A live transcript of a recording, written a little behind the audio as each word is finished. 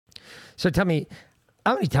So tell me,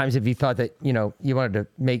 how many times have you thought that, you wanted to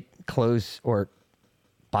make clothes or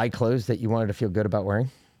buy clothes that you wanted to feel good about wearing?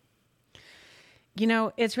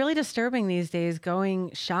 It's really disturbing these days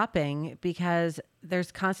going shopping because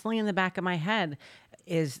there's constantly in the back of my head,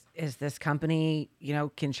 is this company,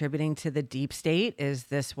 contributing to the deep state? Is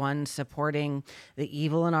this one supporting the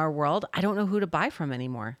evil in our world? I don't know who to buy from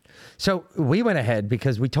anymore. So we went ahead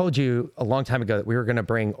because we told you a long time ago that we were going to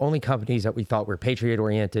bring only companies that we thought were patriot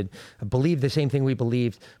oriented, believe the same thing we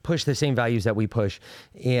believed, push the same values that we push.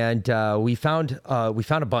 And we found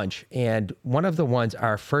a bunch. And one of the ones,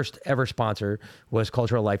 our first ever sponsor, was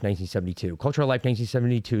Cultural Life 1972. Cultural Life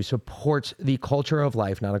 1972 supports the culture of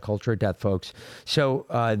life, not a culture of death, folks. So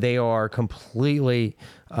they are completely,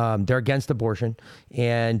 they're against abortion,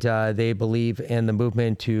 and they believe in the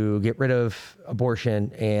movement to get rid of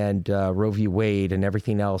abortion and Roe v. Wade and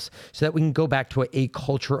everything else so that we can go back to a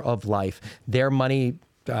culture of life. Their money,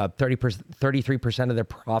 33% of their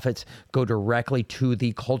profits go directly to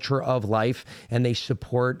the culture of life, and they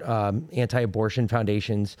support anti-abortion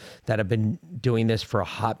foundations that have been doing this for a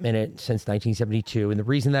hot minute since 1972. And the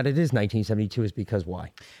reason that it is 1972 is because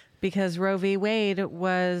why? Because Roe v. Wade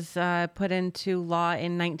was put into law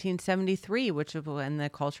in 1973, which is when the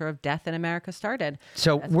culture of death in America started.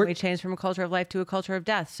 So we changed from a culture of life to a culture of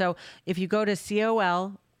death. So if you go to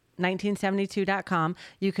COL1972.com,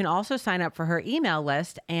 you can also sign up for her email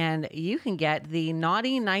list, and you can get the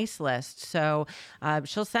naughty nice list. So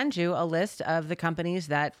she'll send you a list of the companies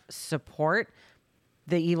that support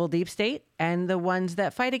the evil deep state and the ones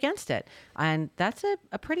that fight against it. And that's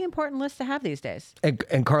a pretty important list to have these days.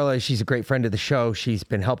 And Carla, she's a great friend of the show. She's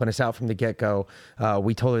been helping us out from the get-go.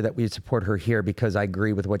 We told her that we'd support her here because I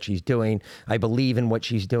agree with what she's doing. I believe in what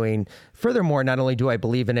she's doing. Furthermore, not only do I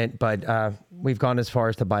believe in it, but we've gone as far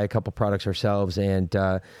as to buy a couple products ourselves. And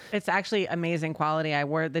it's actually amazing quality. I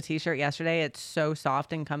wore the t-shirt yesterday. It's so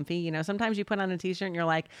soft and comfy. Sometimes you put on a t-shirt and you're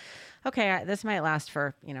like, okay, this might last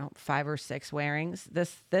for, 5 or 6 wearings.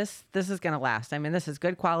 This is going to last. I mean, this is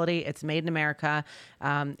good quality. It's made in America.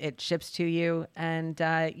 It ships to you, and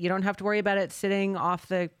you don't have to worry about it sitting off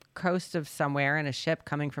the coast of somewhere in a ship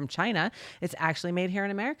coming from China. It's actually made here in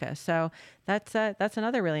America. So that's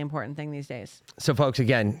another really important thing these days. So folks,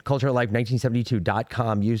 again,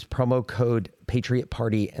 culturallife1972.com, use promo code Patriot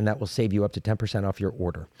Party, and that will save you up to 10% off your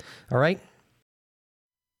order. All right.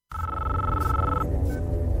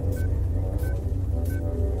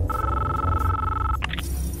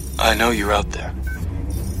 I know you're out there.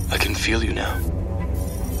 I can feel you now.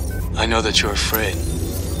 I know that you're afraid.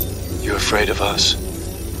 You're afraid of us.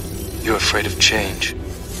 You're afraid of change.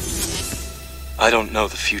 I don't know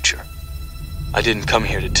the future. I didn't come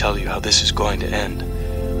here to tell you how this is going to end.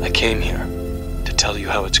 I came here to tell you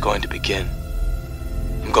how it's going to begin.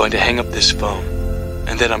 I'm going to hang up this phone,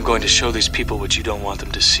 and then I'm going to show these people what you don't want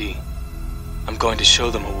them to see. I'm going to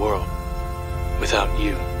show them a world without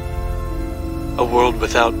you. A world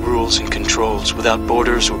without rules and controls, without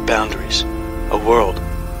borders or boundaries. A world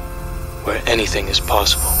where anything is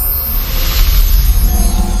possible.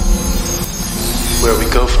 Where we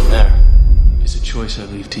go from there is a choice I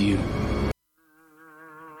leave to you.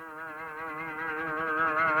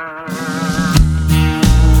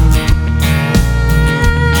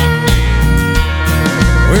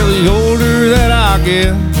 Well, the older that I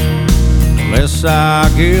get, the less I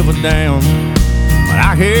give a damn. When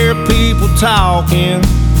I hear people talking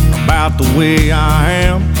about the way I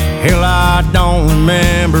am, hell, I don't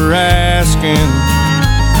remember asking.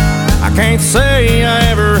 I can't say I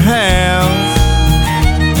ever have.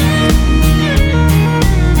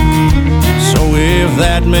 So if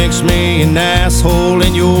that makes me an asshole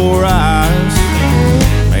in your eyes,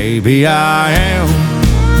 maybe I am.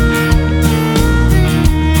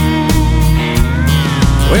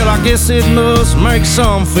 Well, I guess it must make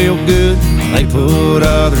some feel good. They put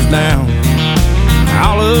others down.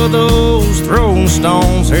 All of those throwing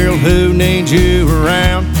stones, hell, who needs you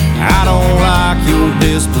around? I don't like your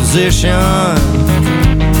disposition.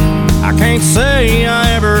 I can't say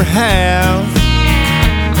I ever have.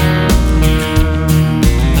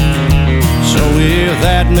 So if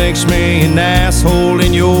that makes me an asshole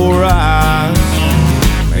in your eyes,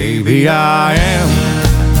 maybe I am.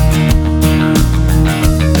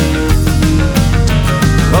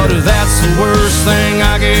 But if that's the worst thing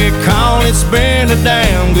I get called, it's been a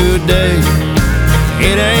damn good day.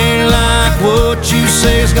 It ain't like what you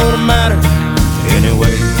say is gonna matter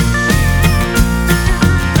anyway.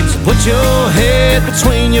 So put your head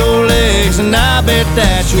between your legs and I bet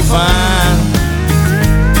that you'll find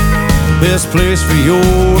the best place for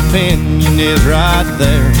your opinion is right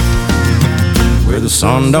there where the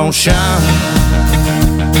sun don't shine.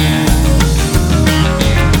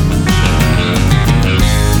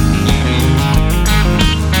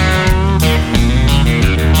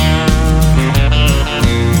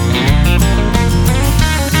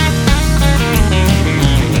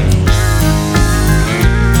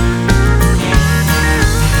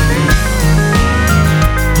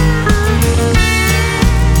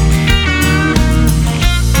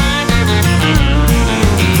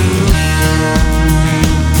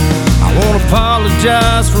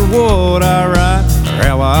 apologize for what I write or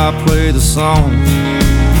how I play the song.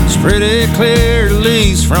 It's pretty clear, at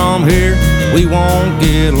least from here, we won't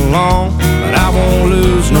get along. But I won't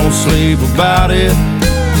lose no sleep about it.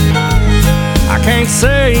 I can't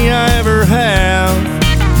say I ever have.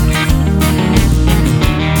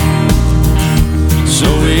 So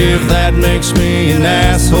if that makes me an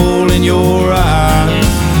asshole in your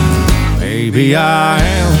eyes, maybe I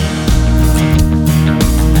am.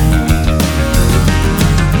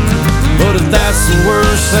 But if that's the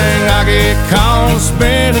worst thing I get called, it's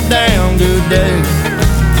been a damn good day.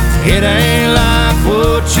 It ain't like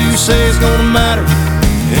what you say is gonna matter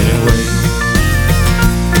anyway.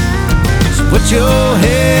 So put your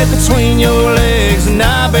head between your legs and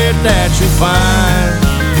I bet that you'll find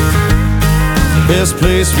the best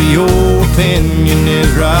place for your opinion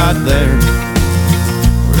is right there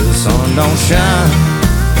where the sun don't shine.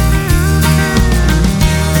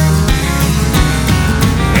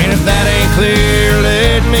 And if that ain't clear,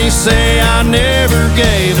 let me say I never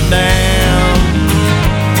gave a damn.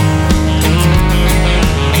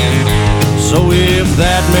 So if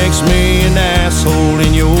that makes me an asshole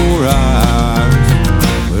in your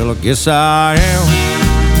eyes, well, I guess I am.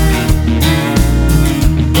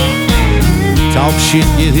 Talk shit,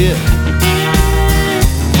 get hit.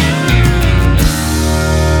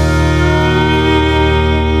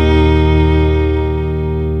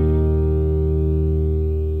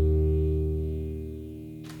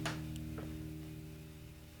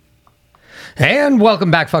 And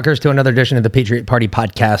welcome back, fuckers, to another edition of the Patriot Party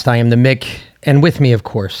Podcast. I am the Mick, and with me, of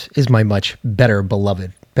course, is my much better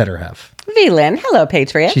beloved better half. V-Lynn. Hello,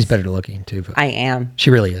 Patriot. She's better looking, too. I am.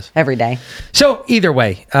 She really is. Every day. So, either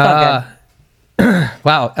way. Wow.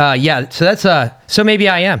 Yeah. So that's so maybe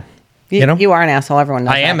I am. You know, you are an asshole. Everyone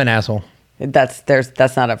knows I am an asshole. That's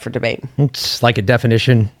not up for debate. It's like a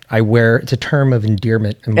definition I wear. It's a term of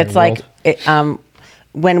endearment in my It's world. like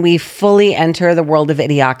when we fully enter the world of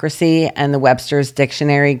idiocracy and the Webster's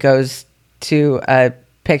dictionary goes to a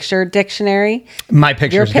picture dictionary. My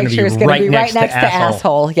picture Your is going to picture is be going right to be next right next to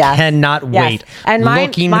asshole. Yes. Cannot Yes. wait. And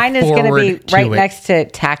mine is going to be right next to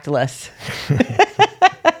tactless.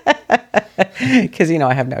 Because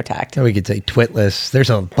I have no tact. We could say twitless. There's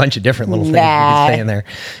a bunch of different little things Nah. we could say in there.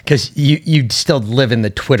 Because you still live in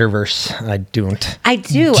the Twitterverse. I don't. I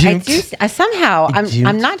do. Somehow,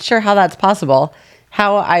 I'm not sure how that's possible.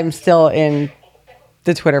 How I'm still in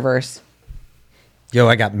the Twitterverse. Yo,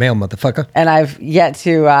 I got mail, motherfucker. And I've yet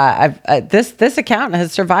to. This account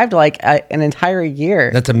has survived like an entire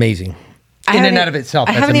year. That's amazing. In and out of itself,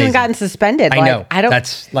 I that's haven't even amazing. gotten suspended. I know. I don't.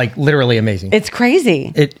 That's like literally amazing. It's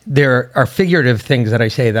crazy. There are figurative things that I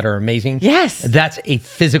say that are amazing. Yes. That's a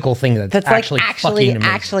physical thing that's actually fucking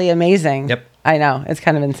amazing. Amazing. Yep. I know. It's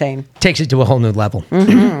kind of insane. Takes it to a whole new level.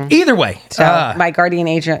 Mm-hmm. Either way. So my guardian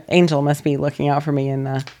angel must be looking out for me,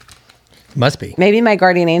 and must be. maybe my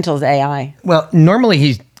guardian angel is AI. Well, normally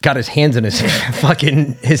he's got his hands in his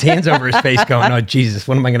his hands over his face going, oh, Jesus,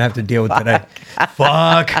 what am I going to have to deal with today?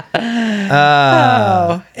 Fuck.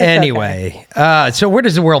 Anyway, so where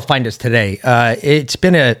does the world find us today? It's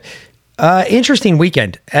been a interesting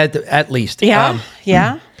weekend, at least. Yeah.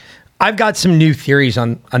 Yeah. I've got some new theories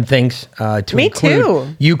on things to Me include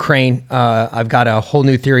too. Ukraine. I've got a whole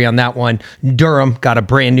new theory on that one. Durham got a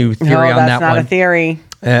brand new theory on that one. That's not a theory.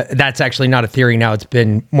 That's actually not a theory now. It's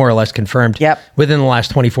been more or less confirmed within the last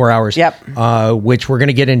 24 hours. Yep. Which we're going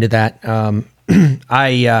to get into that.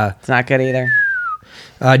 It's not good either.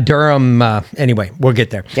 Durham, anyway, we'll get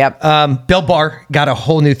there. Yep. Bill Barr got a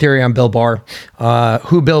whole new theory on Bill Barr.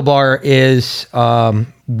 Who Bill Barr is,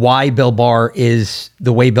 why Bill Barr is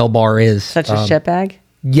the way Bill Barr is. Such a shitbag?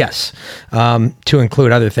 Yes, to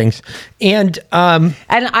include other things. And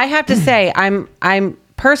I have to say, I'm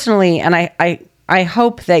personally, and I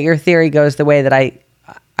hope that your theory goes the way that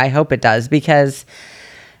I hope it does, because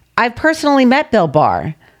I've personally met Bill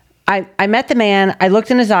Barr. I met the man. I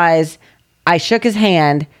looked in his eyes. I shook his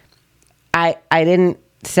hand. I didn't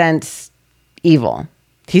sense evil.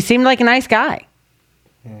 He seemed like a nice guy.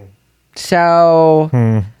 So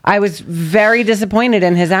I was very disappointed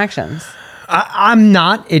in his actions. I'm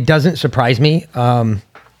not. It doesn't surprise me.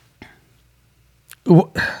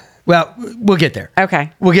 Well, we'll get there.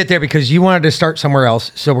 Okay. We'll get there because you wanted to start somewhere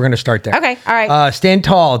else, so we're going to start there. Okay, all right. Stand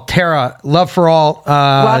Tall, Tara, Love for All.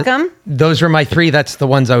 Welcome. Those were my three. That's the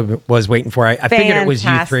ones I was waiting for. I figured it was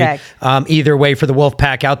you three. Either way, for the Wolf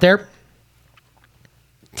Pack out there.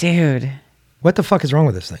 Dude. What the fuck is wrong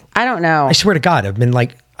with this thing? I don't know. I swear to God, I've been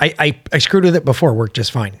like, I screwed with it before, worked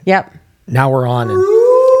just fine. Yep. Now we're on.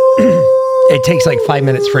 It takes like 5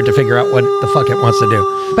 minutes for it to figure out what the fuck it wants to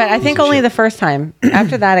do. But I think only the first time.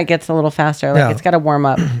 After that, it gets a little faster. Like Yeah. it's got to warm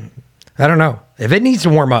up. I don't know. If it needs to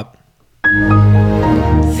warm up,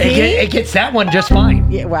 it gets that one just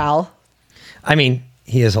fine. Yeah, well, I mean,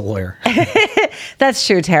 he is a lawyer. that's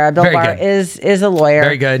true, Tara. Bill Very Barr good. is a lawyer.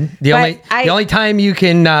 Very good. The But only time you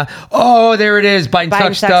can, there it is, Biden Biden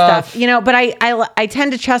sucks sucks stuff. You know, but I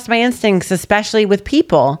tend to trust my instincts, especially with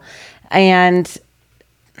people. And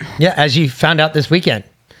Yeah, as you found out this weekend,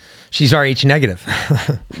 she's Rh negative.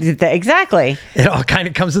 exactly. It all kind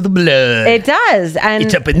of comes with the blood. It does. And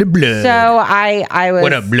It's up in the blood. so I was.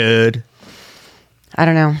 What up, blood? I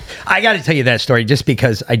don't know. I got to tell you that story just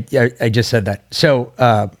because I just said that. So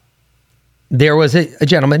there was a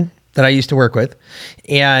gentleman that I used to work with,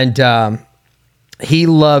 and he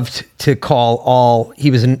loved to call he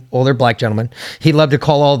was an older black gentleman. He loved to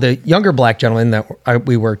call all the younger black gentlemen that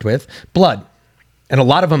we worked with blood. And a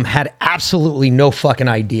lot of them had absolutely no fucking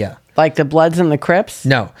idea. Like the Bloods and the Crips.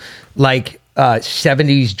 No, like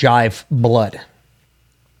 70s jive blood.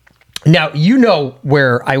 Now, you know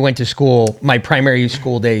where I went to school, my primary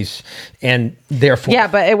school days, and therefore... Yeah,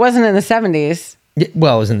 but it wasn't in the 70s.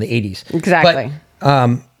 Well, it was in the 80s. Exactly.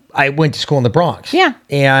 But I went to school in the Bronx. Yeah.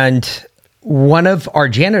 And one of our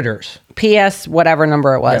janitors... PS, whatever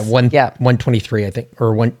number it was. 123, I think.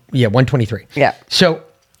 Or 123. Yeah. So,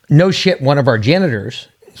 no shit, one of our janitors,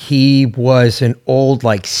 he was an old,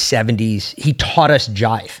 like, 70s... He taught us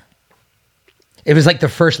jive. It was like the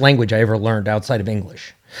first language I ever learned outside of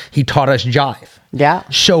English. He taught us jive. Yeah.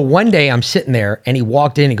 So one day I'm sitting there and he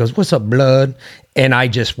walked in, he goes, "What's up, blood?" And I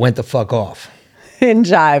just went the fuck off. In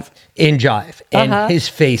jive. In jive. And his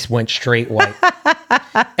face went straight white.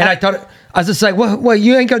 And I was just like, what,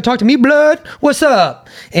 you ain't gonna talk to me, blood? What's up?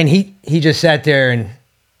 And he just sat there and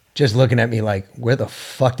just looking at me like, where the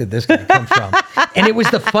fuck did this guy come from? And it was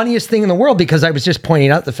the funniest thing in the world because I was just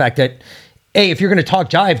pointing out the fact that, if you're going to talk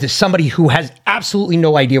jive to somebody who has absolutely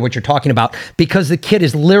no idea what you're talking about, because the kid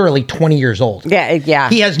is literally 20 years old. Yeah.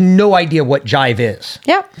 He has no idea what jive is.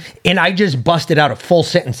 Yep. And I just busted out a full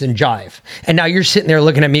sentence in jive. And now you're sitting there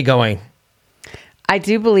looking at me going, I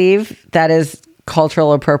do believe that is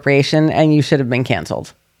cultural appropriation and you should have been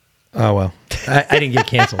canceled. oh, well, I didn't get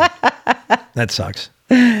canceled. That sucks.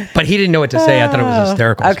 But he didn't know what to say. I thought it was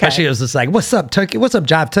hysterical. Okay. Especially it was just like, "What's up, turkey? What's up,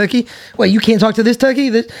 jive turkey? Well, you can't talk to this turkey,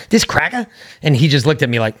 this cracker?" And he just looked at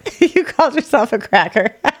me like, You called yourself a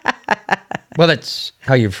cracker. well, that's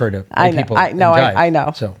how you refer to I know. people. I in know. jive. I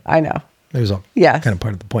know. So I know. it was all Yes. kind of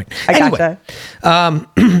part of the point. I Anyway,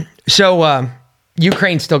 gotcha. so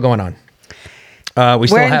Ukraine's still going on. We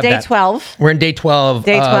still We're in have day that. 12. We're in day 12.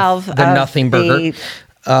 Day of 12 the of Nothing Burger.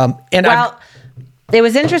 the- And Well, it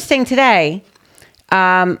was interesting today.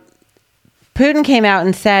 Putin came out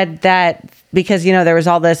and said that because, there was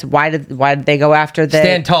all this, why did they go after the...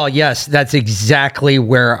 Stand Tall, yes, that's exactly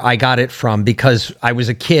where I got it from because I was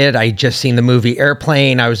a kid. I just seen the movie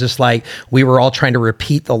Airplane. I was just like, we were all trying to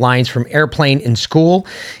repeat the lines from Airplane in school.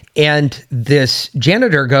 And this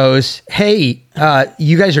janitor goes, "Hey,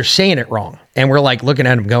 you guys are saying it wrong." And we're like looking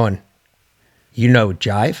at him going, "You know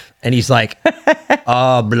jive?" And he's like,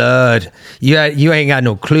 "Oh, blood, you ain't got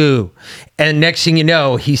no clue." And next thing you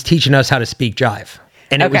know, he's teaching us how to speak jive.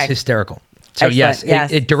 And it was Okay. hysterical. So Excellent.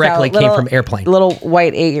 yes, it directly So came from Airplane. Little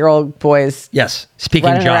white 8-year-old boys Yes, speaking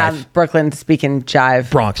running jive. around Brooklyn speaking jive.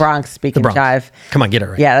 Bronx speaking The Bronx. jive. Come on, get it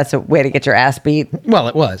right. Yeah, that's a way to get your ass beat Well,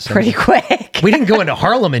 it was. pretty quick. We didn't go into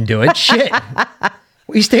Harlem and do it. Shit.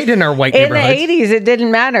 We stayed in our white In the neighborhoods. 80s, it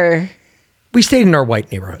didn't matter. We stayed in our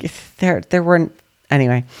white neighborhood. There weren't...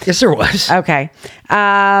 Anyway. Yes, there was. Okay.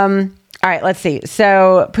 All right, let's see.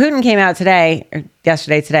 So Putin came out today, because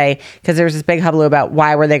there was this big hubbub about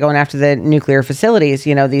why were they going after the nuclear facilities,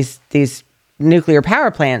 these nuclear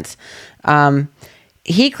power plants.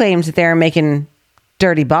 He claims that they're making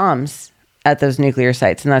dirty bombs at those nuclear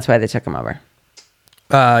sites, and that's why they took them over.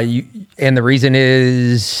 And the reason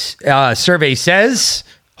is survey says,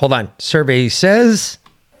 hold on, survey says,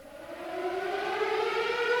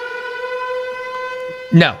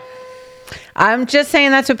 no. I'm just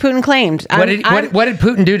saying that's what Putin claimed. What did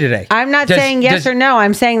Putin do today? I'm not saying yes or no.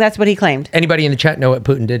 I'm saying that's what he claimed. Anybody in the chat know what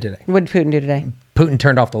Putin did today? What did Putin do today? Putin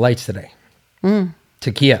turned off the lights today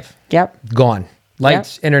to Kiev. Yep. Gone.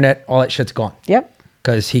 Lights, internet, all that shit's gone. Yep.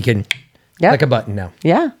 Because he can Yep. click a button now.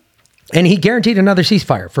 Yeah. And he guaranteed another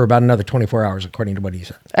ceasefire for about another 24 hours, according to what he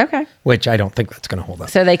said. Okay. Which I don't think that's going to hold up.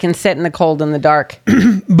 So they can sit in the cold and the dark.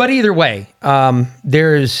 But either way,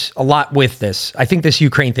 there's a lot with this. I think this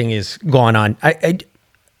Ukraine thing is going on.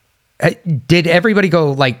 Did everybody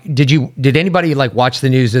go did anybody watch the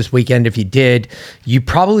news this weekend? If you did, you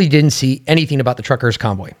probably didn't see anything about the truckers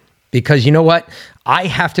convoy. because you know what? I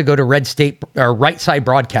have to go to Red State or Right Side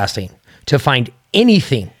Broadcasting to find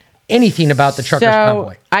anything about the truckers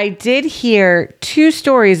convoy. I did hear 2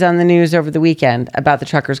 stories on the news over the weekend about the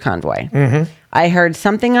truckers convoy. I heard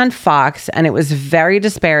something on Fox, and it was very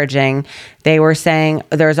disparaging. They were saying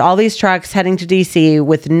there's all these trucks heading to DC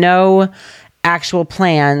with no actual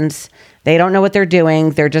plans. They don't know what they're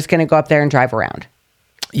doing. They're just going to go up there and drive around.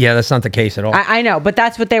 Yeah, that's not the case at all. I know, but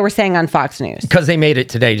that's what they were saying on Fox News. Because they made it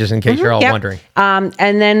today, just in case you're all wondering.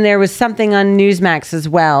 And then there was something on Newsmax as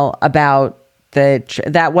well about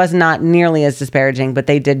that was not nearly as disparaging, but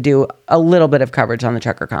they did do a little bit of coverage on the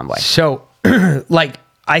trucker convoy. So,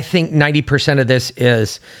 I think 90% of this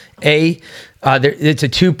is it's a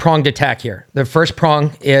 2-pronged attack here. The first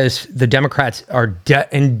prong is the Democrats are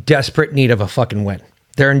in desperate need of a fucking win.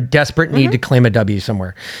 They're in desperate need to claim a W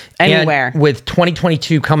somewhere. Anywhere. And with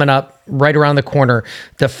 2022 coming up right around the corner,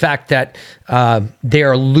 the fact that they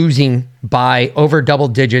are losing by over double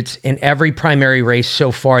digits in every primary race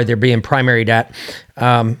so far they're being primaried at,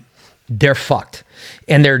 they're fucked.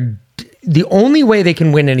 And the only way they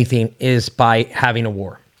can win anything is by having a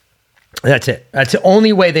war. That's it. That's the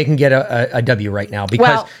only way they can get a W right now,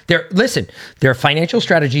 because their financial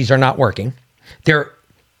strategies are not working. Their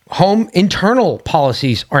home internal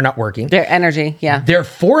policies are not working. Their energy, yeah. Their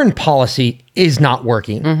foreign policy is not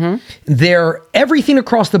working. Their everything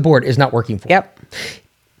across the board is not working for them. Yep.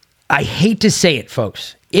 I hate to say it,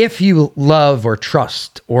 folks. If you love or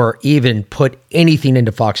trust or even put anything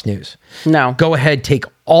into Fox News, No. go ahead, take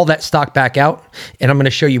all that stock back out, and I'm going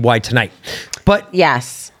to show you why tonight. But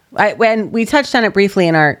Yes. When we touched on it briefly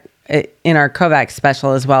in our Kovacs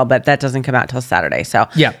special as well, but that doesn't come out till Saturday. So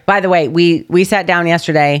Yeah. By the way, we sat down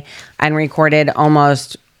yesterday and recorded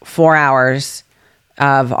almost 4 hours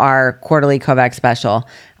of our quarterly Kovacs special,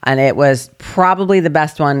 and it was probably the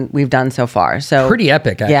best one we've done so far. So pretty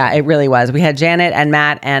epic, actually. Yeah, it really was. We had Janet and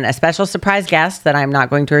Matt and a special surprise guest that I'm not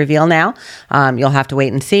going to reveal now. You'll have to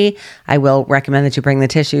wait and see. I will recommend that you bring the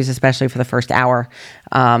tissues, especially for the first hour.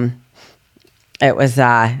 It was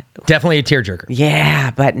definitely a tearjerker. yeah,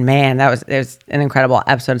 but man, it was an incredible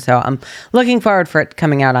episode. So I'm looking forward for it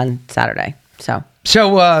coming out on Saturday. So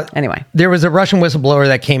anyway, there was a Russian whistleblower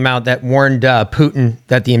that came out that warned Putin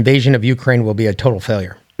that the invasion of Ukraine will be a total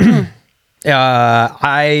failure.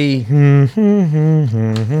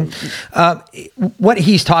 What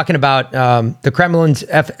he's talking about, the Kremlin's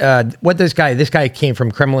this guy came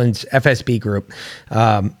from Kremlin's FSB group,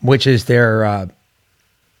 which is their.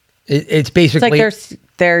 It's basically it's like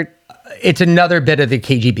their. It's another bit of the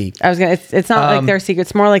KGB. It's not like their secret.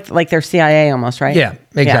 It's more like their CIA almost, right? Yeah,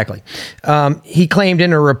 exactly. Yeah. He claimed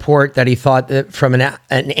in a report that he thought that from an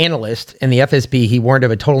analyst in the FSB, he warned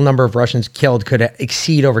of a total number of Russians killed could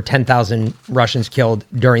exceed over 10,000 Russians killed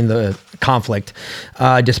during the conflict.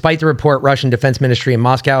 Despite the report, Russian Defense Ministry in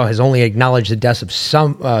Moscow has only acknowledged the deaths of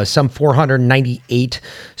some 498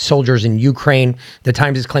 soldiers in Ukraine. The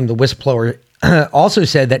Times has claimed the whistleblower also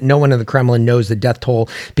said that no one in the Kremlin knows the death toll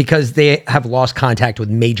because they have lost contact with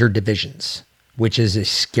major divisions, which is a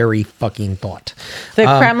scary fucking thought. The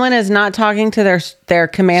Kremlin is not talking to their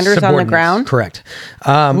commanders on the ground? Correct.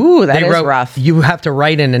 Ooh, that is rough. You have to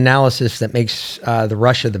write an analysis that makes the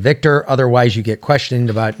Russia the victor. Otherwise, you get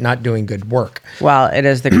questioned about not doing good work. Well, it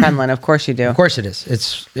is the Kremlin. Of course you do. Of course it is.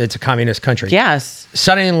 It's a communist country. Yes.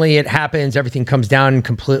 Suddenly it happens. Everything comes down,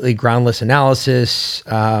 completely groundless analysis.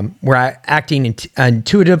 We're acting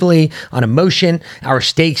intuitively on emotion. Our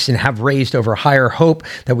stakes and have raised over higher hope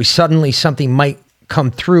that something might come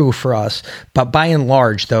through for us. But by and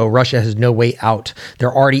large, though, Russia has no way out.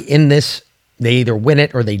 They're already in this. They either win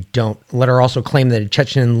it or they don't. The letter also claimed that a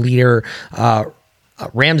Chechen leader,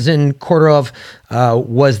 Ramzan Kadyrov,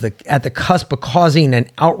 was at the cusp of causing an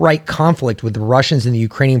outright conflict with the Russians and the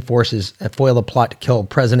Ukrainian forces that foiled a plot to kill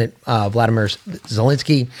President Vladimir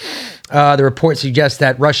Zelensky. The report suggests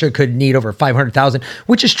that Russia could need over 500,000,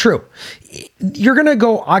 which is true. You're going to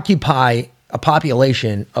go occupy a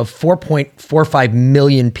population of 4.45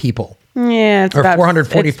 million people. Yeah, it's or about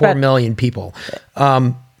 444 million people.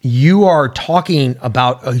 You are talking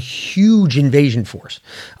about a huge invasion force,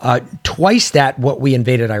 twice that what we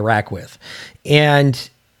invaded Iraq with. And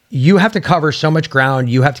you have to cover so much ground.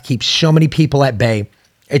 You have to keep so many people at bay.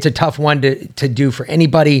 It's a tough one to do for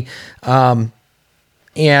anybody.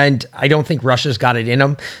 And I don't think Russia's got it in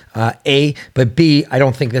them, A. But B, I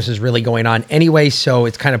don't think this is really going on anyway, so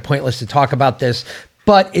it's kind of pointless to talk about this.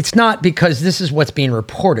 But it's not, because this is what's being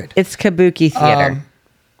reported. It's kabuki theater.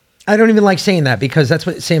 I don't even like saying that, because that's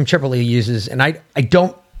what Sam Tripoli uses, and I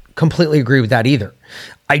don't completely agree with that either.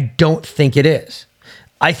 I don't think it is.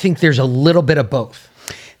 I think there's a little bit of both.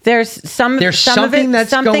 There's something that's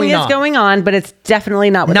something is going on, but it's definitely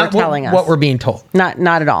not what they're telling us. What we're being told. Not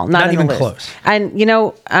at all. Not even close.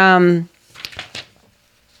 And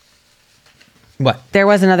What? there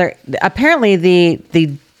was another. Apparently,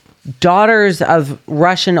 the daughters of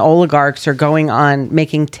Russian oligarchs are going on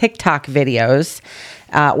making TikTok videos,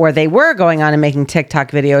 or they were going on and making TikTok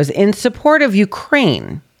videos in support of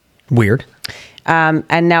Ukraine. Weird.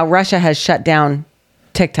 And now Russia has shut down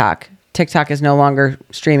TikTok. TikTok is no longer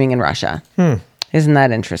streaming in Russia. Isn't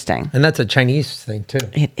that interesting? And that's a Chinese thing too.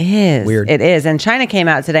 It is. Weird. It is. And China came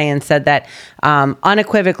out today and said that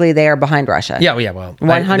unequivocally they are behind Russia. Yeah, well.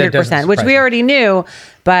 100%, which we already knew,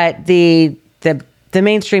 but the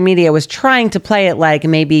mainstream media was trying to play it like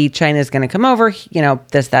maybe China's going to come over,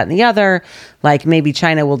 this, that, and the other. Like maybe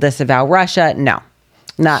China will disavow Russia. No.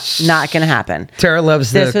 Not going to happen. Tara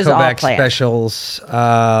loves the Kovacs planned. specials.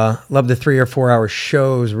 Love the 3 or 4 hour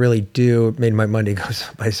shows. Really do. It made my Monday go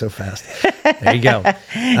by so fast. There you go.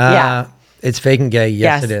 Yeah. It's fake and gay.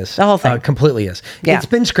 Yes, Yes, it is. the whole thing. Completely is. Yeah. It's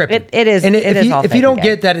been scripted. It is. And It is all if fake you don't and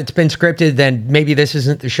gay. get that it's been scripted, then maybe this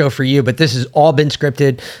isn't the show for you. But this has all been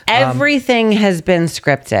scripted. Everything has been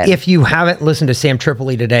scripted. If you haven't listened to Sam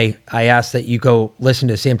Tripoli today, I ask that you go listen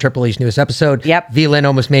to Sam Tripoli's newest episode. Yep. Vlyn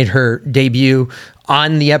almost made her debut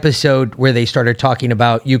on the episode where they started talking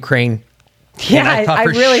about Ukraine. Yeah, And I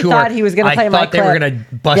really thought he was going to play my I thought they were going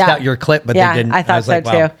to bust out your clip, but Yeah, they didn't. I thought was so like,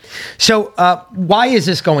 wow. too. So why is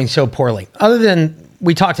this going so poorly? Other than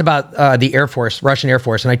we talked about the Air Force, Russian Air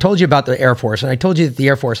Force, and I told you about the Air Force, and I told you that the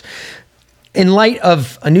Air Force, in light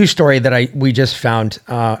of a news story that we just found,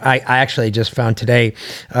 I actually just found today,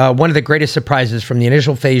 one of the greatest surprises from the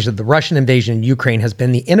initial phase of the Russian invasion in Ukraine has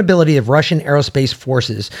been the inability of Russian aerospace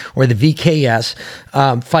forces, or the VKS,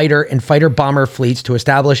 fighter and fighter bomber fleets to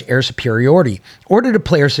establish air superiority, or to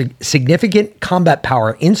declare significant combat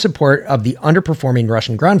power in support of the underperforming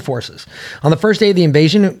Russian ground forces. On the first day of the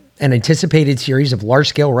invasion, an anticipated series of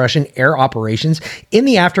large-scale Russian air operations in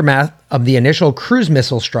the aftermath of the initial cruise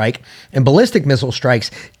missile strike and ballistic missile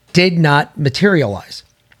strikes did not materialize.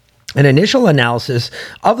 An initial analysis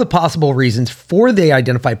of the possible reasons for the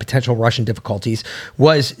identified potential Russian difficulties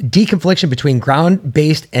was deconfliction between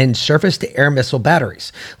ground-based and surface-to-air missile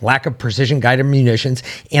batteries, lack of precision-guided munitions,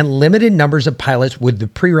 and limited numbers of pilots with the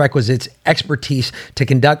prerequisites expertise to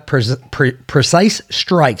conduct precise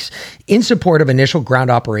strikes in support of initial ground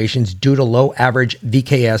operations due to low average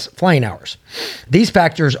VKS flying hours. These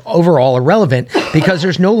factors overall are relevant because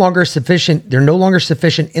they're no longer sufficient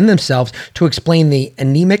in themselves to explain the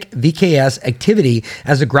anemic VKS activity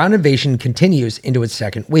as the ground invasion continues into its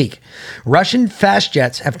second week. Russian fast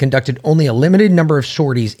jets have conducted only a limited number of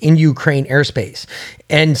sorties in Ukraine airspace,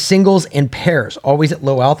 and singles and pairs, always at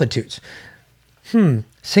low altitudes.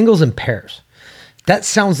 Singles and pairs. That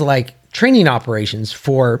sounds like training operations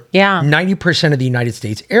for 90% of the United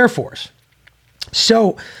States Air Force.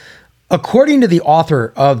 So, according to the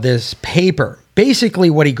author of this paper,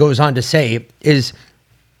 basically what he goes on to say is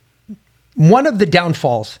one of the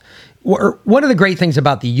downfalls, or one of the great things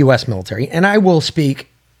about the U.S. military, and I will speak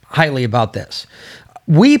highly about this,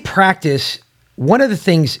 we practice, one of the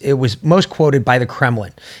things it was most quoted by the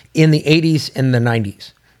Kremlin in the 80s and the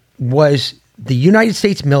 90s was the United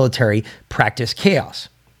States military practiced chaos.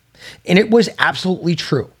 And it was absolutely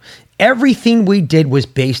true. Everything we did was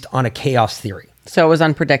based on a chaos theory. So it was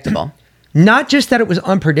unpredictable. Not just that it was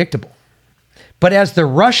unpredictable, but as the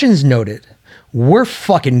Russians noted, we're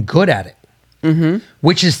fucking good at it,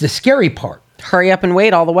 which is the scary part. Hurry up and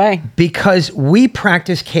wait all the way. Because we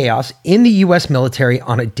practice chaos in the U.S. military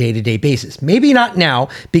on a day-to-day basis. Maybe not now,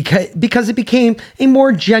 because it became a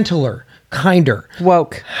more gentler, kinder,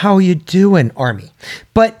 woke, how you doing, Army.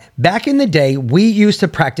 But back in the day, we used to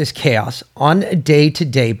practice chaos on a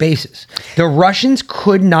day-to-day basis. The Russians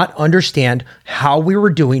could not understand how we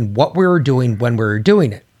were doing what we were doing when we were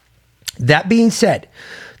doing it. That being said,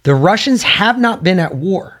 the Russians have not been at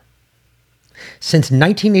war since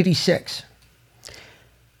 1986.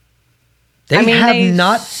 They have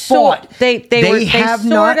not fought. They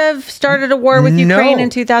sort of started a war with Ukraine in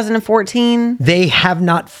 2014. They have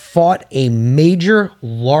not fought a major,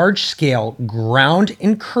 large-scale ground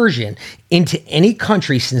incursion into any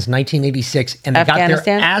country since 1986, and they got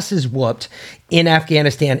their asses whooped in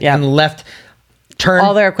Afghanistan and left,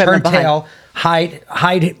 all their equipment turned tail,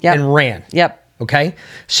 hide, and ran. Yep. Okay?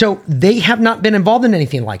 So they have not been involved in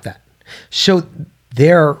anything like that. So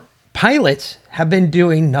their pilots have been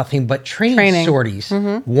doing nothing but training sorties.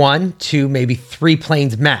 1, 2, maybe 3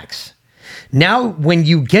 planes max. Now, when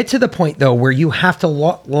you get to the point, though, where you have to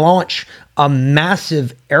launch a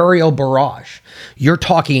massive aerial barrage, you're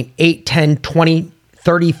talking 8, 10, 20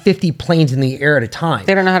 30, 50 planes in the air at a time.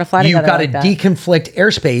 They don't know how to fly You've together got like to that. deconflict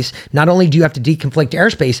airspace. Not only do you have to deconflict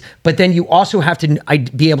airspace, but then you also have to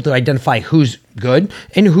be able to identify who's good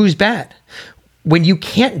and who's bad. When you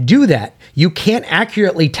can't do that, you can't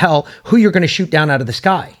accurately tell who you're going to shoot down out of the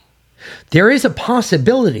sky. There is a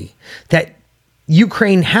possibility that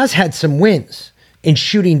Ukraine has had some wins in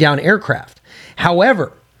shooting down aircraft.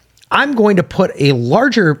 However, I'm going to put a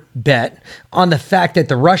larger bet on the fact that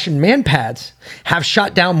the Russian manpads have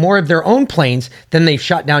shot down more of their own planes than they've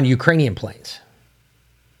shot down Ukrainian planes.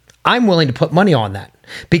 I'm willing to put money on that,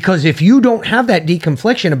 because if you don't have that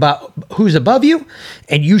deconfliction about who's above you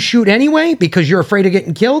and you shoot anyway because you're afraid of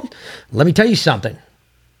getting killed, let me tell you something.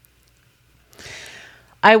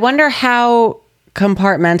 I wonder how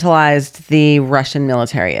compartmentalized the Russian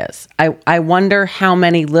military is. I wonder how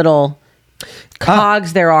many little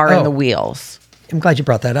cogs there are in the wheels. I'm glad you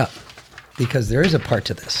brought that up, because there is a part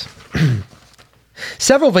to this.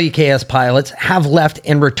 Several VKS pilots have left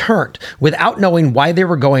and returned without knowing why they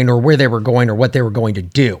were going or where they were going or what they were going to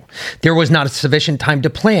do. There was not sufficient time to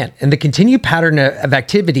plan, and the continued pattern of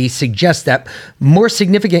activity suggests that more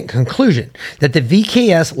significant conclusion that the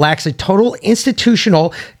VKS lacks a total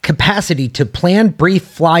institutional capacity to plan, brief,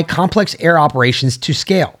 fly complex air operations to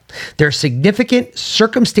scale. There's significant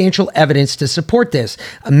circumstantial evidence to support this.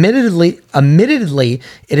 Admittedly,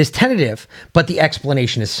 it is tentative, but the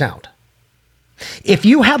explanation is sound. If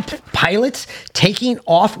you have pilots taking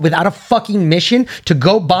off without a fucking mission to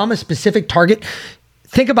go bomb a specific target,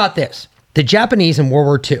 think about this. The Japanese in World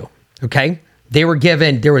War II, okay? They were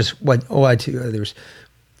given, there was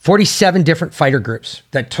 47 different fighter groups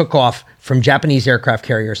that took off from Japanese aircraft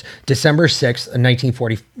carriers December 6th of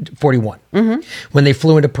 1941 when they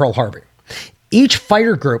flew into Pearl Harbor. Each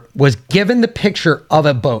fighter group was given the picture of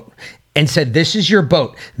a boat and said, this is your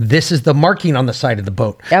boat. This is the marking on the side of the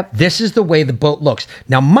boat. Yep. This is the way the boat looks.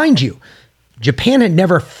 Now, mind you, Japan had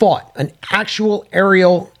never fought an actual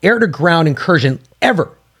aerial air-to-ground incursion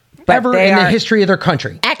ever in the history of their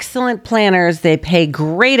country. Excellent planners. They pay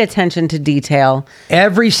great attention to detail.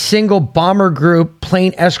 Every single bomber group,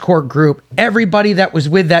 plane escort group, everybody that was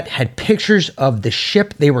with that had pictures of the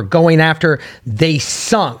ship they were going after. They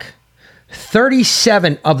sunk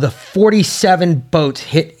 37 of the 47 boats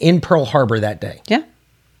hit in Pearl Harbor that day. Yeah.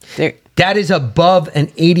 That is above an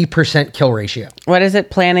 80% kill ratio. What is it?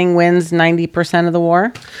 Planning wins 90% of the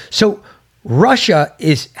war? So Russia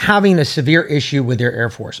is having a severe issue with their air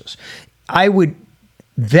forces. I would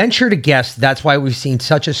venture to guess that's why we've seen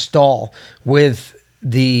such a stall with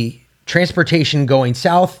the transportation going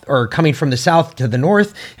south or coming from the south to the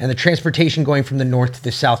north and the transportation going from the north to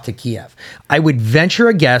the south to Kiev. I would venture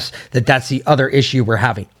a guess that that's the other issue we're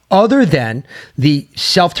having, other than the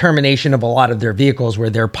self-termination of a lot of their vehicles where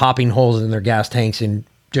they're popping holes in their gas tanks and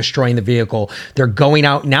destroying the vehicle. They're going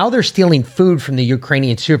out. Now they're stealing food from the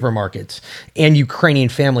Ukrainian supermarkets and Ukrainian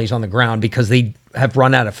families on the ground because they have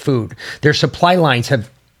run out of food. Their supply lines have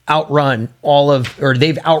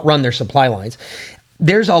they've outrun their supply lines.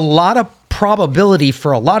 There's a lot of probability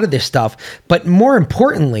for a lot of this stuff, but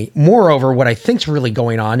moreover, what I think's really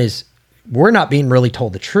going on is we're not being really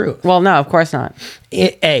told the truth. Well, no, of course not.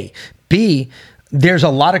 A. B, there's a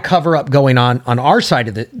lot of cover up going on our side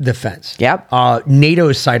of the fence. Yep.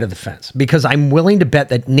 NATO's side of the fence, because I'm willing to bet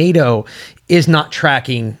that NATO is not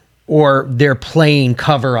tracking or they're playing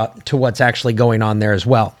cover up to what's actually going on there as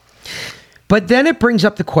well. But then it brings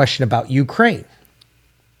up the question about Ukraine.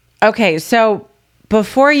 Okay, so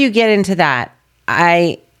before you get into that,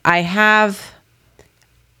 I have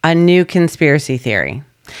a new conspiracy theory.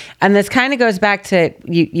 And this kind of goes back to,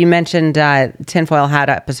 you mentioned Tinfoil Hat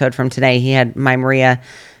episode from today. He had my Maria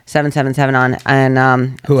 777 on,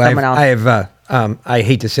 and someone else. I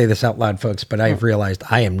hate to say this out loud, folks, but I've realized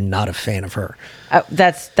I am not a fan of her.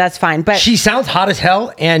 That's fine. But she sounds hot as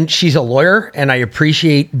hell, and she's a lawyer, and I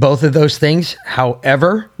appreciate both of those things.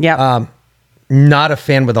 However, not a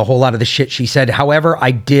fan with a whole lot of the shit she said. However,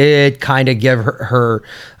 I did kind of give her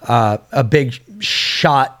a big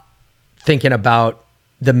shot thinking about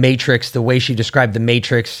the Matrix, the way she described the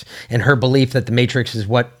Matrix and her belief that the Matrix is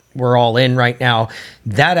what we're all in right now.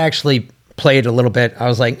 That actually played a little bit. I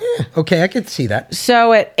was like, okay, I could see that.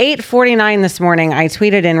 So at 8:49 this morning, I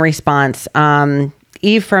tweeted in response,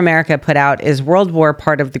 Eve for America put out, is World War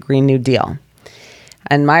part of the Green New Deal?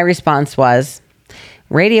 And my response was,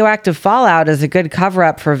 radioactive fallout is a good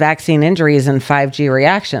cover-up for vaccine injuries and 5G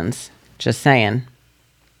reactions. Just saying.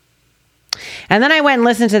 And then I went and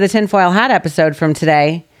listened to the Tinfoil Hat episode from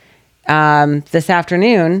today, this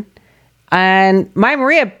afternoon, and my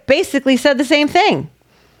Maria basically said the same thing.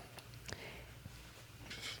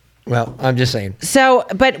 Well, I'm just saying. So,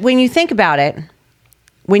 but when you think about it,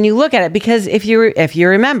 when you look at it, because if you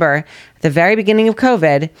remember the very beginning of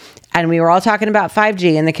COVID, and we were all talking about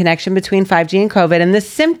 5G and the connection between 5G and COVID and the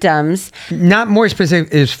symptoms. Not more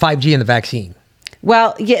specific is 5G and the vaccine.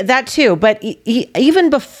 Well, yeah, that too. But even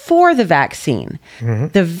before the vaccine,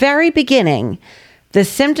 the very beginning, the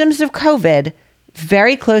symptoms of COVID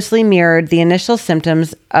very closely mirrored the initial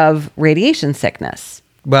symptoms of radiation sickness.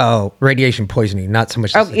 Well, radiation poisoning, not so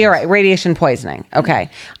much. Oh, you're right. Radiation poisoning. Okay.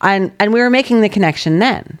 And we were making the connection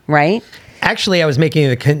then, right? Actually, I was making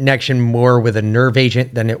the connection more with a nerve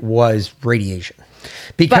agent than it was radiation.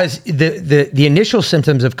 Because the initial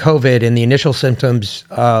symptoms of COVID and the initial symptoms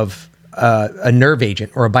of a nerve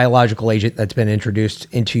agent or a biological agent that's been introduced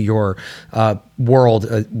into your world,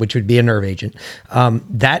 which would be a nerve agent,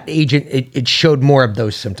 that agent, it showed more of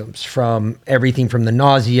those symptoms, from everything from the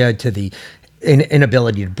nausea to the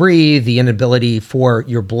inability to breathe, the inability for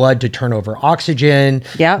your blood to turn over oxygen,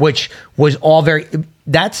 which was all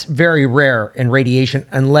that's very rare in radiation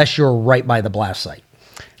unless you're right by the blast site.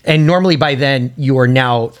 And normally by then you are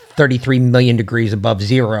now 33 million degrees above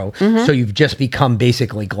zero. So you've just become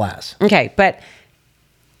basically glass. Okay. But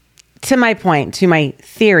to my point, to my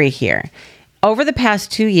theory here, over the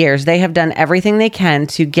past 2 years, they have done everything they can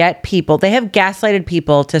to get people, they have gaslighted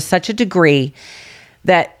people to such a degree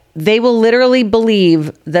that they will literally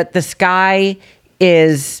believe that the sky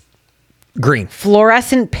is green,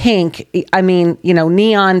 fluorescent pink. I mean,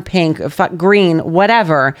 neon pink, green,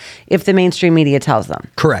 whatever, if the mainstream media tells them.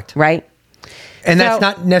 Correct. Right? And that's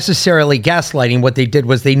not necessarily gaslighting. What they did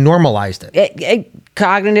was they normalized it.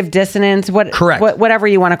 Cognitive dissonance, Correct. Whatever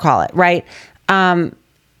you want to call it, right?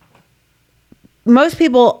 Most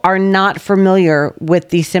people are not familiar with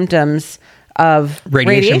the symptoms of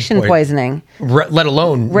radiation poisoning, let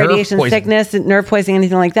alone radiation nerve sickness, nerve poisoning,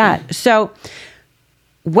 anything like that. So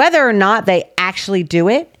whether or not they actually do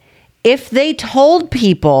it, if they told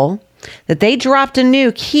people that they dropped a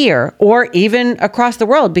nuke here or even across the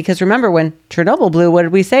world, because remember when Chernobyl blew, what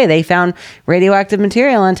did we say? They found radioactive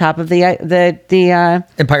material on top of the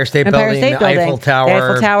Empire State Building, the Eiffel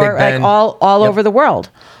Tower, like all over the world.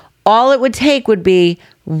 All it would take would be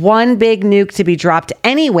one big nuke to be dropped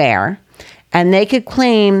anywhere, and they could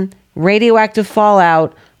claim radioactive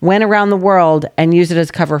fallout went around the world and use it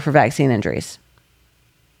as cover for vaccine injuries.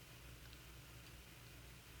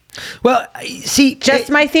 Well, see, just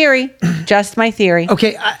my theory.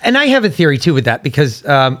 Okay, and I have a theory too with that because,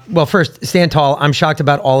 first, stand tall. I'm shocked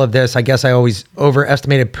about all of this. I guess I always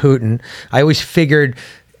overestimated Putin. I always figured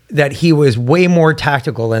that he was way more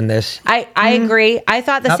tactical than this. I agree. I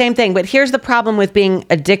thought the same thing. But here's the problem with being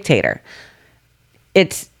a dictator.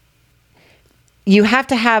 You have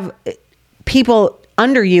to have people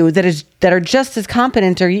under you that are just as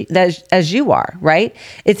competent as you are, right?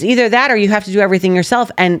 It's either that or you have to do everything yourself,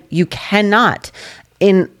 and you cannot,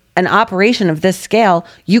 in an operation of this scale,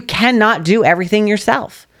 you cannot do everything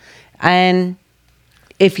yourself. And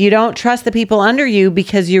if you don't trust the people under you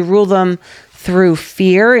because you rule them through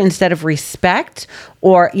fear instead of respect,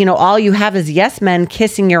 or all you have is yes men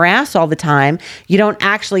kissing your ass all the time, you don't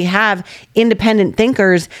actually have independent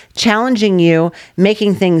thinkers challenging you,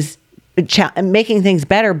 making things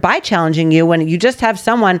better by challenging you. When you just have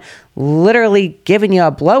someone literally giving you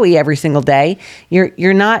a blowy every single day,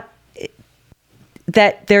 you're not,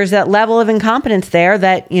 that there's that level of incompetence there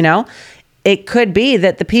that, it could be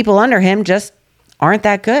that the people under him just aren't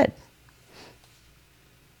that good.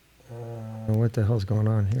 What the hell's going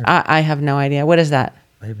on here? I have no idea. What is that?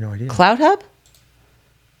 I have no idea. Cloud Hub?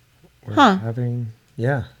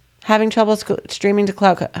 We're having trouble streaming to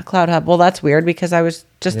Cloud Hub. Well, that's weird because I was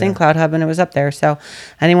just in Cloud Hub and it was up there. So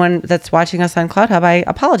anyone that's watching us on Cloud Hub, I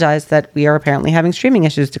apologize that we are apparently having streaming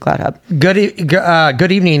issues to Cloud Hub.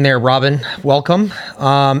 Good evening there, Robin. Welcome.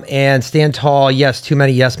 And stand tall. Yes, too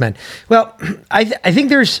many yes men. Well, I think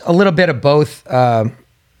there's a little bit of both.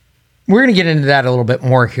 We're going to get into that a little bit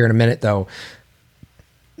more here in a minute, though.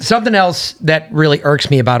 Something else that really irks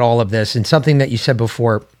me about all of this, and something that you said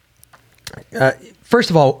before, first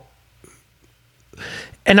of all,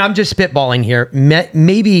 and I'm just spitballing here,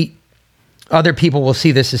 maybe other people will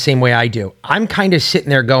see this the same way I do. I'm kind of sitting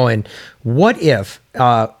there going, what if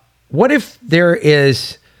there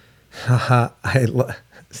is,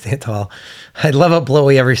 stand tall, I love a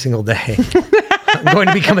blowy every single day. I'm going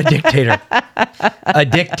to become a dictator. A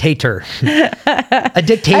dictator. A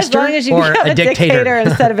dictator. As long as you become a dictator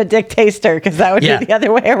instead of a dictator, because that would be the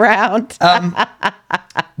other way around.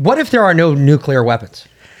 What if there are no nuclear weapons?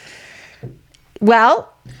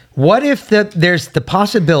 Well, what if there's the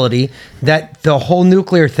possibility that the whole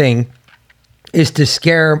nuclear thing is to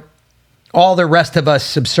scare all the rest of us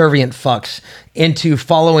subservient fucks into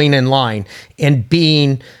following in line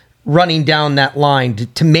and running down that line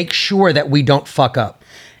to make sure that we don't fuck up.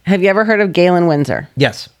 Have you ever heard of Galen Windsor?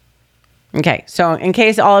 Yes. Okay, so in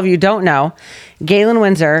case all of you don't know, Galen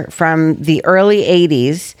Windsor from the early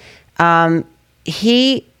 80s,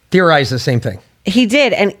 he theorized the same thing. He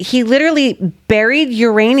did, and he literally buried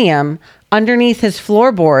uranium underneath his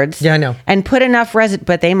floorboards. Yeah, I know. And put enough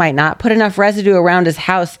but they might not put enough residue around his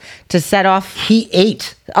house to set off. He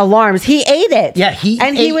ate alarms. He ate it. Yeah,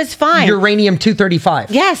 he was fine. Uranium-235.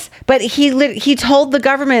 Yes, but he told the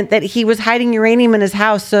government that he was hiding uranium in his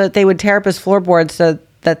house so that they would tear up his floorboards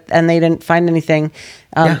and they didn't find anything,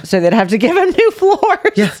 so they'd have to give him new floors.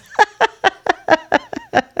 Yeah.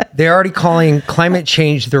 They're already calling climate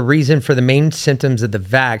change the reason for the main symptoms of the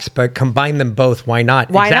vax, but combine them both. Why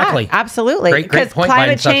not? Why exactly. not? Absolutely. Great point.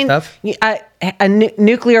 Climate change, stuff.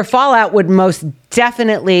 Nuclear fallout would most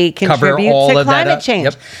definitely contribute to climate change.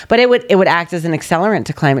 Yep. But it would act as an accelerant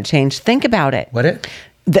to climate change. Think about it. Would it?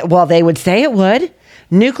 Well, they would say it would.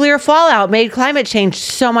 Nuclear fallout made climate change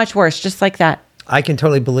so much worse, just like that. I can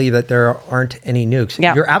totally believe that there aren't any nukes.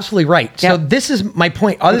 Yep. You're absolutely right. So this is my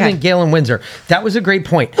point. Other than Galen Windsor, that was a great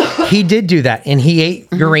point. He did do that, and he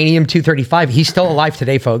ate uranium-235. He's still alive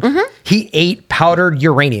today, folks. He ate powdered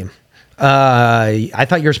uranium. I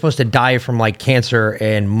thought you were supposed to die from like cancer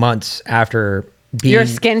in months after being... Your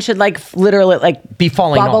skin should literally be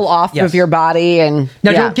falling bubble off yes. of your body. And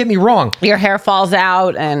now, don't get me wrong. Your hair falls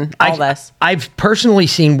out and all this. I've personally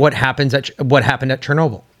seen what happened at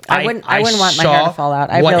Chernobyl. I wouldn't want my hair to fall out.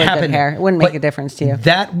 I have really good hair. It wouldn't make a difference to you.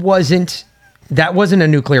 That wasn't a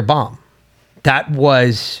nuclear bomb. That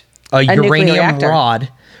was a uranium rod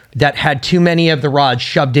that had too many of the rods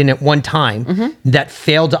shoved in at one time that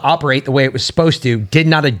failed to operate the way it was supposed to, did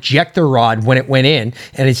not eject the rod when it went in,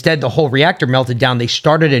 and instead the whole reactor melted down. They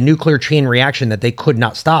started a nuclear chain reaction that they could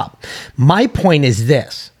not stop. My point is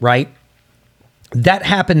this, right? That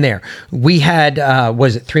happened there. We had,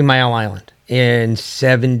 was it 3 Mile Island? In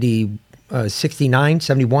 69,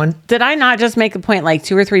 71. Did I not just make a point like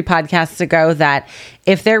 2 or 3 podcasts ago that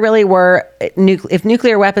if there really were, if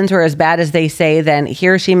nuclear weapons were as bad as they say, then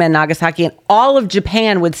Hiroshima and Nagasaki and all of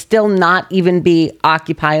Japan would still not even be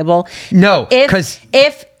occupiable? No, because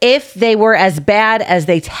if they were as bad as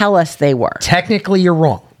they tell us they were. Technically, you're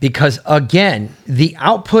wrong. Because again, the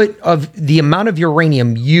output of the amount of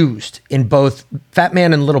uranium used in both Fat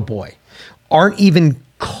Man and Little Boy aren't even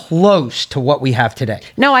close to what we have today.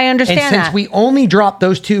 No, I understand that. And since we only dropped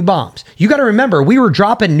those 2 bombs, you got to remember, we were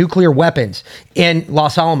dropping nuclear weapons in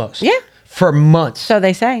Los Alamos for months. So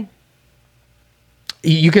they say.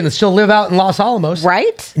 You can still live out in Los Alamos.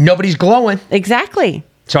 Right? Nobody's glowing. Exactly.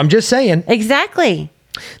 So I'm just saying. Exactly.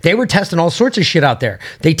 They were testing all sorts of shit out there.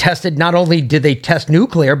 They tested, not only did they test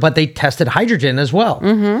nuclear, but they tested hydrogen as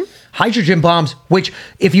well. Hydrogen bombs, which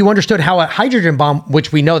if you understood how a hydrogen bomb,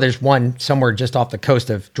 which we know there's one somewhere just off the coast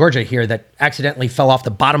of Georgia here that accidentally fell off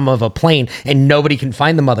the bottom of a plane and nobody can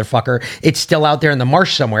find the motherfucker. It's still out there in the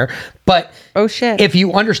marsh somewhere. But oh shit, if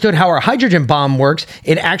you understood how a hydrogen bomb works,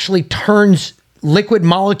 it actually turns liquid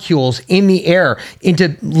molecules in the air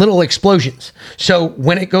into little explosions. So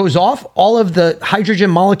when it goes off, all of the hydrogen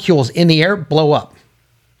molecules in the air blow up.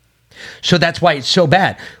 So that's why it's so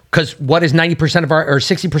bad. Because what is 90% of our, or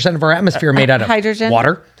 60% of our atmosphere made out of? Hydrogen.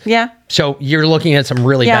 Water. Yeah. So you're looking at some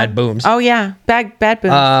really bad booms. Oh yeah, bad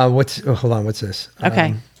booms. Hold on, what's this?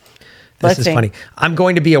 Okay. This is funny. I'm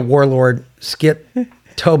going to be a warlord, skip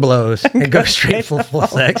toe blows, and go straight full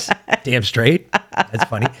sex. Damn straight. That's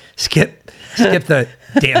funny. Skip the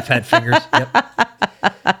damn fat fingers. Yep.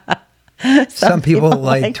 Some people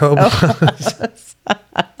like toe blows.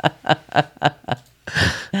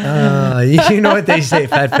 You know what they say,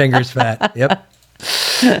 fat fingers fat. Yep.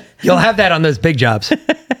 You'll have that on those big jobs.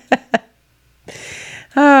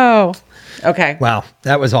 Oh, okay. Wow,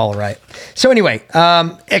 that was all right. So anyway,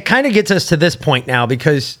 it kind of gets us to this point now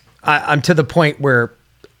because I'm to the point where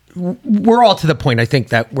we're all to the point, I think,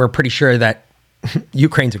 that we're pretty sure that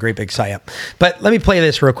Ukraine's a great big psyop. But let me play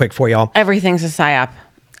this real quick for y'all. Everything's a psyop.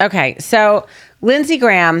 Okay, so Lindsey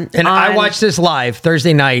Graham. And I watched this live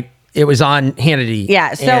Thursday night. It was on Hannity.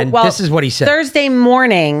 Yeah, so and this is what he said. Thursday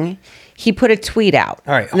morning, he put a tweet out.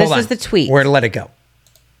 All right, hold on. This is the tweet. We're to let it go.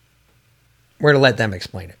 We're to let them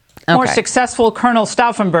explain it. Okay. More successful Colonel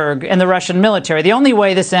Stauffenberg in the Russian military. The only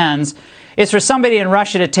way this ends is for somebody in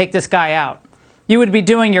Russia to take this guy out. You would be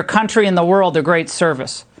doing your country and the world a great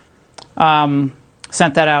service.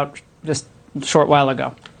 Sent that out just a short while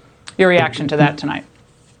ago. Your reaction to that tonight?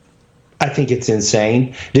 I think it's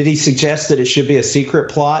insane. Did he suggest that it should be a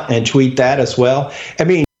secret plot and tweet that as well? I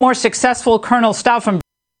mean, more successful Colonel Stauffenberg.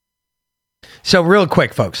 So real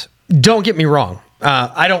quick, folks, don't get me wrong.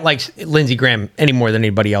 I don't like Lindsey Graham any more than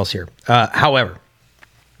anybody else here. However,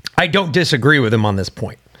 I don't disagree with him on this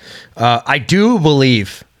point. I do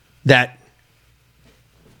believe that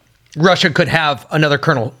Russia could have another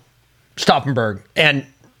Colonel Stauffenberg and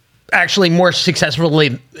actually more successful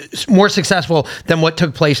than what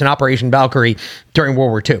took place in Operation Valkyrie during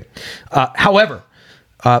World War II. However,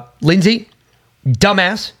 Lindsey,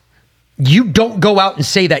 dumbass, you don't go out and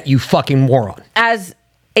say that, you fucking moron. As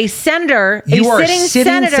a senator, You are a sitting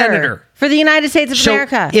sitting senator. for the United States of So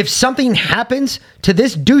America. if something happens to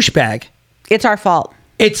this douchebag, It's our fault.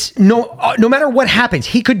 it's no matter what happens,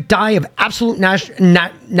 he could die of absolute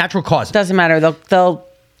natural causes. Doesn't matter. They'll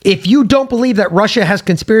If you don't believe that Russia has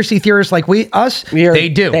conspiracy theorists like us, they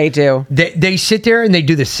do. They do. They sit there and they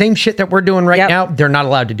do the same shit that we're doing right Yep. now. They're not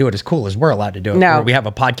allowed to do it as cool as we're allowed to do it. No. Where we have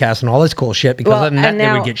a podcast and all this cool shit, because other than that, and they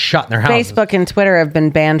now would get shot in their houses. Facebook and Twitter have been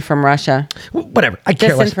banned from Russia. Whatever. I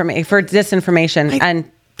care less. For disinformation. And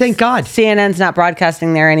Thank God. CNN's not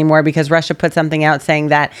broadcasting there anymore because Russia put something out saying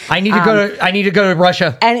that I need to go to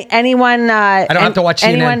Russia. anyone I don't have to watch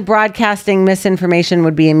CNN. Anyone broadcasting misinformation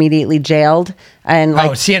would be immediately jailed. And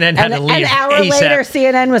CNN had to leave An hour ASAP. later,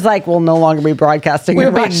 CNN was like, "We'll no longer be broadcasting We'll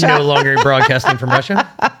in be Russia." no longer broadcasting from Russia.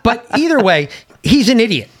 But either way, he's an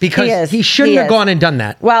idiot because he shouldn't have gone and done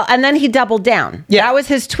that. Well, and then he doubled down. Yeah. That was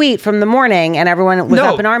his tweet from the morning, and everyone was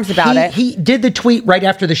up in arms about it. He did the tweet right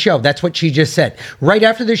after the show. That's what she just said. Right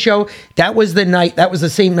after the show, that was the night. That was the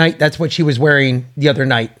same night. That's what she was wearing the other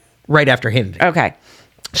night, right after Hannity. Okay.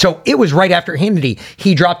 So it was right after Hannity.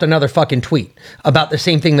 He dropped another fucking tweet about the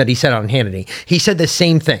same thing that he said on Hannity. He said the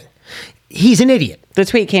same thing. He's an idiot. The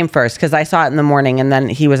tweet came first because I saw it in the morning, and then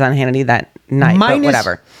he was on Hannity that night. But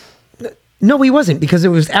whatever. No, he wasn't, because it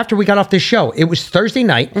was after we got off this show. It was Thursday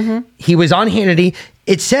night. Mm-hmm. He was on Hannity.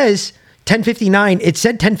 It says 10:59. It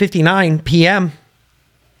said 10:59 p.m.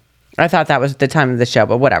 I thought that was the time of the show,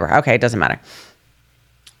 but whatever. Okay, it doesn't matter.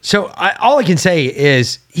 So all I can say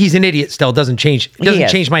is he's an idiot still. Doesn't change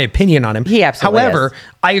my opinion on him. He absolutely However, is.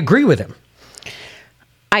 I agree with him.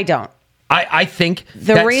 I don't. I think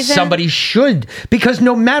The that reason- somebody should, because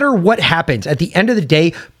no matter what happens, at the end of the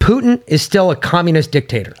day, Putin is still a communist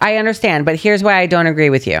dictator. I understand, but here's why I don't agree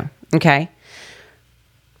with you. Okay.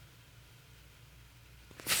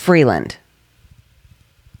 Freeland.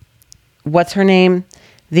 What's her name?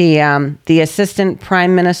 The assistant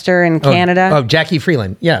prime minister in Canada. Oh, Jackie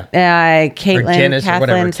Freeland. Yeah. Caitlin, Janice or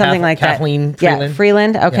whatever. Kathleen, something like Kathleen that. Freeland? Yeah,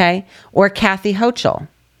 Freeland. Okay. Or Kathy Hochul.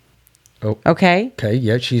 Oh. Okay. Okay.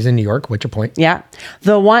 Yeah, she's in New York. What's your point? Yeah.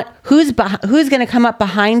 The one who's going to come up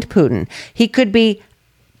behind Putin. He could be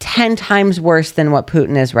 10 times worse than what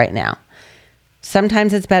Putin is right now.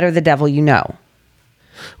 Sometimes it's better the devil you know.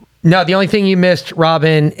 No, the only thing you missed,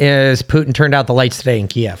 Robin, is Putin turned out the lights today in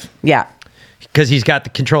Kiev. Yeah. Because he's got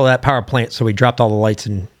the control of that power plant, so he dropped all the lights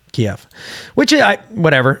in Kiev. Which,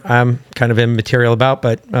 whatever, I'm kind of immaterial about,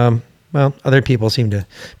 but, well, other people seem to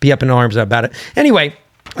be up in arms about it. Anyway,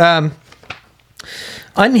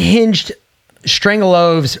 unhinged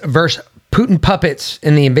Strangelovs versus Putin puppets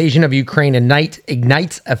in the invasion of Ukraine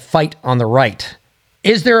ignites a fight on the right.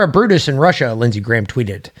 Is there a Brutus in Russia? Lindsey Graham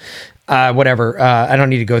tweeted. Whatever. I don't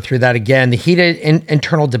need to go through that again. The heated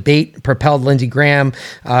internal debate propelled Lindsey Graham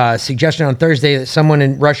suggestion on Thursday that someone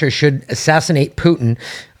in Russia should assassinate Putin,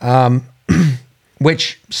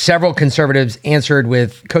 which several conservatives answered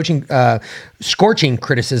with scorching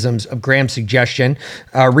criticisms of Graham's suggestion,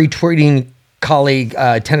 retweeting colleague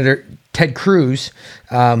Ted Cruz.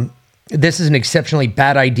 This is an exceptionally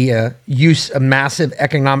bad idea. Use of massive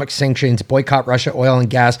economic sanctions, boycott Russia oil and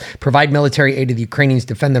gas, provide military aid to the Ukrainians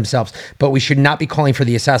to defend themselves. But we should not be calling for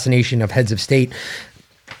the assassination of heads of state.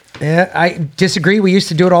 I disagree. We used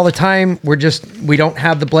to do it all the time. We don't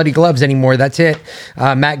have the bloody gloves anymore. That's it.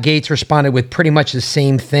 Matt Gaetz responded with pretty much the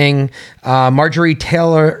same thing. Marjorie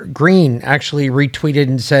Taylor Greene actually retweeted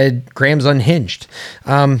and said, Graham's unhinged.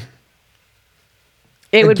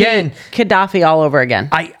 It would be Gaddafi all over again.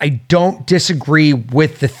 I don't disagree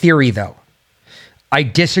with the theory, though. I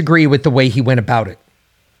disagree with the way he went about it.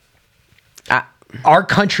 Our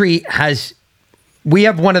country we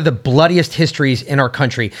have one of the bloodiest histories in our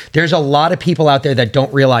country. There's a lot of people out there that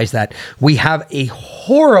don't realize that. We have a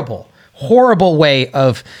horrible, horrible way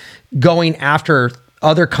of going after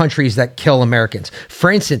other countries that kill Americans.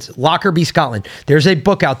 For instance, Lockerbie, Scotland. There's a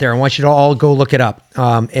book out there. I want you to all go look it up.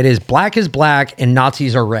 It is Black is Black and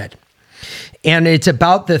Nazis Are Red. And it's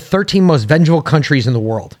about the 13 most vengeful countries in the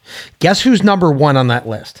world. Guess who's number 1 on that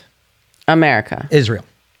list? America. Israel.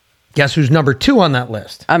 Guess who's number 2 on that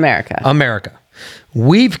list? America. America.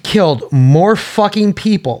 We've killed more fucking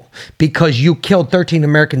people because you killed 13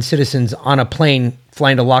 American citizens on a plane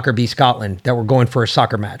flying to Lockerbie, Scotland, that were going for a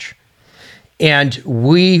soccer match. And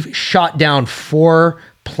we've shot down 4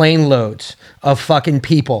 plane loads of fucking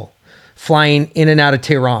people flying in and out of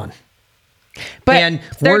Tehran. But and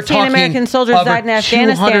we're 13 talking American soldiers over died in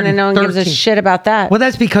Afghanistan and no one gives a 213. shit about that. Well,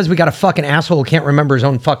 that's because we got a fucking asshole who can't remember his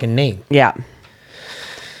own fucking name. Yeah.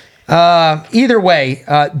 Either way,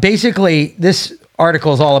 basically, this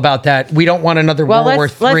article is all about that. We don't want another Well,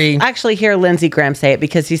 World War III. let's actually hear Lindsey Graham say it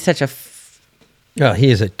because he's such a... Oh,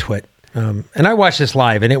 he is a twit. And I watched this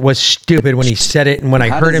live, and it was stupid when he said it. And when I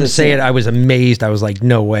heard him say it, I was amazed. I was like,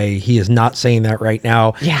 no way. He is not saying that right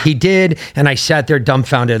now. Yeah. He did, and I sat there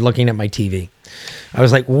dumbfounded looking at my TV. I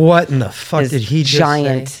was like, what in the fuck did he just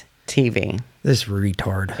giant say? TV. This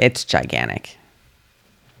retard. It's gigantic.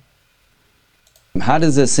 How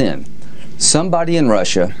does this end? Somebody in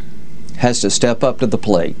Russia has to step up to the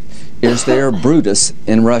plate. Is there Brutus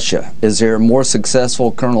in Russia? Is there a more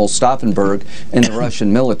successful Colonel Stauffenberg in the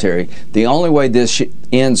Russian military? The only way this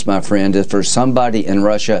ends, my friend, is for somebody in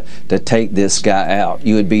Russia to take this guy out.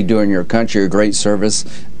 You would be doing your country a great service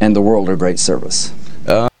and the world a great service.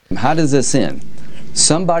 How does this end?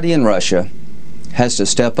 Somebody in Russia has to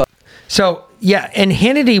step up. So, yeah, and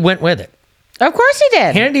Hannity went with it. Of course he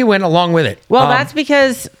did. Hannity went along with it. Well, that's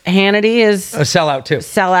because Hannity is a sellout, too.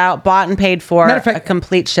 Sellout, bought and paid for, Matter of fact, a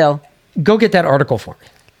complete shill. Go get that article for me.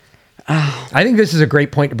 Oh. I think this is a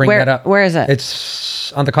great point to bring that up. Where is it?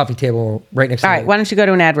 It's on the coffee table right next to All right, why don't you go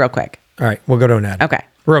to an ad real quick? All right, we'll go to an ad. Okay.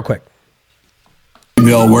 Real quick.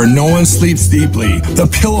 Where no one sleeps deeply. The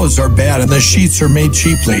pillows are bad and the sheets are made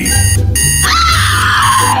cheaply.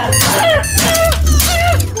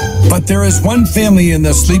 But there is one family in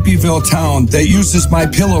the Sleepyville town that uses My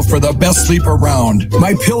Pillow for the best sleep around.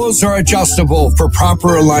 My pillows are adjustable for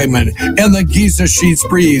proper alignment, and the Giza sheets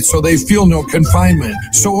breathe so they feel no confinement.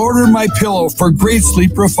 So order My Pillow for great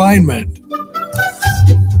sleep refinement.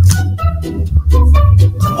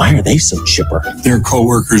 Why are they so chipper? Their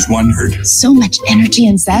co-workers wondered. So much energy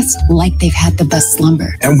and zest, like they've had the best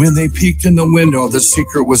slumber. And when they peeked in the window, the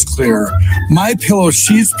secret was clear. My Pillow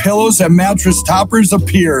sheets, pillows, and mattress toppers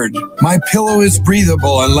appeared. My Pillow is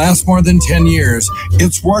breathable and lasts more than 10 years.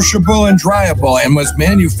 It's washable and dryable and was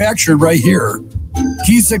manufactured right here.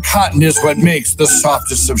 Giza cotton is what makes the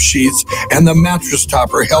softest of sheets, and the mattress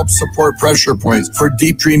topper helps support pressure points for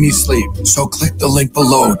deep, dreamy sleep. So click the link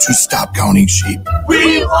below to stop counting sheep.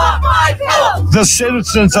 We want My Pillow! The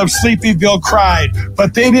citizens of Sleepyville cried,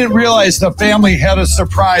 but they didn't realize the family had a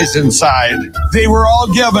surprise inside. They were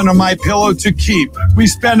all given a My Pillow to keep. We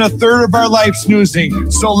spend a third of our life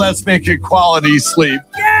snoozing, so let's make it quality sleep.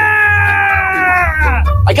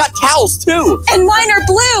 I got towels too. And mine are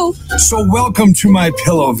blue. So welcome to My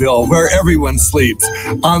Pillowville, where everyone sleeps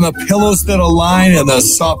on the pillows that align and the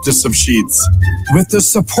softest of sheets. With the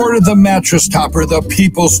support of the mattress topper, the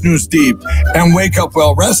people snooze deep and wake up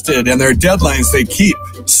well rested, and their deadlines they keep.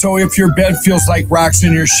 So if your bed feels like rocks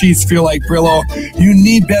and your sheets feel like Brillo, you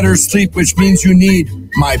need better sleep, which means you need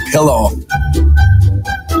My Pillow.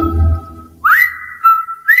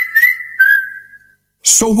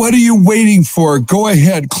 So what are you waiting for? Go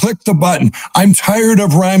ahead, click the button. I'm tired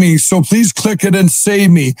of rhyming, so please click it and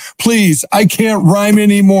save me. Please, I can't rhyme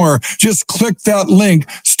anymore. Just click that link.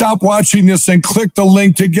 Stop watching this and click the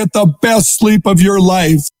link to get the best sleep of your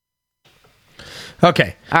life.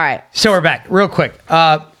 Okay. All right. So we're back. Real quick.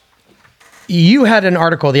 You had an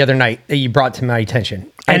article the other night that you brought to my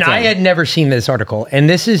attention. And I had never seen this article. And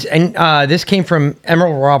this came from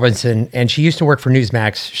Emerald Robinson, and she used to work for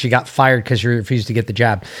Newsmax. She got fired because she refused to get the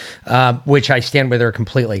jab, which I stand with her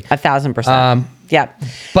completely. 1,000%. Yep.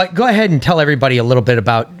 But go ahead and tell everybody a little bit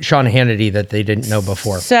about Sean Hannity that they didn't know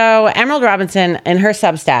before. So Emerald Robinson in her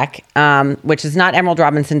Substack, which is not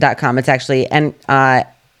emeraldrobinson.com. It's actually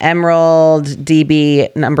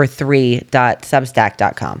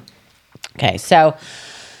emeralddb3.substack.com. Okay, so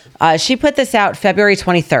she put this out February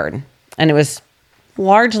 23rd, and it was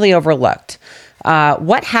largely overlooked.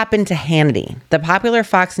 What happened to Hannity? The popular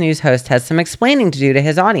Fox News host has some explaining to do to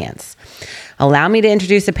his audience. Allow me to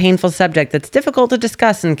introduce a painful subject that's difficult to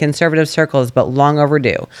discuss in conservative circles, but long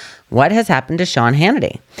overdue. What has happened to Sean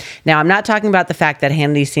Hannity? Now, I'm not talking about the fact that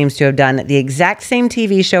Hannity seems to have done the exact same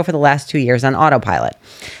TV show for the last 2 years on autopilot.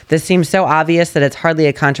 This seems so obvious that it's hardly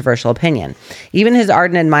a controversial opinion. Even his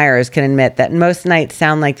ardent admirers can admit that most nights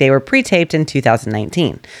sound like they were pre-taped in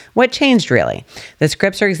 2019. What changed, really? The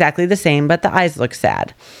scripts are exactly the same, but the eyes look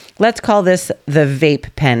sad. Let's call this the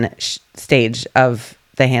vape pen stage of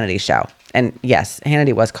the Hannity show. And yes,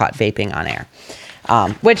 Hannity was caught vaping on air.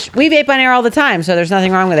 which we vape on air all the time, so there's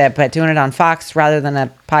nothing wrong with it. But doing it on Fox rather than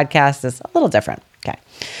a podcast is a little different. Okay.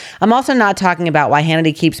 I'm also not talking about why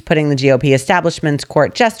Hannity keeps putting the GOP establishment's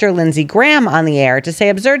court jester, Lindsey Graham, on the air to say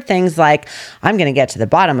absurd things like, I'm going to get to the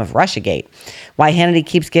bottom of Russiagate. Why Hannity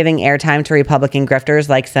keeps giving airtime to Republican grifters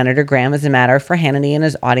like Senator Graham is a matter for Hannity and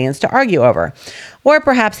his audience to argue over. Or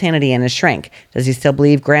perhaps Hannity and his shrink. Does he still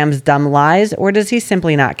believe Graham's dumb lies, or does he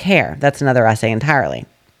simply not care? That's another essay entirely.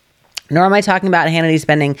 Nor am I talking about Hannity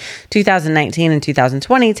spending 2019 and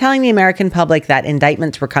 2020 telling the American public that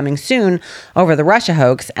indictments were coming soon over the Russia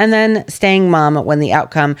hoax, and then staying mum when the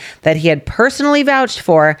outcome that he had personally vouched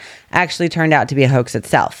for actually turned out to be a hoax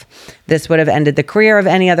itself. This would have ended the career of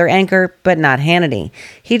any other anchor, but not Hannity.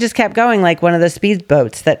 He just kept going like one of the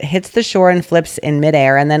speedboats that hits the shore and flips in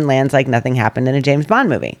midair and then lands like nothing happened in a James Bond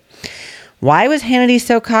movie. Why was Hannity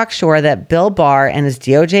so cocksure that Bill Barr and his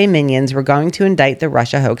DOJ minions were going to indict the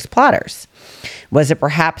Russia hoax plotters? Was it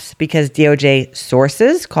perhaps because DOJ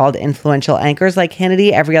sources called influential anchors like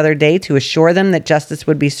Hannity every other day to assure them that justice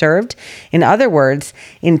would be served? In other words,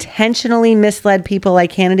 intentionally misled people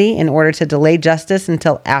like Hannity in order to delay justice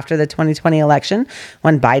until after the 2020 election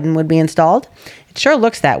when Biden would be installed? It sure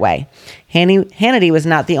looks that way. Hannity was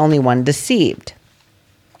not the only one deceived.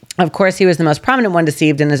 Of course, he was the most prominent one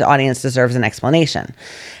deceived, and his audience deserves an explanation.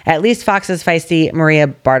 At least Fox's feisty Maria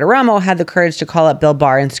Bartiromo had the courage to call up Bill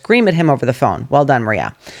Barr and scream at him over the phone. Well done,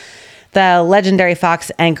 Maria. The legendary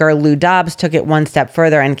Fox anchor Lou Dobbs took it one step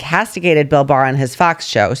further and castigated Bill Barr on his Fox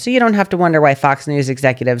show, so you don't have to wonder why Fox News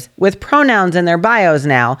executives, with pronouns in their bios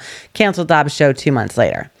now, canceled Dobbs' show 2 months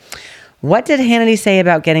later. What did Hannity say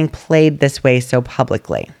about getting played this way so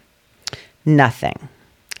publicly? Nothing.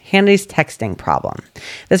 Hannity's texting problem.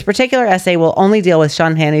 This particular essay will only deal with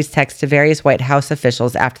Sean Hannity's text to various White House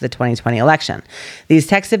officials after the 2020 election. These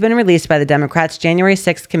texts have been released by the Democrats' January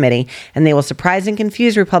 6th committee, and they will surprise and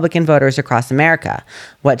confuse Republican voters across America.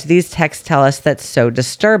 What do these texts tell us that's so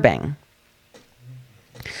disturbing?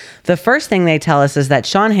 The first thing they tell us is that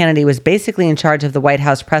Sean Hannity was basically in charge of the White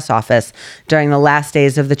House press office during the last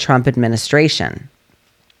days of the Trump administration.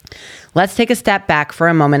 Let's take a step back for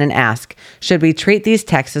a moment and ask, should we treat these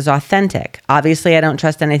texts as authentic? Obviously, I don't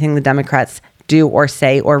trust anything the Democrats do or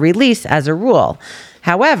say or release as a rule.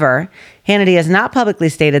 However, Hannity has not publicly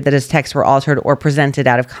stated that his texts were altered or presented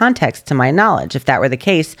out of context, to my knowledge. If that were the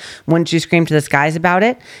case, wouldn't you scream to the skies about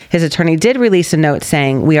it? His attorney did release a note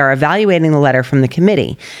saying, "We are evaluating the letter from the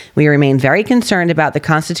committee. We remain very concerned about the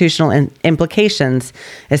constitutional implications,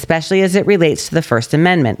 especially as it relates to the First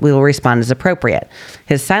Amendment. We will respond as appropriate."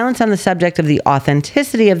 His silence on the subject of the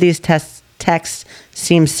authenticity of these texts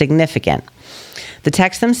seems significant. The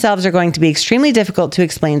texts themselves are going to be extremely difficult to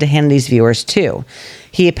explain to Hannity's viewers, too.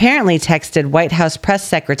 He apparently texted White House Press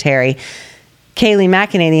Secretary Kayleigh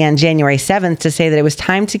McEnany on January 7th to say that it was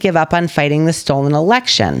time to give up on fighting the stolen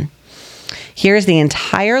election. Here's the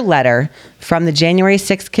entire letter from the January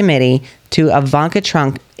 6th committee to Ivanka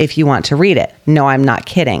Trump if you want to read it. No, I'm not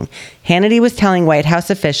kidding. Hannity was telling White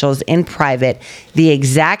House officials in private the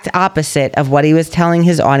exact opposite of what he was telling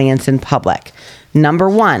his audience in public. Number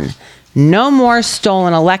one, no more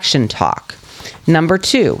stolen election talk. Number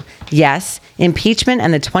two, yes, impeachment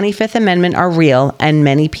and the 25th Amendment are real and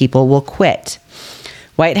many people will quit.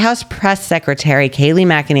 White House Press Secretary Kayleigh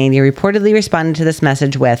McEnany reportedly responded to this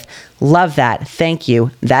message with, "Love that. Thank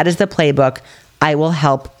you. That is the playbook. I will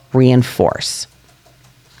help reinforce."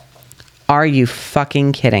 Are you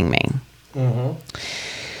fucking kidding me? Mm-hmm.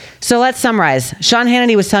 So let's summarize. Sean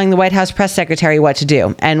Hannity was telling the White House press secretary what to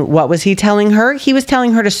do. And what was he telling her? He was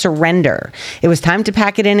telling her to surrender. It was time to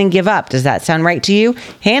pack it in and give up. Does that sound right to you?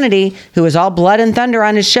 Hannity, who was all blood and thunder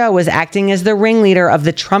on his show, was acting as the ringleader of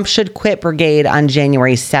the Trump Should Quit Brigade on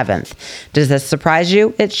January 7th. Does this surprise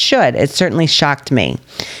you? It should. It certainly shocked me.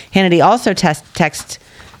 Hannity also texted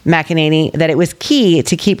McEnany that it was key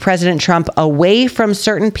to keep President Trump away from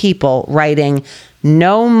certain people, writing,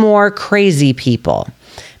 "No more crazy people."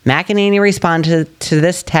 McEnany responded to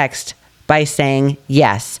this text by saying,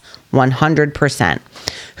 yes, 100%.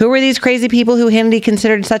 Who were these crazy people who Hannity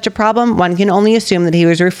considered such a problem? One can only assume that he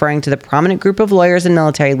was referring to the prominent group of lawyers and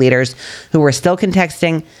military leaders who were still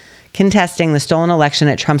contesting the stolen election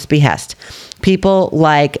at Trump's behest. People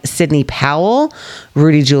like Sidney Powell,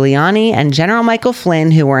 Rudy Giuliani, and General Michael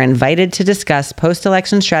Flynn, who were invited to discuss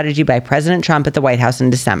post-election strategy by President Trump at the White House in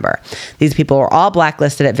December. These people were all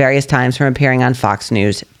blacklisted at various times from appearing on Fox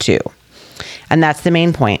News, too. And that's the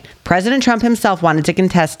main point. President Trump himself wanted to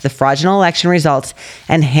contest the fraudulent election results,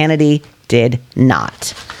 and Hannity did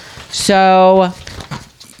not. So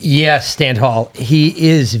Yes, Stan Hall. He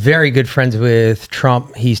is very good friends with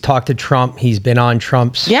Trump. He's talked to Trump. He's been on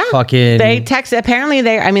Trump's fucking... They text. Apparently,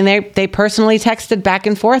 they personally texted back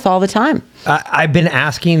and forth all the time. I've been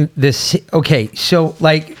asking this. Okay, so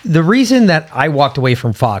like the reason that I walked away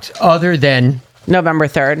from Fox, other than November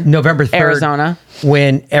 3rd, Arizona,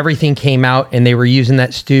 when everything came out and they were using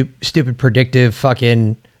that stupid predictive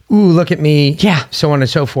fucking, ooh, look at me, so on and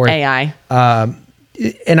so forth. AI.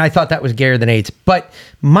 And I thought that was gayer than AIDS. But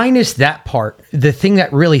minus that part, the thing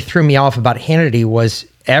that really threw me off about Hannity was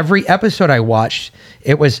every episode I watched,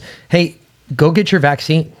 it was, hey, go get your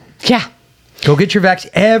vaccine. Yeah. Go get your vaccine.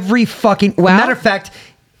 Every fucking... matter of fact,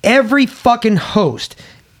 every fucking host,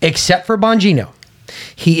 except for Bongino,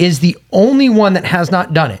 he is the only one that has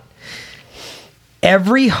not done it.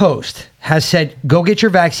 Every host has said, go get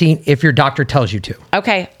your vaccine if your doctor tells you to.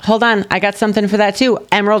 Okay, hold on. I got something for that too.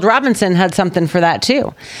 Emerald Robinson had something for that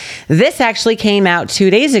too. This actually came out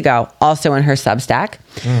 2 days ago, also in her Substack.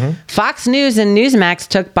 Mm-hmm. Fox News and Newsmax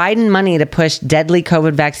took Biden money to push deadly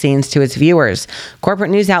COVID vaccines to its viewers.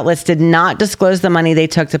 Corporate news outlets did not disclose the money they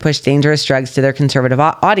took to push dangerous drugs to their conservative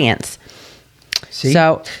audience. See?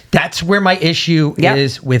 So that's where my issue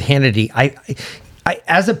is with Hannity. I,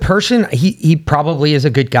 as a person, he probably is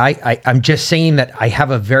a good guy. I'm just saying that I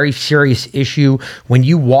have a very serious issue when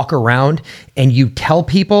you walk around and you tell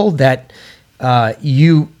people that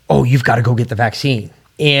you've got to go get the vaccine.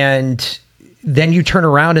 And then you turn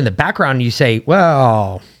around in the background and you say,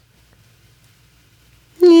 well,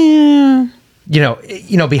 yeah.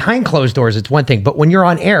 You know, behind closed doors, it's one thing. But when you're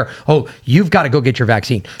on air, you've got to go get your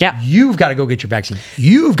vaccine. Yeah. You've got to go get your vaccine.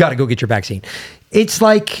 You've got to go get your vaccine. It's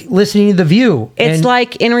like listening to The View. It's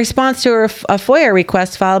like in response to a FOIA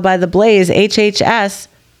request filed by The Blaze, HHS,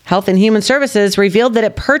 Health and Human Services, revealed that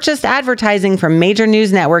it purchased advertising from major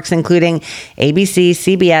news networks, including ABC,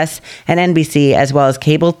 CBS, and NBC, as well as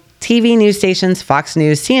cable TV news stations, Fox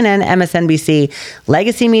News, CNN, MSNBC,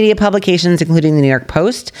 legacy media publications, including the New York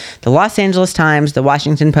Post, the Los Angeles Times, the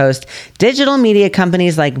Washington Post, digital media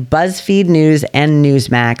companies like BuzzFeed News and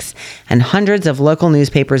Newsmax, and hundreds of local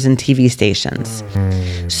newspapers and TV stations.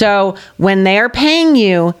 So when they're paying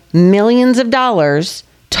you millions of dollars,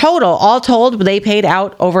 total, all told, they paid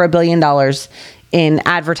out over $1 billion in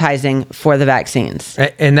advertising for the vaccines.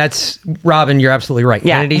 And that's, Robin, you're absolutely right.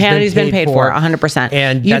 Yeah, Hannity's been paid for 100%.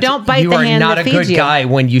 And you don't bite the hand that feeds you. You are not a good guy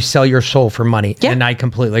when you sell your soul for money. Yeah. And I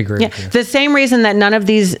completely agree with you. The same reason that none of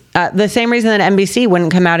these, the same reason that NBC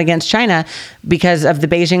wouldn't come out against China because of the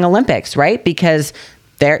Beijing Olympics, right? Because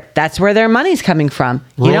that's where their money's coming from.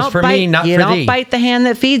 Rules for me, not for thee. You don't bite the hand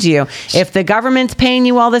that feeds you. If the government's paying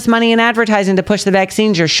you all this money in advertising to push the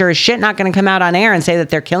vaccines, you're sure as shit not going to come out on air and say that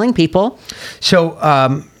they're killing people. So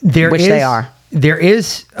they are. There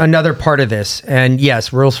is another part of this, and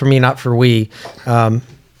yes, rules for me, not for we,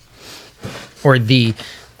 or the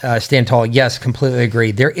Stand Tall. Yes, completely agree.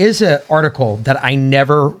 There is an article that I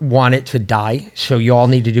never want it to die, so you all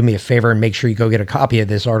need to do me a favor and make sure you go get a copy of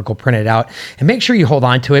this article, print it out, and make sure you hold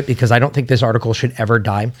on to it because I don't think this article should ever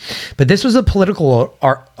die. But this was a political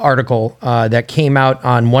article that came out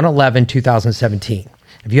on 1/11/2017.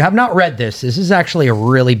 If you have not read this is actually a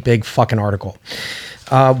really big fucking article.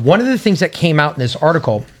 One of the things that came out in this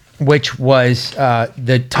article, which was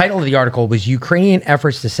the title of the article was Ukrainian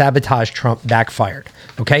efforts to sabotage Trump backfired.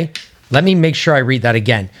 Okay, let me make sure I read that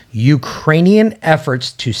again. Ukrainian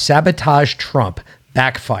efforts to sabotage Trump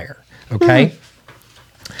backfire. Okay.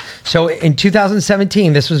 So in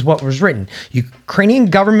 2017, this was what was written. Ukrainian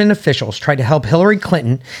government officials tried to help Hillary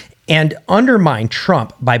Clinton and undermine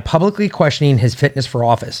Trump by publicly questioning his fitness for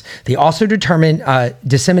office. They also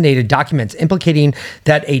disseminated documents implicating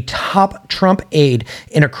that a top Trump aide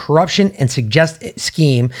in a corruption and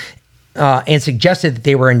scheme and suggested that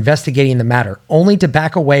they were investigating the matter, only to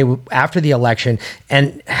back away after the election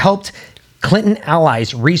and helped Clinton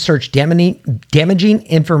allies research damaging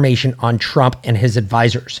information on Trump and his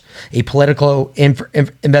advisors. A political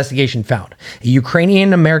investigation found a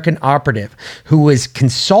Ukrainian-American operative who was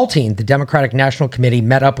consulting the Democratic National Committee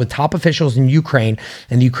met up with top officials in Ukraine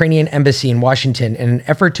and the Ukrainian embassy in Washington in an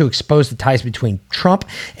effort to expose the ties between Trump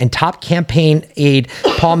and top campaign aide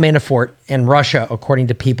Paul Manafort and Russia, according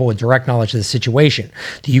to people with direct knowledge of the situation.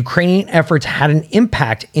 The Ukrainian efforts had an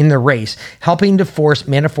impact in the race, helping to force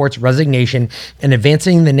Manafort's resignation and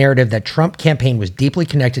advancing the narrative that Trump campaign was deeply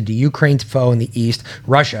connected to Ukraine's foe in the East,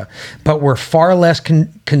 Russia, but were far less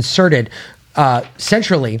concerted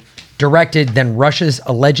centrally directed than Russia's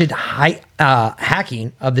alleged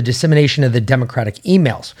hacking of the dissemination of the Democratic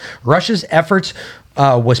emails. Russia's efforts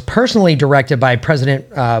was personally directed by President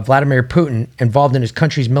Vladimir Putin, involved in his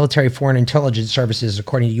country's military foreign intelligence services,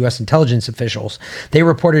 according to U.S. intelligence officials. They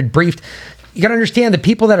reported briefed. You got to understand, the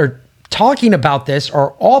people that are talking about this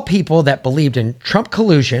are all people that believed in Trump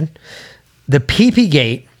collusion, the PP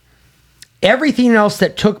Gate, everything else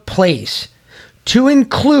that took place, to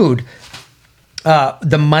include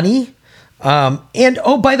the money. And,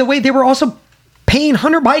 oh, by the way, they were also paying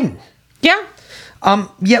Hunter Biden. Yeah.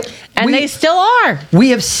 They still are. We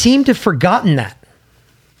have seemed to have forgotten that.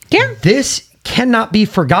 Yeah. This cannot be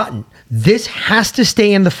forgotten. This has to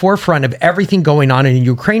stay in the forefront of everything going on in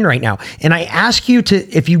Ukraine right now. And I ask you to,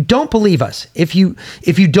 if you don't believe us, if you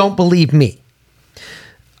don't believe me,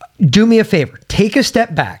 do me a favor, take a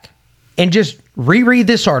step back and just reread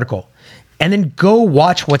this article and then go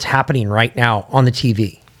watch what's happening right now on the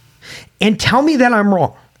TV and tell me that I'm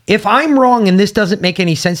wrong. If I'm wrong and this doesn't make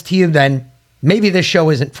any sense to you, then maybe this show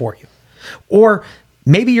isn't for you. Or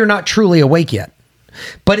maybe you're not truly awake yet.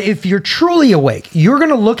 But if you're truly awake, you're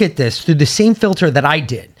going to look at this through the same filter that I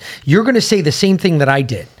did. You're going to say the same thing that I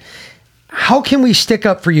did. How can we stick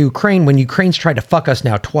up for Ukraine when Ukraine's tried to fuck us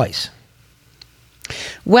now twice?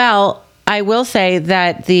 Well, I will say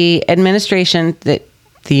that the administration,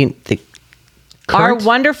 our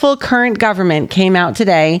wonderful current government came out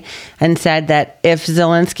today and said that if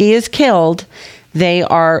Zelensky is killed, they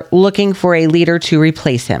are looking for a leader to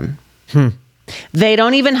replace him. They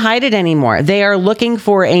don't even hide it anymore. They are looking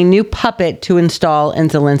for a new puppet to install in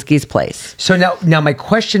Zelensky's place. So now my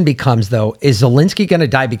question becomes, though, is Zelensky going to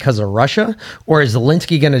die because of Russia? Or is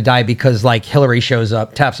Zelensky going to die because, like, Hillary shows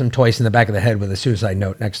up, taps him twice in the back of the head with a suicide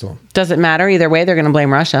note next to him? Doesn't matter. Either way, they're going to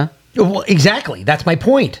blame Russia. Well, exactly. That's my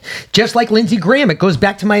point. Just like Lindsey Graham, it goes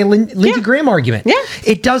back to my Lindsey Graham argument. Yeah.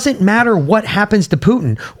 It doesn't matter what happens to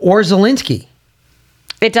Putin or Zelensky.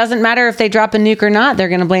 It doesn't matter if they drop a nuke or not. They're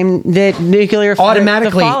going to blame the nuclear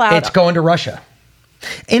automatically. The fallout. It's going to Russia.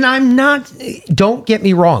 And I'm not, don't get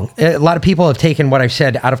me wrong. A lot of people have taken what I've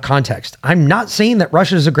said out of context. I'm not saying that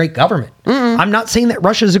Russia is a great government. I'm not saying that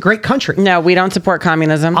Russia is a great country. No, we don't support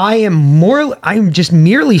communism. I'm just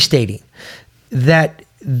merely stating that,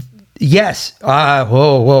 yes,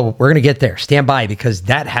 we're going to get there. Stand by, because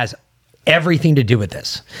that has everything to do with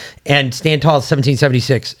this. And Stand Tall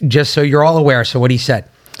 1776, just so you're all aware. So what he said,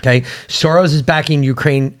 okay, Soros is backing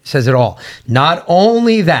Ukraine, says it all. Not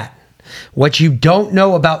only that, what you don't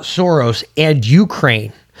know about Soros and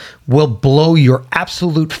Ukraine will blow your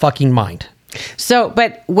absolute fucking mind. So,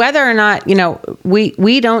 but whether or not,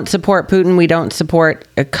 we don't support Putin, we don't support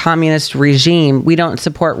a communist regime, we don't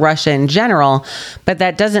support Russia in general, but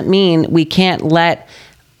that doesn't mean we can't let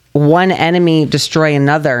one enemy destroy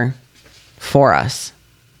another for us,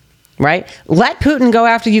 right? Let Putin go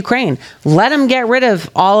after Ukraine. Let him get rid of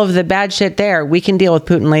all of the bad shit there. We can deal with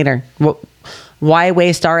Putin later. Why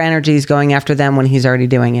waste our energies going after them when he's already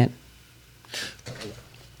doing it?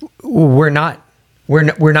 We're not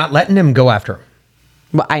letting him go after him.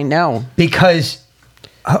 Well, I know. Because,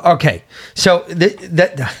 okay, so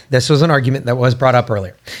this was an argument that was brought up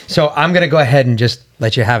earlier. So I'm going to go ahead and just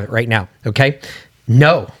let you have it right now, okay?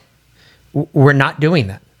 No, we're not doing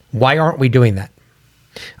that. Why aren't we doing that?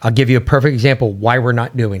 I'll give you a perfect example why we're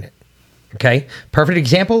not doing it. Okay? Perfect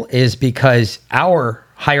example is because our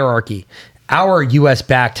hierarchy, our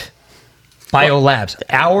US-backed biolabs,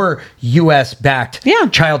 our US-backed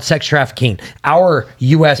child sex trafficking, our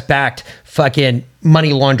US-backed fucking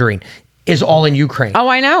money laundering is all in Ukraine. Oh,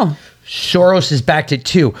 I know. Soros has backed it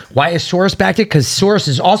too. Why has Soros backed it? Because Soros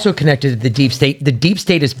is also connected to the deep state. The deep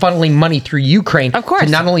state is funneling money through Ukraine, of course, to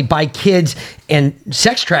not only buy kids and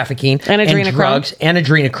sex trafficking and drugs and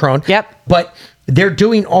adrenochrome. Yep. But they're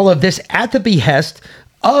doing all of this at the behest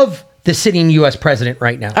of the sitting U.S. president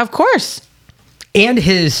right now. Of course. And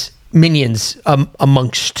his minions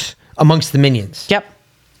amongst the minions. Yep.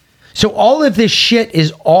 So all of this shit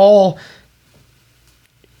is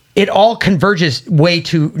it all converges way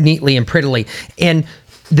too neatly and prettily. And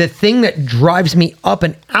the thing that drives me up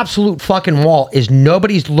an absolute fucking wall is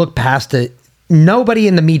nobody's looked past it. Nobody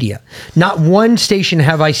in the media. Not one station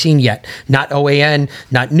have I seen yet. Not OAN,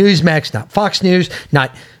 not Newsmax, not Fox News,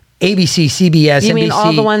 not ABC, CBS, You mean NBC.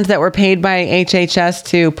 all the ones that were paid by HHS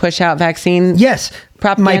to push out vaccine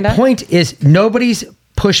propaganda? My point is nobody's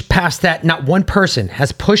pushed past that. Not one person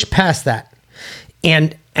has pushed past that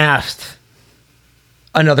and asked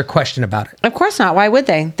another question about it. Of course not. Why would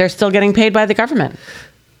they? They're still getting paid by the government.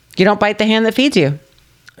 You don't bite the hand that feeds you.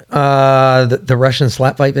 The Russian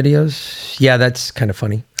slap fight videos. Yeah, that's kind of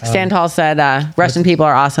funny. Stand Tall said Russian people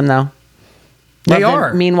are awesome, though. They Love the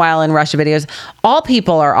are. Meanwhile in Russia videos. All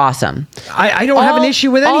people are awesome. I don't have an issue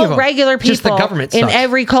with any of them. All regular people Just the government in sucks.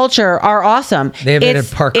 every culture are awesome. They invented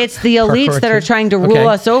parkour. It's the elites Parkour that are too? trying to rule Okay.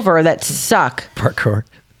 us over that suck. Parkour.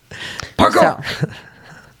 So,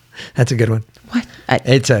 That's a good one. what?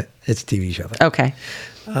 It's a TV show. Okay.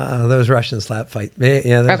 Those Russian slap fight.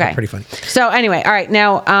 Yeah, that's Okay. pretty funny. So anyway, all right.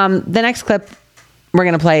 Now, the next clip we're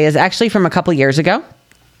going to play is actually from a couple years ago.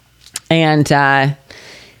 And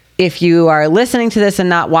if you are listening to this and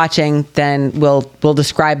not watching, then we'll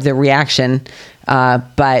describe the reaction.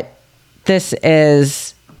 But this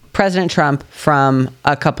is President Trump from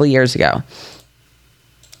a couple years ago,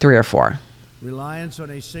 3 or 4. Reliance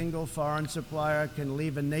on a single foreign supplier can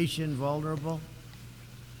leave a nation vulnerable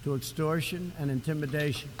to extortion and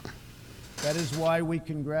intimidation. That is why we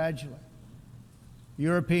congratulate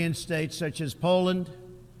European states such as Poland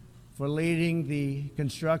for leading the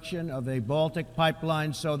construction of a Baltic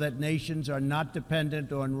pipeline so that nations are not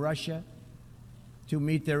dependent on Russia to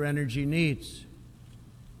meet their energy needs.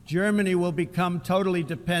 Germany will become totally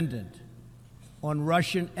dependent on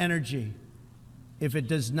Russian energy if it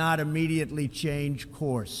does not immediately change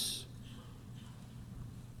course.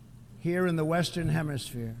 Here in the Western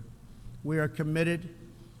Hemisphere, we are committed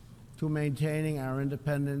to maintaining our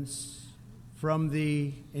independence from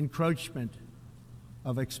the encroachment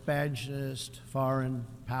of expansionist foreign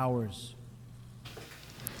powers.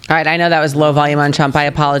 All right. I know that was low volume on Trump. I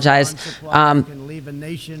apologize. Can leave a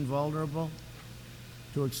nation vulnerable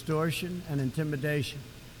to extortion and intimidation.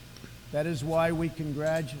 That is why we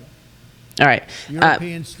congratulate All right.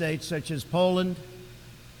 European states such as Poland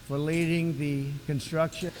for leading the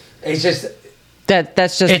construction. It's just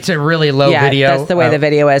that's just it's a really low video. That's the way the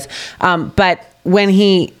video is. But when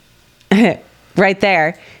he right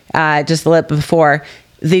there, just a little bit before,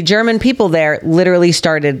 the German people there literally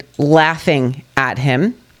started laughing at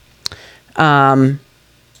him when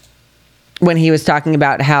he was talking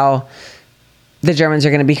about how the Germans are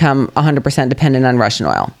going to become 100% dependent on Russian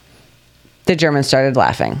oil. The Germans started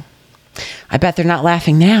laughing. I bet they're not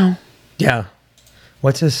laughing now. Yeah.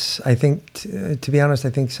 What's this? I think, to be honest, I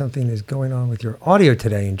think something is going on with your audio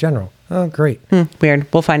today in general. Oh, great.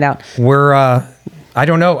 Weird. We'll find out. We're, I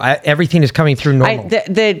don't know. Everything is coming through normal.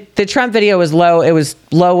 The Trump video was low. It was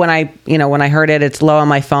low when I heard it. It's low on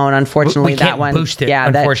my phone. Unfortunately, we can't that one boost it. Yeah,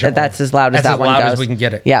 unfortunately. that's as loud as that one goes. As loud as we can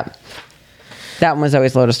get it. Yeah. That one was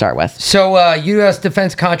always low to start with. So, U.S.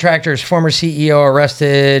 defense contractor's former CEO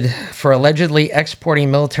arrested for allegedly exporting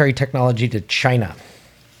military technology to China.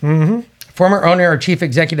 Former owner or chief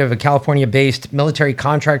executive of a California-based military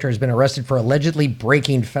contractor has been arrested for allegedly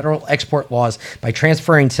breaking federal export laws by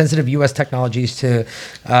transferring sensitive U.S. technologies to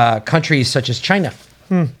countries such as China.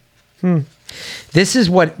 This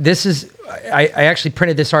is. I actually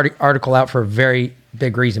printed this article out for a very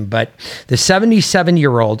big reason, but the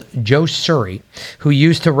 77-year-old Joe Surrey, who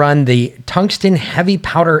used to run the Tungsten Heavy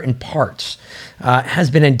Powder and Parts, has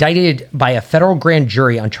been indicted by a federal grand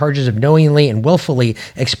jury on charges of knowingly and willfully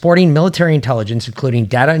exporting military intelligence, including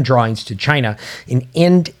data and drawings, to China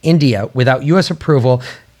and India without U.S. approval.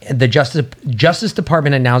 The Justice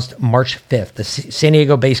Department announced March 5th. The San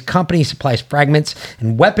Diego-based company supplies fragments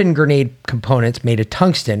and weapon grenade components made of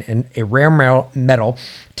tungsten and a rare metal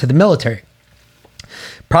to the military.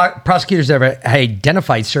 Prosecutors have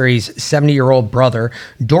identified Surrey's 70-year-old brother,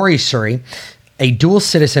 Dory Surrey, a dual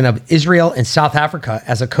citizen of Israel and South Africa,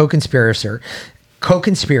 as a co-conspirator.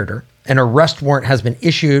 An arrest warrant has been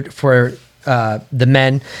issued for the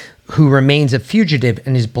men, who remains a fugitive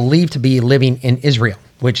and is believed to be living in Israel,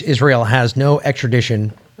 which Israel has no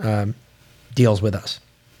extradition deals with us.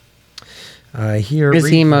 Is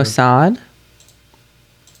he Mossad?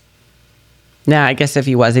 Nah, I guess if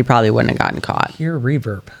he was, he probably wouldn't have gotten caught. Hear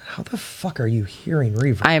reverb. How the fuck are you hearing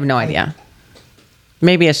reverb? I have no idea.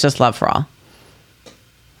 Maybe it's just love for all.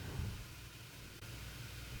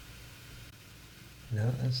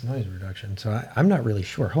 No, that's noise reduction. So I'm not really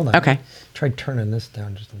sure. Hold on. Okay. Try turning this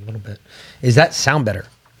down just a little bit. Is that sound better?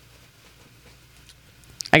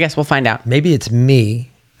 I guess we'll find out. Maybe it's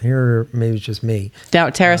me. Here, maybe it's just me.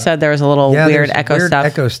 Now, Tara said there was a little weird echo stuff.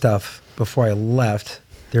 Echo stuff before I left.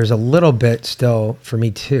 There's a little bit still for me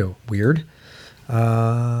too. Weird. Yep.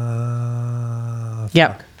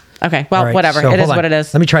 Okay. Well, right, whatever. so it is hold on. what it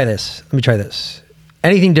is. Let me try this.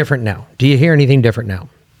 Anything different now? Do you hear anything different now?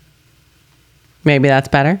 Maybe that's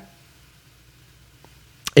better.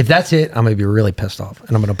 If that's it, I'm going to be really pissed off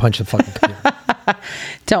and I'm going to punch the fucking computer.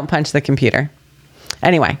 Don't punch the computer.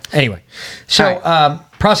 Anyway. So right.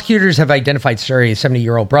 Prosecutors have identified Surrey's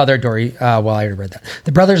 70-year-old brother, Dory. I already read that.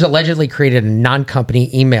 The brothers allegedly created a non-company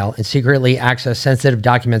email and secretly accessed sensitive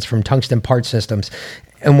documents from Tungsten Part Systems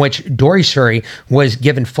in which Dori Suri was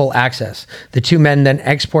given full access. The two men then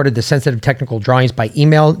exported the sensitive technical drawings by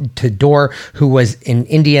email to Dor, who was in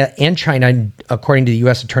India and China, according to the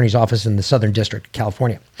U.S. Attorney's Office in the Southern District of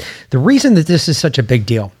California. The reason that this is such a big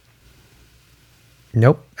deal,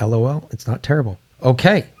 nope, LOL, it's not terrible.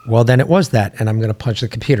 Okay, well then it was that, and I'm going to punch the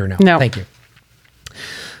computer now. No. Thank you.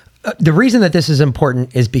 The reason that this is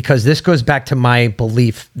important is because this goes back to my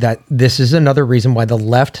belief that this is another reason why the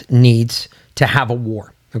left needs to have a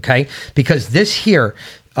war, okay? Because this here,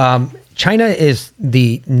 China is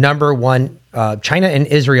the number one, China and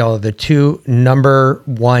Israel are the two number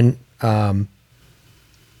one,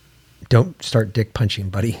 don't start dick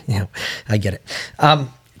punching, buddy. I get it.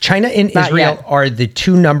 China and Not Israel yet. are the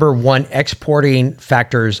two number one exporting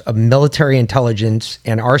factors of military intelligence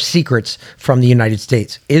and our secrets from the United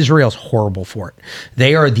States. Israel's horrible for it.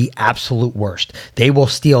 They are the absolute worst. They will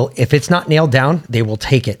steal. If it's not nailed down, they will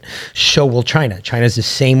take it. So will China. China's the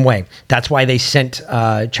same way. That's why they sent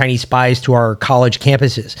Chinese spies to our college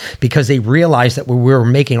campuses, because they realized that we were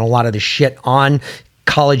making a lot of the shit on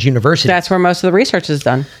college universities. That's where most of the research is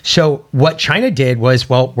done. So what China did was,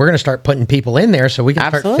 well, we're going to start putting people in there so we can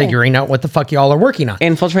start Absolutely. figuring out what the fuck y'all are working on.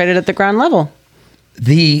 Infiltrated at the ground level.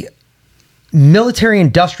 The military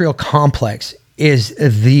industrial complex is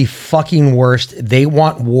the fucking worst. They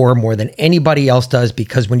want war more than anybody else does,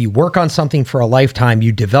 because when you work on something for a lifetime,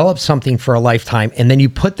 you develop something for a lifetime, and then you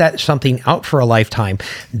put that something out for a lifetime.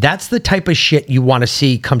 That's the type of shit you want to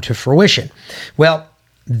see come to fruition. Well,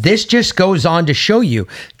 this just goes on to show you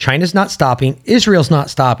China's not stopping. Israel's not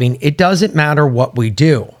stopping. It doesn't matter what we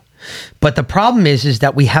do. But the problem is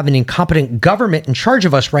that we have an incompetent government in charge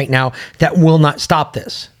of us right now that will not stop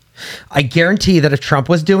this. I guarantee that if Trump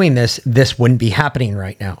was doing this, this wouldn't be happening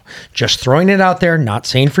right now. Just throwing it out there, not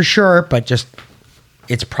saying for sure, but just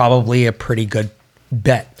it's probably a pretty good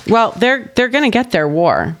bet. Well, they're going to get their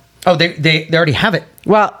war. Oh, they already have it.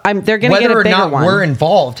 Well, they're going to get a bigger one. Whether or not we're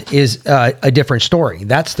involved is a different story.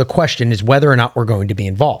 That's the question, is whether or not we're going to be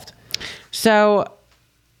involved. So,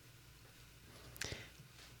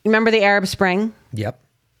 remember the Arab Spring? Yep.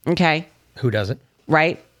 Okay. Who doesn't?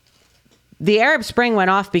 Right? The Arab Spring went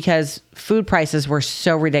off because food prices were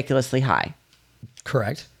so ridiculously high.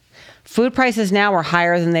 Correct. Food prices now are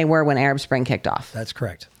higher than they were when Arab Spring kicked off. That's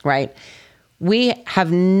correct. Right? We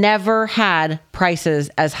have never had prices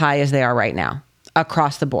as high as they are right now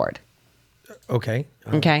across the board. Okay.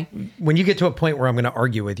 Okay. When you get to a point where I'm going to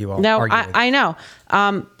argue with you, I'll No, argue with you. I know.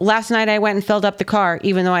 Last night I went and filled up the car,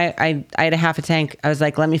 even though I had a half a tank. I was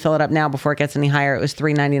like, let me fill it up now before it gets any higher. It was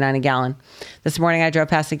 $3.99 a gallon. This morning I drove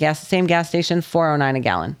past the same gas station, $4.09 a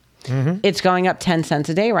gallon. Mm-hmm. It's going up 10 cents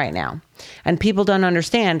a day right now. And people don't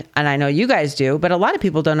understand, and I know you guys do, but a lot of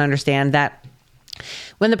people don't understand that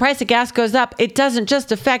when the price of gas goes up, it doesn't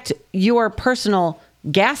just affect your personal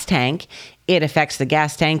gas tank. It affects the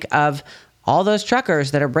gas tank of all those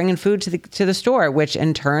truckers that are bringing food to the store, which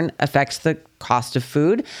in turn affects the cost of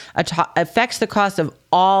food, affects the cost of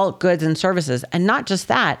all goods and services. And not just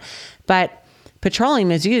that, but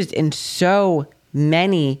petroleum is used in so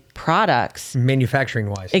many products. Manufacturing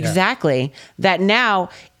wise. Exactly. Yeah. That now,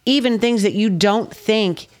 even things that you don't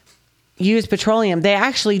think use petroleum, they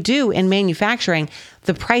actually do in manufacturing.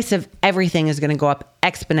 The price of everything is going to go up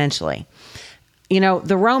exponentially. You know,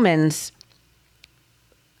 the Romans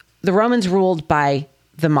ruled by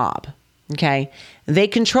the mob, okay? They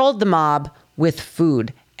controlled the mob with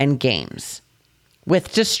food and games,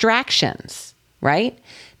 with distractions, right?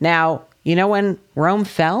 Now, you know when Rome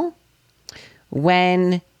fell?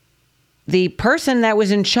 When the person that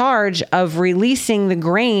was in charge of releasing the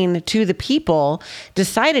grain to the people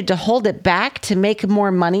decided to hold it back to make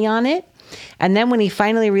more money on it. And then when he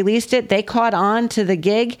finally released it, they caught on to the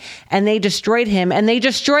gig and they destroyed him, and they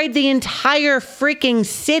destroyed the entire freaking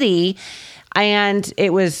city. And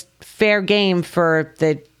it was fair game for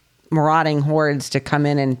the marauding hordes to come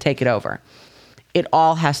in and take it over. It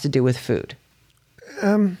all has to do with food.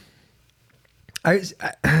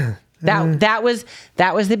 That was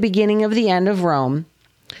the beginning of the end of Rome,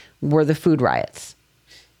 were the food riots.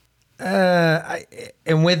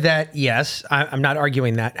 And with that, yes, I'm not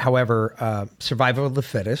arguing that. However, survival of the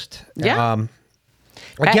fittest. Yeah.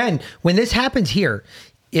 Again, when this happens here,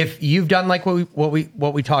 if you've done like what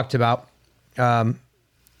we talked about,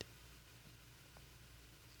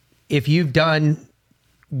 if you've done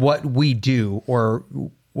what we do, or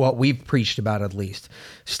what we've preached about, at least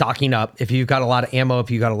stocking up, if you've got a lot of ammo, if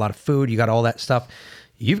you've got a lot of food, you got all that stuff,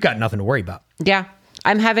 you've got nothing to worry about. Yeah.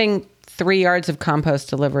 I'm having 3 yards of compost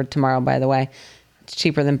delivered tomorrow, by the way. It's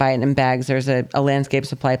cheaper than buying it in bags. There's a landscape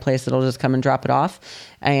supply place that'll just come and drop it off.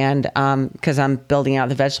 And because I'm building out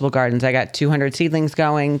the vegetable gardens, I got 200 seedlings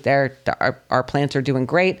going. Our plants are doing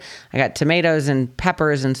great. I got tomatoes and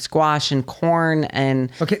peppers and squash and corn and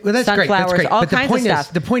that's sunflowers, great. That's great. all But kinds of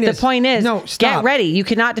stuff. The point is, no, stop. Get ready. You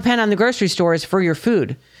cannot depend on the grocery stores for your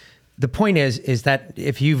food. The point is that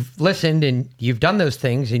if you've listened and you've done those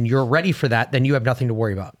things and you're ready for that, then you have nothing to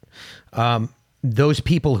worry about. Those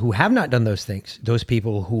people who have not done those things, those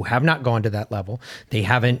people who have not gone to that level, they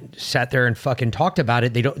haven't sat there and fucking talked about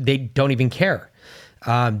it. They don't even care.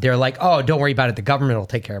 They're like, oh, don't worry about it. The government will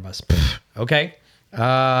take care of us. Okay.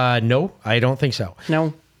 No, I don't think so.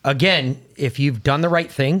 No. Again, if you've done the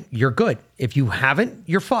right thing, you're good. If you haven't,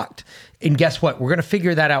 you're fucked. And guess what? We're going to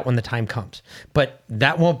figure that out when the time comes. But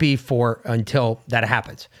that won't be until that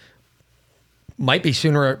happens. Might be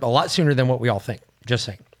a lot sooner than what we all think. Just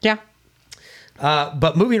saying. Yeah.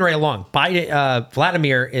 But moving right along,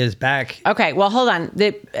 Vladimir is back. Okay, well, hold on.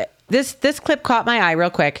 This clip caught my eye real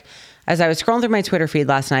quick as I was scrolling through my Twitter feed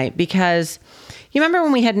last night, because you remember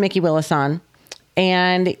when we had Mickey Willis on,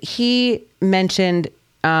 and he mentioned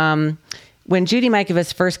when Judy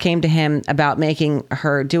Mikovits first came to him about doing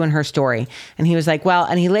her story, and he was like, well,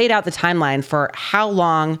 and he laid out the timeline for how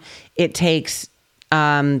long it takes.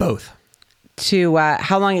 Both.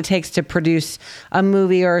 How long it takes to produce a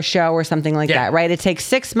movie or a show or something like that, right? It takes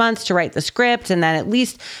 6 months to write the script, and then at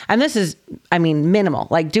least, and this is, minimal,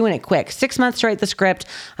 like doing it quick. 6 months to write the script,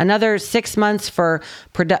 another 6 months for,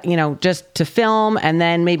 just to film, and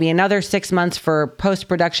then maybe another 6 months for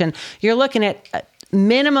post-production. You're looking at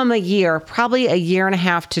minimum a year, probably a year and a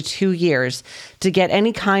half to 2 years to get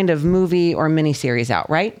any kind of movie or miniseries out,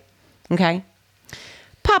 right? Okay.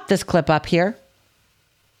 Pop this clip up here.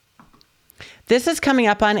 This is coming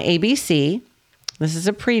up on ABC. This is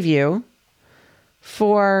a preview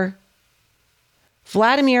for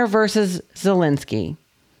Vladimir versus Zelensky.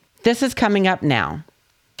 This is coming up now.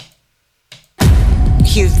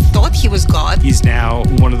 He thought he was God. He's now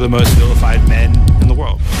one of the most vilified men in the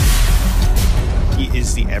world. He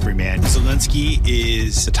is the everyman. Zelensky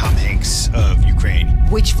is the Tom Hanks of Ukraine.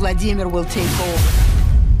 Which Vladimir will take over.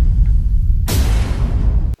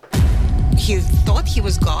 He thought he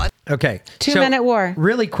was God. Okay. 2-minute war.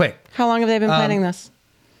 Really quick. How long have they been planning this?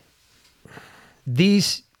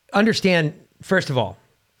 Understand, first of all,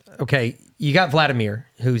 okay, you got Vladimir,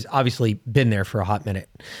 who's obviously been there for a hot minute.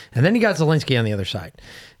 And then you got Zelensky on the other side.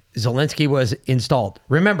 Zelensky was installed.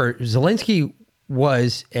 Remember, Zelensky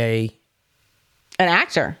was an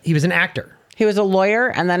actor. He was an actor. He was a lawyer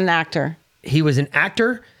and then an actor. He was an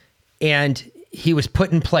actor, and he was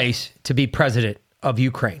put in place to be president of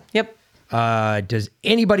Ukraine. Yep. Does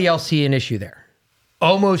anybody else see an issue there?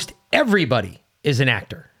 Almost everybody is an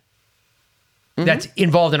actor that's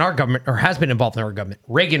involved in our government or has been involved in our government.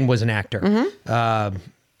 Reagan was an actor.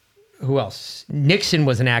 Who else? Nixon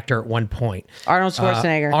was an actor at one point. Arnold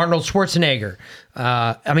Schwarzenegger.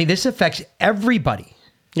 This affects everybody.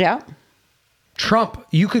 Yeah. Trump,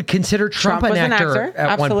 you could consider Trump an actor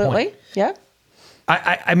at one point. Absolutely. Yeah.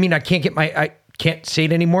 I can't say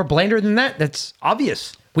it any more blander than that. That's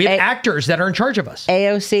obvious. We have actors that are in charge of us.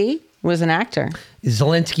 AOC was an actor.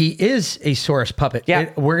 Zelensky is a Soros puppet.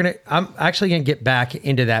 Yeah. I'm actually going to get back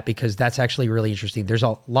into that because that's actually really interesting. There's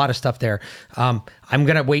a lot of stuff there. I'm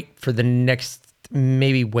going to wait for the next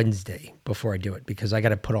maybe Wednesday before I do it because I got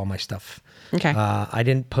to put all my stuff. Okay. I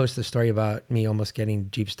didn't post the story about me almost getting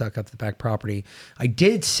Jeep stuck up the back property. I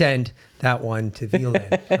did send that one to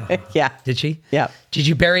VLAN. Yeah. Did she? Yeah. Did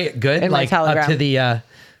you bury it good? In my telegram. Up to the...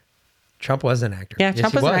 Trump was an actor. Yeah, yes,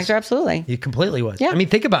 Trump was an actor, absolutely. He completely was. Yeah.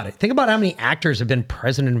 Think about it. Think about how many actors have been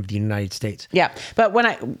president of the United States. Yeah, but when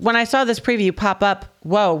I saw this preview pop up,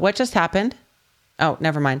 whoa, what just happened? Oh,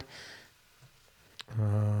 never mind.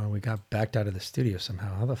 We got backed out of the studio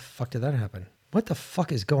somehow. How the fuck did that happen? What the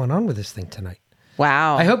fuck is going on with this thing tonight?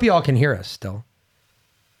 Wow. I hope you all can hear us still.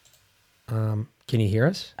 Can you hear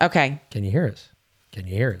us? Okay. Can you hear us? Can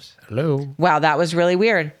you hear us? Hello? Wow, that was really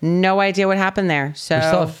weird. No idea what happened there. So we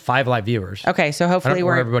still have 5 live viewers. Okay, so hopefully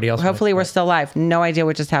we're still live. No idea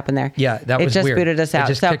what just happened there. Yeah, that was weird. It just booted us out.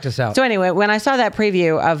 It just kicked us out. So anyway, when I saw that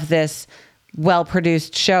preview of this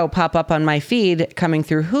well-produced show pop up on my feed coming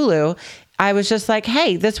through Hulu, I was just like,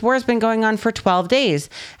 hey, this war's been going on for 12 days.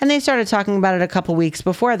 And they started talking about it a couple weeks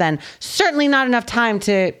before then. Certainly not enough time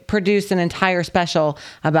to produce an entire special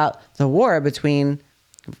about the war between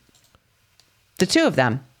the two of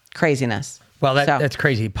them. Craziness. Well, that's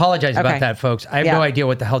crazy. Apologize about that, folks. I have no idea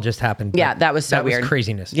what the hell just happened. Yeah, that was so weird. That was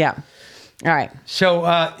craziness. Yeah. All right.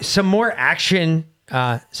 So some more action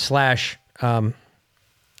slash...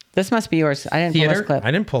 this must be yours. I didn't pull this clip. I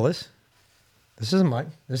didn't pull this. This isn't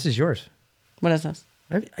mine. This is yours. What is this?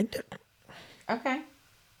 Okay.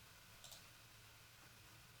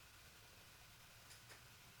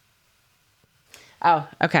 Oh,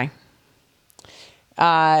 okay.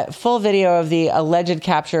 Full video of the alleged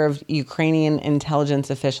capture of Ukrainian intelligence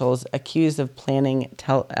officials accused of planning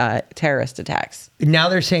terrorist attacks. Now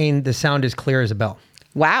they're saying the sound is clear as a bell.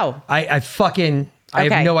 Wow. I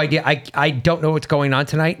have no idea. I don't know what's going on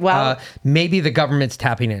tonight. Well, maybe the government's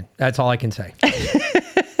tapping in. That's all I can say.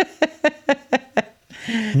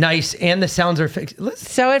 Nice, and the sounds are fixed.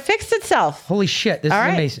 So it fixed itself. Holy shit! This is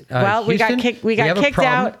amazing. Well, Houston, we got kicked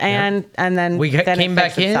out, and then came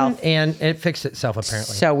back in, itself. and it fixed itself.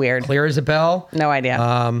 Apparently, so weird. Clear as a bell. No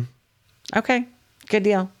idea. Okay, good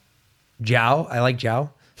deal. Jow, I like Jow.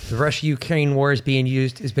 The Russia-Ukraine war is being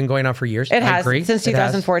used. It's been going on for years. It has since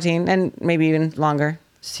 2014, and maybe even longer.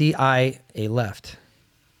 CIA left.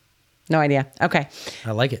 No idea. Okay.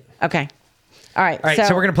 I like it. Okay. All right.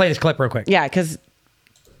 So we're gonna play this clip real quick. Yeah, because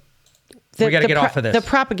we got to get off of this. The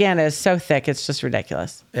propaganda is so thick; it's just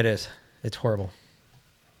ridiculous. It is. It's horrible.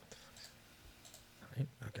 Okay,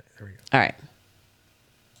 there we go. All right.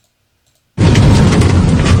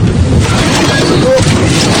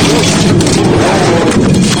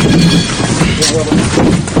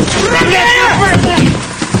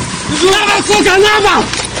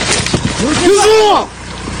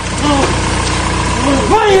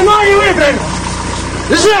 Ноги выпрямь!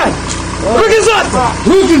 Лежать! Руки за!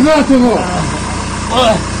 Руки за спину!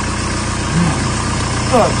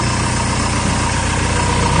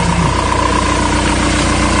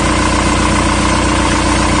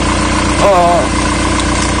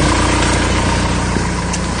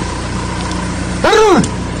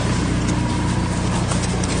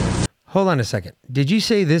 Hold on a second. Did you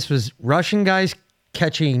say this was Russian guys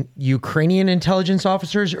catching Ukrainian intelligence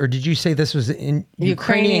officers, or did you say this was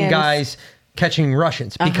Ukrainian guys catching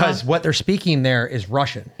Russians? Because what they're speaking there is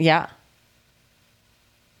Russian. Yeah.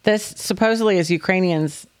 This supposedly is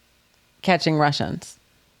Ukrainians catching Russians.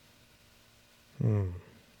 Ноги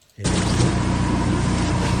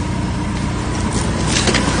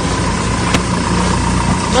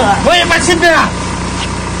под себя!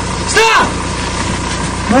 Стоп!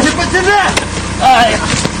 Ноги под себя! Ай!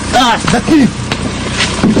 Да ты!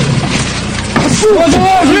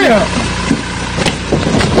 Положи!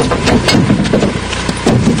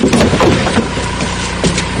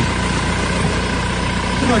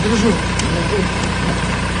 Давай, держу.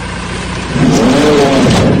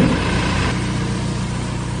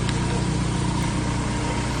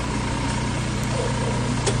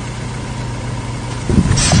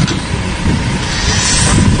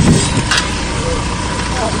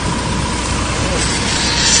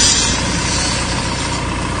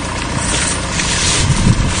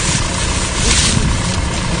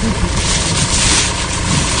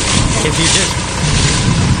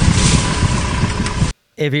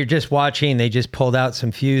 If you're just watching, they just pulled out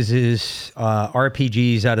some fuses,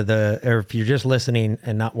 RPGs out of or if you're just listening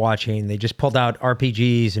and not watching, they just pulled out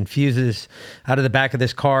RPGs and fuses out of the back of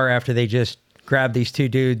this car after they just grabbed these two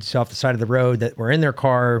dudes off the side of the road that were in their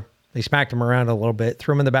car. They smacked them around a little bit,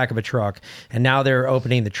 threw them in the back of a truck, and now they're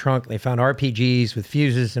opening the trunk. They found RPGs with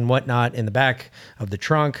fuses and whatnot in the back of the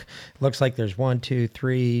trunk. Looks like there's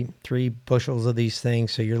 3 bushels of these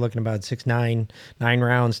things. So you're looking about 9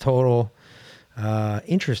 rounds total.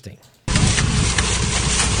 Interesting.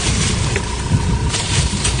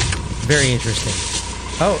 Very interesting.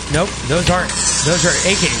 Oh, nope. Those are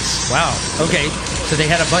AKs. Wow. Okay. So they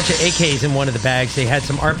had a bunch of AKs in one of the bags. They had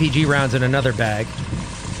some RPG rounds in another bag.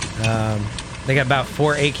 They got about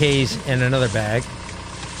 4 AKs in another bag.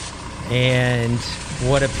 And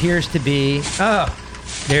what appears to be,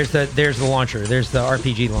 there's the launcher. There's the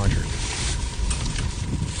RPG launcher.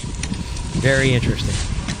 Very interesting.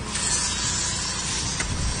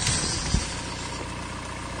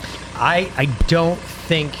 I don't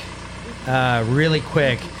think, really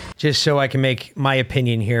quick, just so I can make my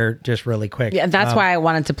opinion here just really quick. Yeah, that's why I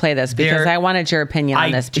wanted to play this, because I wanted your opinion on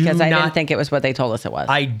this, because I didn't think it was what they told us it was.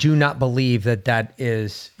 I do not believe that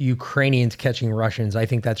is Ukrainians catching Russians. I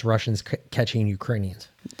think that's Russians catching Ukrainians.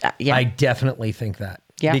 Yeah. I definitely think that.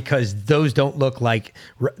 Yeah. Because those don't look like,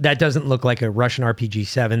 that doesn't look like a Russian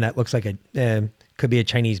RPG-7. That looks like could be a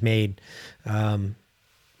Chinese made,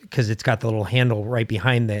 because it's got the little handle right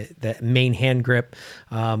behind the main hand grip.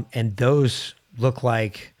 And those look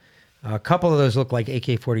like, a couple of those look like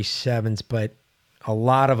AK-47s, but a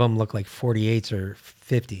lot of them look like 48s or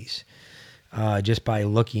 50s, just by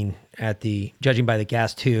looking at judging by the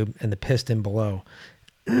gas tube and the piston below.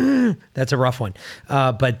 That's a rough one.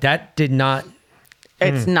 But that did not...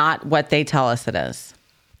 It's not what they tell us it is.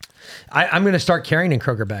 I'm going to start carrying in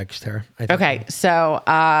Kroger bags, Tara. I think. Okay, so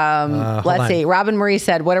let's on. see. Robin Marie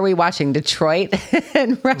said, "What are we watching? Detroit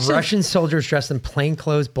and Russia." Russian soldiers dressed in plain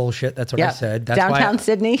clothes. Bullshit. That's what I said. That's Downtown why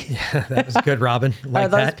Sydney. Yeah, that was good, Robin. Like Are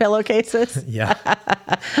those that. pillowcases? Yeah.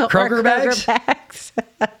 Or Kroger bags? bags.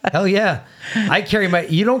 Hell yeah. I carry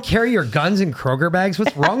you don't carry your guns in Kroger bags?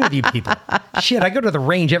 What's wrong with you people? Shit, I go to the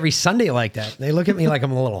range every Sunday like that. They look at me like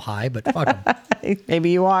I'm a little high, but fuck them.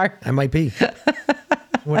 Maybe you are. I might be.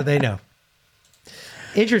 What do they know?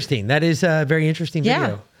 Interesting. That is a very interesting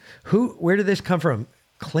video. Yeah. Where did this come from?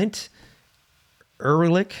 Clint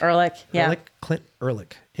Ehrlich? Yeah. Clint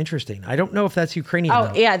Ehrlich. Interesting. I don't know if that's Ukrainian. Oh,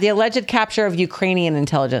 though. yeah. The alleged capture of Ukrainian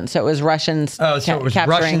intelligence. So it was Russians. Oh, so it was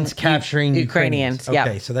Russians capturing Ukrainians.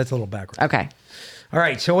 Okay, so that's a little backwards. Okay. All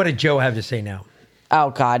right. So what did Joe have to say now?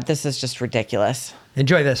 Oh, God. This is just ridiculous.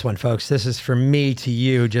 Enjoy this one, folks. This is from me to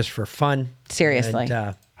you just for fun. Seriously.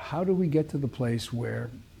 And, how do we get to the place where,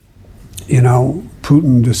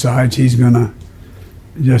 Putin decides he's going to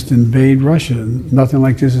just invade Russia? Nothing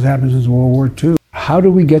like this has happened since World War II. How do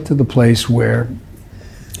we get to the place where,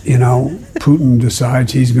 Putin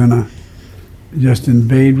decides he's going to just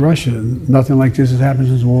invade Russia? Nothing like this has happened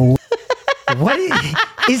since World War II. What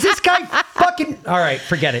is this guy fucking? All right,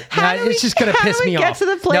 forget it. It's just going to piss me off. Get to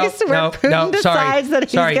the place where Putin decides that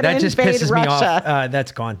he's going to invade just pisses Russia. me off.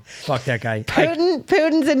 That's gone. Fuck that guy.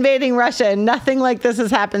 Putin's invading Russia, and nothing like this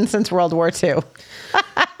has happened since World War II.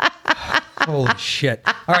 Holy shit.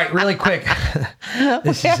 All right, really quick.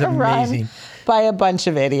 This is amazing. By a bunch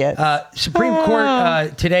of idiots. Supreme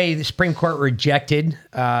Court today, the Supreme Court rejected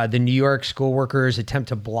the New York school workers' attempt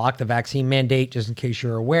to block the vaccine mandate, just in case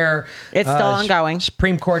you're aware. It's still ongoing.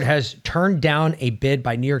 Supreme Court has turned down a bid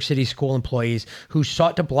by New York City school employees who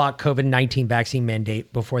sought to block COVID-19 vaccine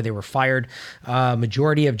mandate before they were fired.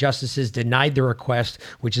 Majority of justices denied the request,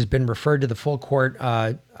 which has been referred to the full court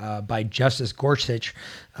by Justice Gorsuch,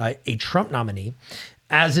 a Trump nominee.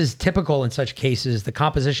 As is typical in such cases, the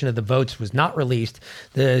composition of the votes was not released.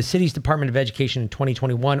 The city's Department of Education in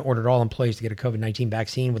 2021 ordered all employees to get a COVID-19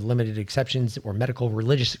 vaccine with limited exceptions or medical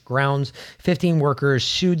religious grounds. 15 workers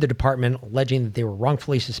sued the department, alleging that they were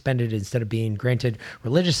wrongfully suspended instead of being granted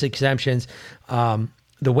religious exemptions.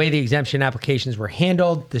 The way the exemption applications were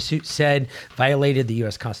handled, the suit said, violated the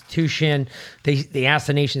U.S. Constitution. They asked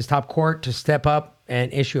the nation's top court to step up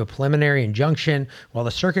and issue a preliminary injunction, while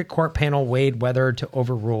the circuit court panel weighed whether to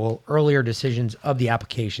overrule earlier decisions of the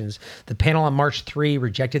applications. The panel on March 3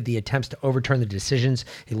 rejected the attempts to overturn the decisions.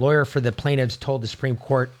 A lawyer for the plaintiffs told the Supreme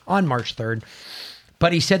Court on March 3rd.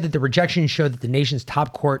 But he said that the rejection showed that the nation's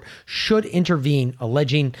top court should intervene,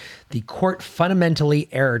 alleging the court fundamentally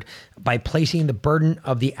erred by placing the burden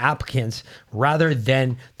of the applicants rather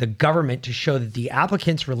than the government to show that the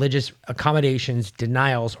applicants' religious accommodations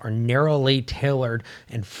denials are narrowly tailored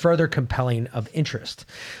and further compelling of interest.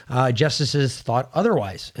 Justices thought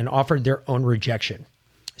otherwise and offered their own rejection.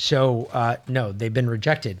 So, no, they've been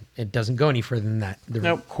rejected. It doesn't go any further than that.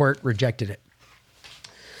 The court rejected it.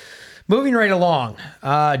 Moving right along,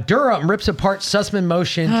 Durham rips apart Sussman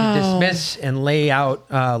motion to dismiss and lays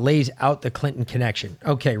out the Clinton connection.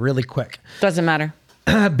 Okay, really quick. Doesn't matter.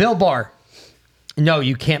 Bill Barr. No,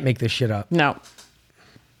 you can't make this shit up. No.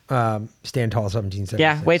 Stand Tall 1776.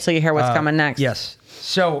 Yeah, wait till you hear what's coming next. Yes.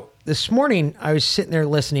 So this morning, I was sitting there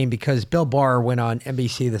listening because Bill Barr went on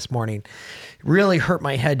NBC this morning. Really hurt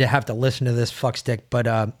my head to have to listen to this fuckstick,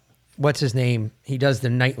 but what's his name? He does the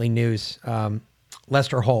nightly news.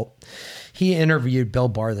 Lester Holt, he interviewed Bill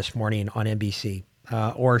Barr this morning on NBC,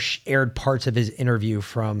 or aired parts of his interview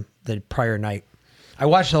from the prior night. I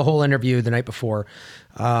watched the whole interview the night before.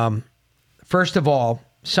 First of all,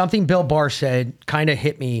 something Bill Barr said kind of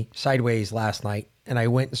hit me sideways last night, and I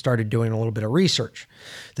went and started doing a little bit of research.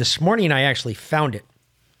 This morning, I actually found it.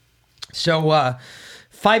 So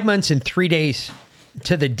 5 months and 3 days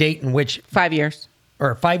to the date in which... 5 years.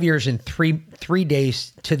 Or 5 years and three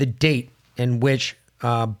days to the date in which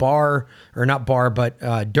Durham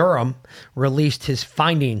released his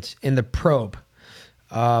findings in the probe.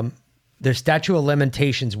 The statute of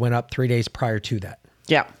limitations went up 3 days prior to that.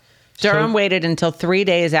 Yeah. Durham waited until 3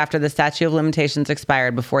 days after the statute of limitations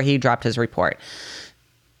expired before he dropped his report.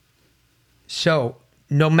 So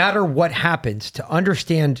no matter what happens, to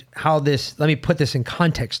understand how this, let me put this in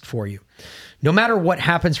context for you. No matter what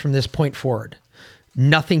happens from this point forward,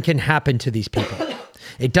 nothing can happen to these people.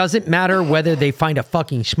 It doesn't matter whether they find a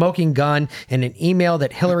fucking smoking gun and an email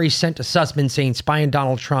that Hillary sent to Sussman saying spy on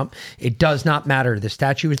Donald Trump. It does not matter. The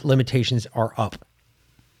statute of limitations are up.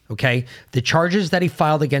 Okay? The charges that he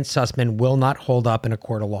filed against Sussman will not hold up in a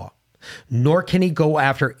court of law, nor can he go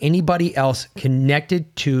after anybody else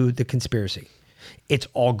connected to the conspiracy. It's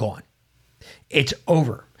all gone. It's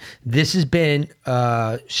over. This has been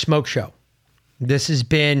a smoke show. This has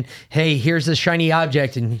been, hey, here's the shiny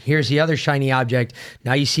object and here's the other shiny object.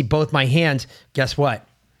 Now you see both my hands. Guess what?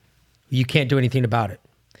 You can't do anything about it.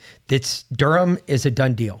 Durham is a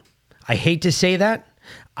done deal. I hate to say that.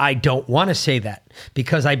 I don't want to say that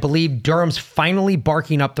because I believe Durham's finally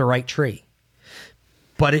barking up the right tree.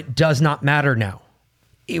 But it does not matter now.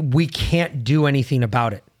 We can't do anything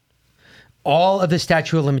about it. All of the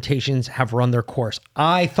statute of limitations have run their course.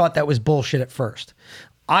 I thought that was bullshit at first.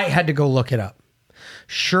 I had to go look it up.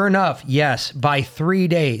 Sure enough, yes, by 3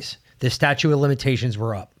 days, the statute of limitations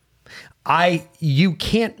were up. You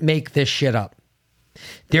can't make this shit up.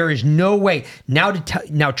 There is no way. Now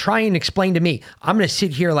try and explain to me. I'm going to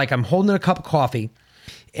sit here like I'm holding a cup of coffee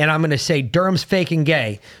and I'm going to say Durham's fake and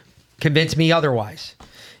gay. Convince me otherwise.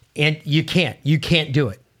 And you can't. You can't do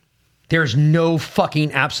it. There's no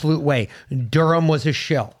fucking absolute way. Durham was a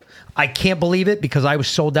shill. I can't believe it because I was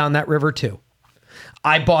sold down that river too.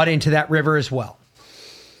 I bought into that river as well.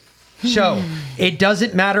 So it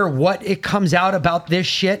doesn't matter what it comes out about this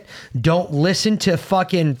shit. Don't listen to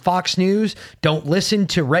fucking Fox News. Don't listen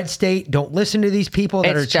to Red State. Don't listen to these people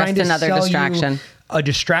that are trying to sell you a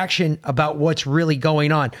distraction about what's really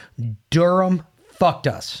going on. Durham fucked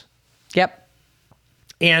us. Yep.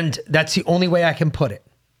 And that's the only way I can put it.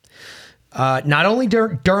 Not only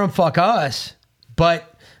Durham fuck us,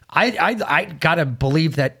 but I gotta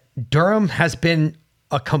believe that Durham has been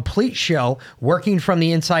a complete shell working from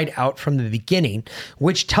the inside out from the beginning,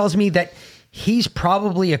 which tells me that he's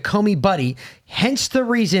probably a Comey buddy. Hence the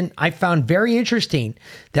reason I found very interesting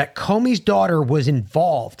that Comey's daughter was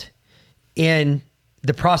involved in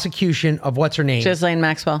the prosecution of what's her name? Ghislaine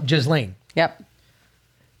Maxwell. Ghislaine. Yep.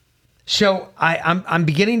 So I'm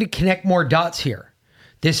beginning to connect more dots here.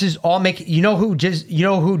 This is all making, you know who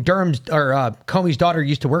Durham's or Comey's daughter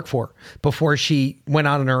used to work for before she went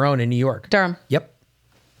out on her own in New York? Durham. Yep.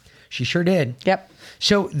 She sure did. Yep.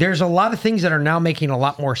 So there's a lot of things that are now making a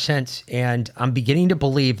lot more sense. And I'm beginning to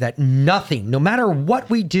believe that nothing, no matter what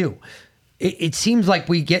we do, it seems like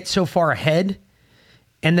we get so far ahead.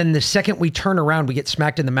 And then the second we turn around, we get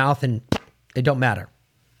smacked in the mouth and it don't matter.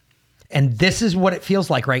 And this is what it feels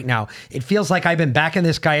like right now. It feels like I've been backing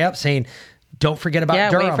this guy up saying, don't forget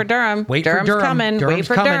about Durham. Wait for Durham. Durham's coming. Wait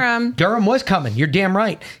for Durham. Durham was coming. You're damn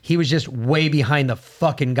right. He was just way behind the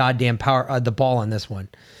fucking goddamn the ball on this one.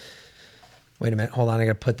 Wait a minute. Hold on. I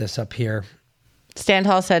got to put this up here. Stan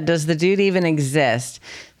Hall said, does the dude even exist?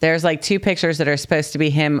 There's like 2 pictures that are supposed to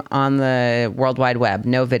be him on the World Wide Web.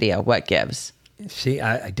 No video. What gives? See,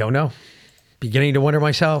 I don't know. Beginning to wonder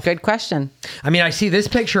myself. Good question. I mean, I see this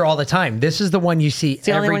picture all the time. This is the one you see every day. It's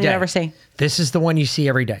the only one you ever see. This is the one you see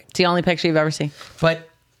every day. It's the only picture you've ever seen. But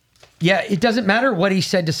yeah, it doesn't matter what he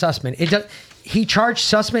said to Sussman. He charged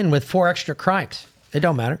Sussman with 4 extra crimes. It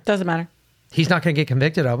don't matter. Doesn't matter. He's not going to get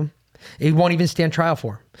convicted of them. He won't even stand trial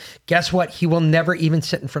for him. Guess what? He will never even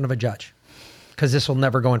sit in front of a judge because this will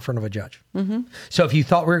never go in front of a judge. Mm-hmm. So if you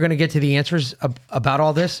thought we were going to get to the answers about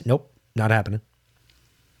all this, nope, not happening.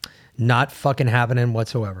 Not fucking happening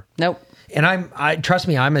whatsoever. Nope. And trust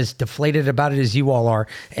me, I'm as deflated about it as you all are.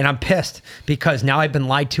 And I'm pissed because now I've been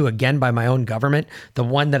lied to again by my own government. The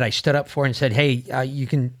one that I stood up for and said, hey, you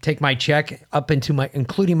can take my check up into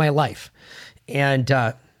including my life. And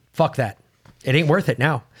fuck that. It ain't worth it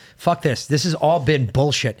now. Fuck this. This has all been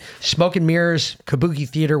bullshit. Smoke and mirrors, kabuki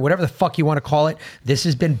theater, whatever the fuck you want to call it. This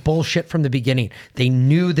has been bullshit from the beginning. They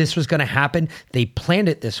knew this was going to happen. They planned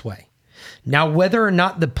it this way. Now, whether or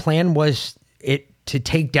not the plan was to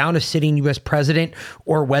take down a sitting U.S. president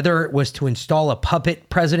or whether it was to install a puppet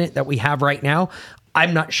president that we have right now,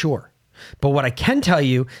 I'm not sure. But what I can tell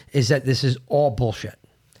you is that this is all bullshit.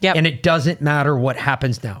 Yep. And it doesn't matter what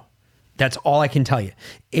happens now. That's all I can tell you.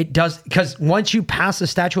 It does, because once you pass the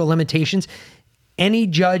statute of limitations, any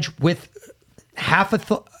judge with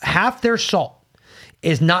half their salt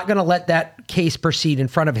is not going to let that case proceed in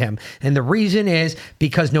front of him. And the reason is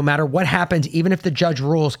because no matter what happens, even if the judge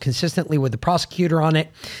rules consistently with the prosecutor on it,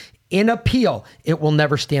 in appeal, it will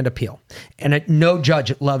never stand appeal. And no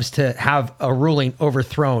judge loves to have a ruling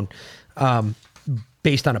overthrown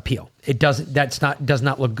based on appeal. It does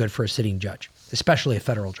not look good for a sitting judge, especially a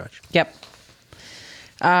federal judge. Yep.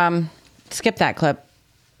 Skip that clip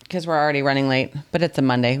because we're already running late, but it's a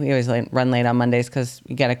Monday. We always run late on Mondays because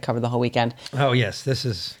we got to cover the whole weekend. Oh, yes. This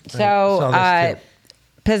is... So,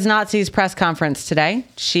 Piznazzi's press conference today,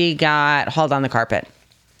 she got hauled on the carpet.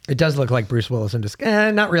 It does look like Bruce Willis.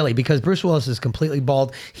 Not really, because Bruce Willis is completely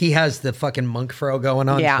bald. He has the fucking monk fro going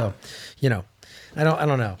on. Yeah. So, I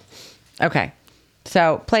don't know. Okay.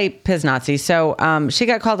 So play Piz Nazi. So she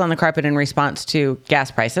got called on the carpet in response to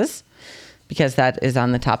gas prices because that is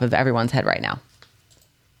on the top of everyone's head right now.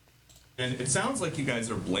 And it sounds like you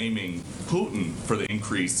guys are blaming Putin for the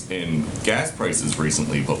increase in gas prices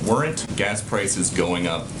recently, but weren't gas prices going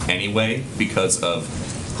up anyway because of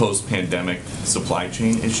post-pandemic supply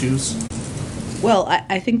chain issues? Well,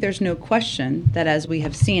 I think there's no question that, as we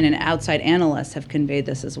have seen, and outside analysts have conveyed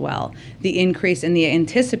this as well, the increase in the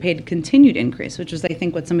anticipated continued increase, which is, I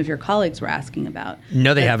think, what some of your colleagues were asking about.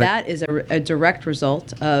 No, they haven't. That is a direct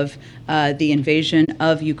result of the invasion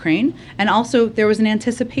of Ukraine, and also there was an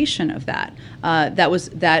anticipation of that. That was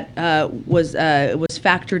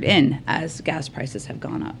factored in as gas prices have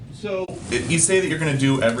gone up. So you say that you're going to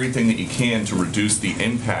do everything that you can to reduce the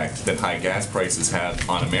impact that high gas prices have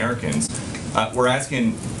on Americans. We're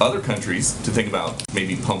asking other countries to think about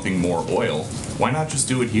maybe pumping more oil. Why not just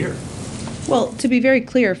do it here? Well, to be very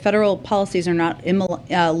clear, federal policies are not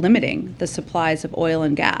limiting the supplies of oil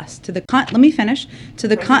and gas. Let me finish.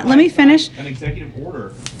 Let me finish. An executive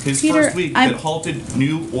order his Peter, first week that halted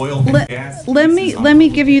new oil and gas. Let me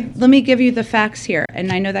give you the facts here,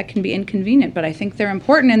 and I know that can be inconvenient, but I think they're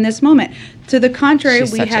important in this moment. To the contrary,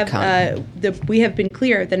 we have been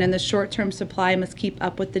clear that in the short term, supply must keep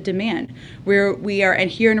up with the demand. We are, and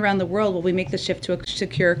here and around the world, will we make the shift to a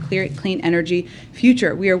secure, clean energy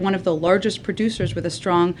future. We are one of the largest producers with a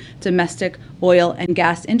strong domestic oil and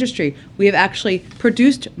gas industry. We have actually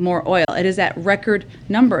produced more oil. It is at record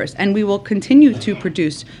numbers, and we will continue to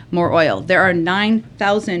produce more oil. There are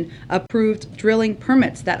 9,000 approved drilling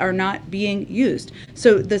permits that are not being used.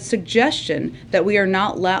 So the suggestion that we are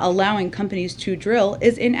not allowing companies to drill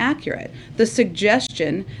is inaccurate. The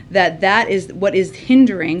suggestion that that is what is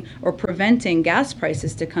hindering or preventing gas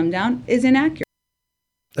prices to come down is inaccurate.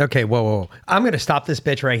 Okay, whoa. I'm going to stop this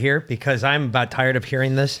bitch right here because I'm about tired of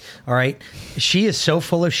hearing this. All right. She is so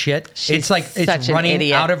full of shit. It's like it's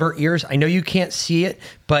running out of her ears. I know you can't see it,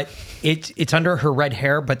 but it's under her red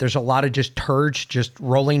hair, but there's a lot of just turds just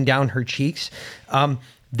rolling down her cheeks.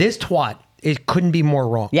 This twat, it couldn't be more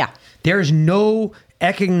wrong. Yeah. There's no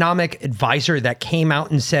economic advisor that came out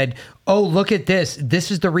and said, oh, look at this. This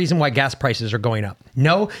is the reason why gas prices are going up.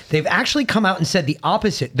 No, they've actually come out and said the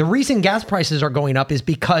opposite. The reason gas prices are going up is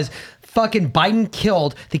because fucking Biden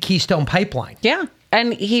killed the Keystone Pipeline. Yeah.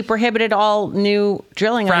 And he prohibited all new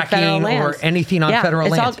drilling on federal lands. Or anything on federal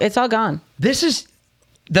lands. It's all gone. This is...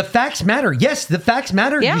 The facts matter. Yes, the facts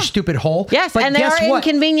matter, you stupid hole. Yes, but and they are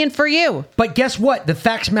inconvenient for you. But guess what? The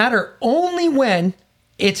facts matter only when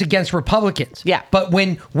it's against Republicans. Yeah. But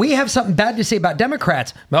when we have something bad to say about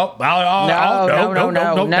Democrats, no,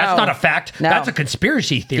 that's not a fact. No. That's a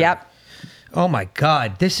conspiracy theory. Yep. Oh my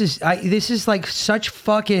God. This is like such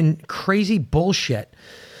fucking crazy bullshit.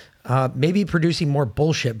 Maybe producing more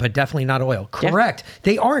bullshit, but definitely not oil. Correct. Yeah.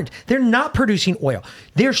 They aren't. They're not producing oil.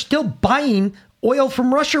 They're still buying oil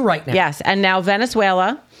from Russia right now. Yes. And now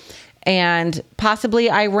Venezuela and possibly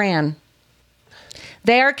Iran.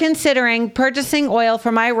 They are considering purchasing oil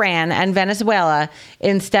from Iran and Venezuela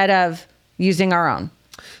instead of using our own.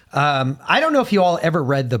 I don't know if you all ever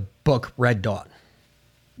read the book Red Dawn.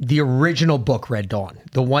 The original book Red Dawn.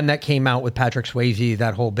 The one that came out with Patrick Swayze,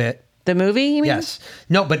 that whole bit. The movie, you mean? Yes.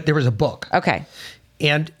 No, but there was a book. Okay.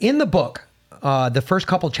 And in the book, the first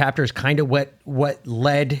couple chapters kind of what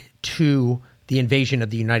led to the invasion of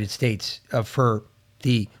the United States for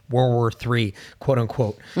the World War III, quote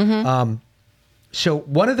unquote. Mm-hmm. So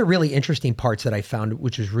one of the really interesting parts that I found,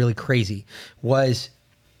 which was really crazy, was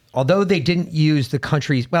although they didn't use the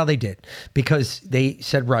countries, well, they did, because they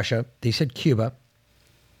said Russia, they said Cuba,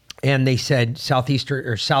 and they said South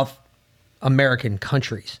American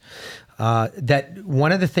countries. That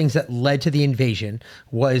one of the things that led to the invasion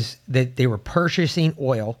was that they were purchasing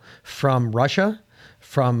oil from Russia,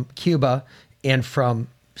 from Cuba, and from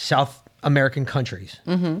South American countries,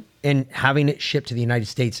 and having it shipped to the United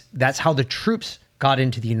States. That's how the troops got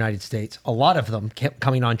into the United States. A lot of them kept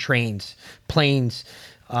coming on trains, planes,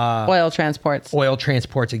 oil transports. Oil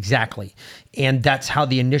transports, exactly. And that's how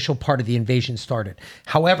the initial part of the invasion started.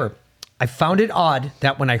 However, I found it odd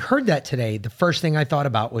that when I heard that today, the first thing I thought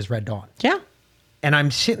about was Red Dawn. Yeah. And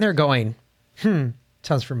I'm sitting there going,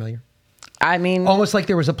 sounds familiar. I mean, almost like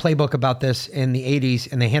there was a playbook about this in the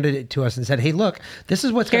 80s and they handed it to us and said, hey, look, this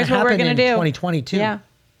is what's going to happen in 2022. Yeah.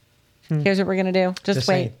 Here's what we're going to do. Just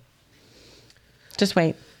wait. Saying. Just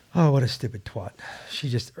wait. Oh, what a stupid twat. She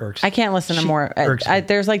just irks. I can't listen to more.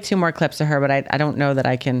 There's like 2 more clips of her, but I don't know that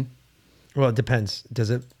I can. Well, it depends. Does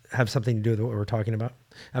it have something to do with what we're talking about?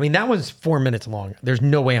 I mean, that one's 4 minutes long. There's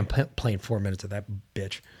no way I'm playing 4 minutes of that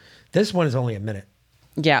bitch. This one is only a minute.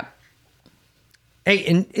 Yeah. Hey,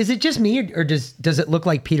 and is it just me, or does it look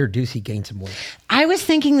like Peter Doocy gained some weight? I was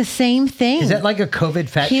thinking the same thing. Is that like a COVID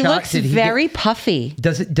fat he shot? Looks very puffy.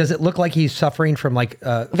 Does it look like he's suffering from like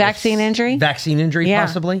vaccine injury? Vaccine injury, yeah.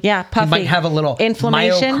 possibly. Yeah, puffy. He might have a little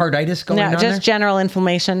inflammation, myocarditis going on. No, just general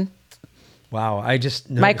inflammation. Wow, I just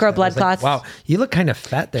micro blood clots. Wow, you look kind of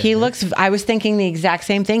fat there. He looks. I was thinking the exact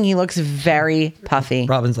same thing. He looks very puffy.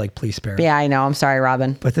 Robin's like, please spare. Yeah, I know. I'm sorry,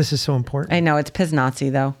 Robin. But this is so important. I know it's Piz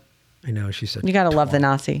Nazi though. I know she's such. You gotta love the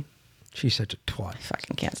Nazi. She's such a twat. I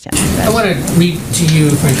fucking can't stand her. I want to read to you,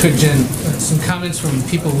 if I could, Jen, some comments from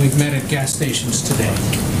people we've met at gas stations today.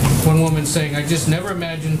 One woman saying, "I just never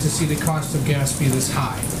imagined to see the cost of gas be this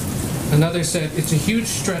high." Another said, "It's a huge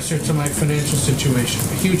stressor to my financial situation,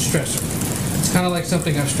 a huge stressor. It's kind of like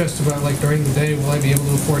something I've stressed about, like during the day, will I be able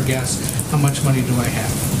to afford gas? How much money do I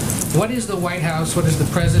have?" What is the White House, what is the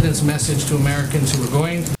president's message to Americans who are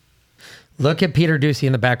going to... Look at Peter Doocy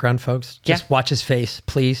in the background, folks. Just watch his face,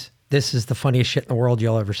 please. This is the funniest shit in the world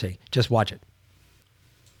you'll ever see. Just watch it.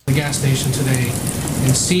 The gas station today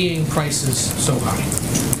and seeing prices so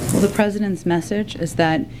high. Well, the president's message is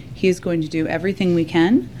that he is going to do everything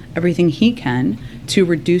he can to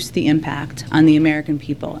reduce the impact on the American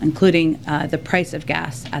people, including the price of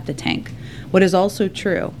gas at the tank. What is also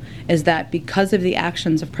true is that because of the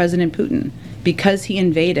actions of President Putin, because he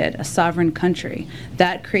invaded a sovereign country,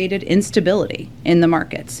 that created instability in the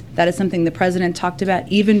markets. That is something the president talked about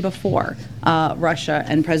even before Russia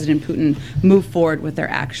and President Putin moved forward with their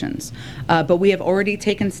actions. But we have already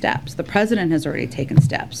taken steps. The president has already taken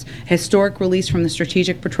steps. Historic release from the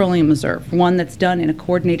Strategic Petroleum Reserve, one that's done in a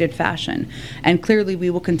coordinated fashion. And clearly we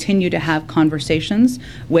will continue to have conversations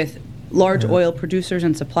with large oil producers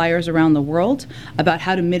and suppliers around the world about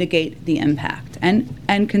how to mitigate the impact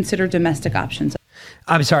and consider domestic options.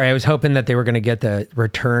 I'm sorry. I was hoping that they were going to get the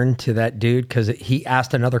return to that dude because he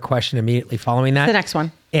asked another question immediately following that. The next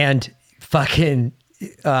one. And fucking,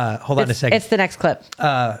 hold on a second. It's the next clip.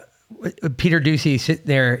 Peter Doocy sitting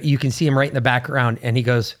there. You can see him right in the background and he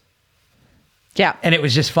goes, yeah. And it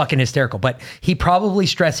was just fucking hysterical. But he probably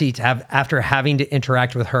stress eats after having to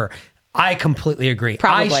interact with her. I completely agree.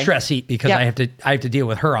 Probably. I stress eat because I have to deal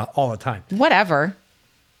with her all the time. Whatever.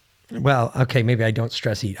 Well, okay, maybe I don't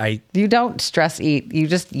stress eat. You don't stress eat. You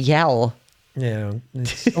just yell. Yeah,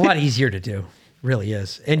 it's a lot easier to do. Really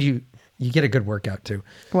is. And you get a good workout too.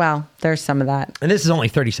 Well, there's some of that. And this is only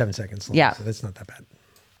 37 seconds long, yeah. So that's not that bad.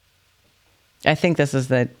 I think this is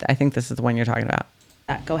the one you're talking about.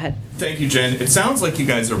 Go ahead. Thank you, Jen. It sounds like you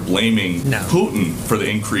guys are blaming Putin for the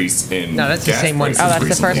increase in that's the gas same one. prices Oh, that's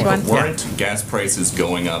recently. the first one? Weren't gas prices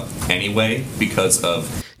going up anyway because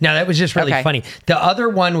of... No, that was just really funny. The other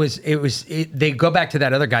one was, they go back to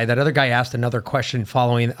that other guy. That other guy asked another question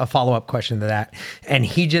following a follow-up question to that. And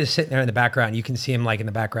he just sitting there in the background. You can see him like in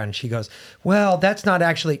the background. And she goes, well, that's not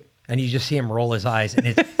actually... And you just see him roll his eyes and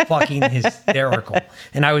it's fucking hysterical.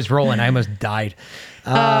 And I was rolling. I almost died.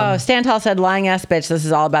 Stantal said, lying ass bitch, this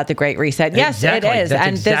is all about the Great Reset. Yes, exactly. it is. That's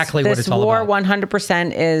and exactly what this it's all war about.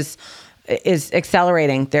 100% is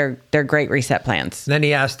accelerating their Great Reset plans. Then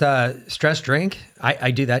he asked, stress drink?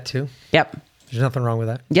 I do that too. Yep. There's nothing wrong with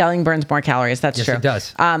that. Yelling burns more calories. That's true.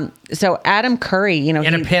 Yes, it does. So Adam Curry,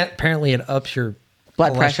 and apparently it ups your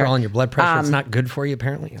blood pressure and your blood pressure. It's not good for you,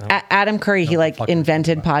 apparently. Adam Curry, he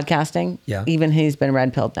invented podcasting. Yeah. Even he's been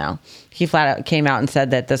red pilled now. He flat out came out and said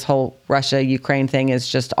that this whole Russia-Ukraine thing is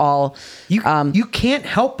just all... You can't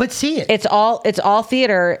help but see it. It's all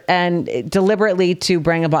theater and deliberately to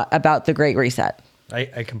bring about the Great Reset.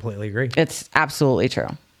 I completely agree. It's absolutely true.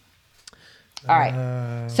 All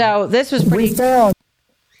right. So this was pretty...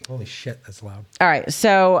 Holy shit, that's loud. All right.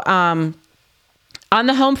 So on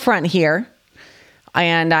the home front here,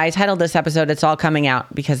 and I titled this episode, It's All Coming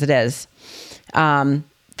Out, because it is.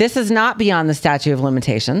 This is not beyond the statute of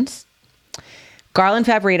limitations. Garland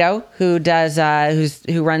Favorito, who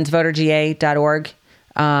runs voterga.org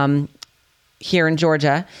here in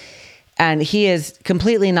Georgia, and he is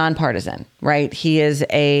completely nonpartisan, right? He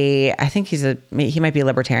might be a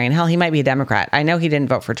libertarian. Hell, he might be a Democrat. I know he didn't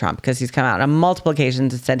vote for Trump because he's come out on multiple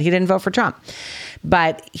occasions and said he didn't vote for Trump.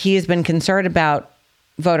 But he has been concerned about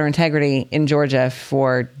voter integrity in Georgia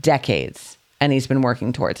for decades, and he's been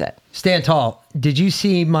working towards it. Stand tall. Did you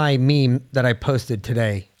see my meme that I posted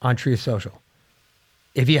today on Truth Social?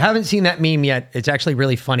 If you haven't seen that meme yet, it's actually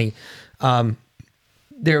really funny.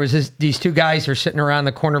 There was these two guys are sitting around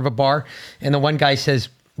the corner of a bar, and the one guy says,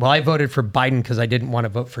 well, I voted for Biden because I didn't want to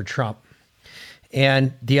vote for Trump.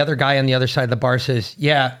 And the other guy on the other side of the bar says,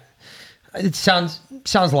 yeah, it sounds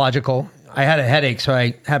logical. I had a headache, so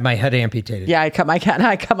I had my head amputated. Yeah, I cut my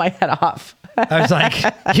head off. I was like,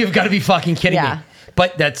 you've got to be fucking kidding me.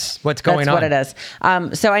 But that's what's going on. That's what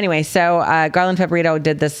it is. So anyway, Garland Favorito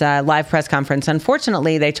did this live press conference.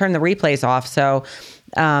 Unfortunately, they turned the replays off, so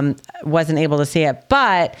wasn't able to see it.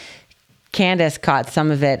 But Candace caught some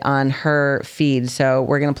of it on her feed, so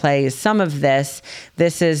we're going to play some of this.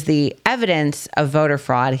 This is the evidence of voter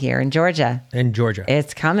fraud here in Georgia.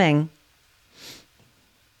 It's coming.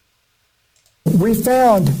 We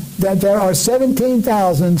found that there are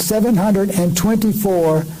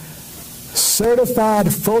 17,724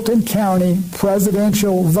 certified Fulton County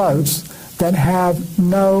presidential votes that have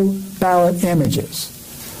no ballot images.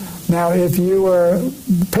 Now, if you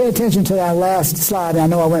pay attention to that last slide, I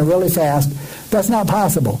know I went really fast, that's not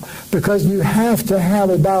possible because you have to have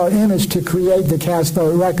a ballot image to create the cast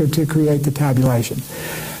vote record to create the tabulation.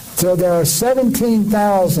 So there are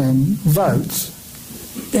 17,000 votes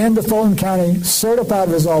in the Fulton County certified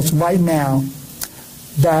results right now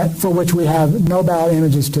for which we have no ballot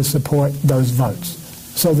images to support those votes.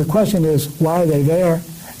 So the question is, why are they there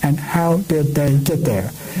and how did they get there?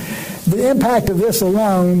 The impact of this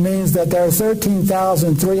alone means that there are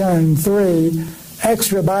 13,303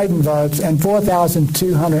 extra Biden votes and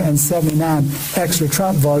 4,279 extra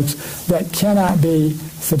Trump votes that cannot be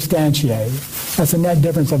substantiated. That's a net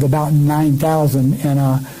difference of about 9,000 in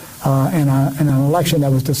an election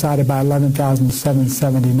that was decided by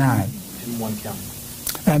 11,779. In one county.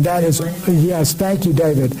 And that is, yes, thank you,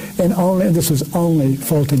 David. This is only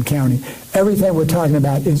Fulton County. Everything we're talking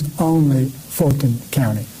about is only Fulton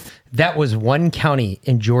County. That was one county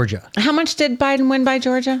in Georgia. How much did Biden win by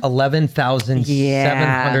Georgia?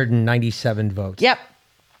 11,797 votes. Yep.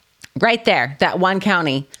 Right there. That one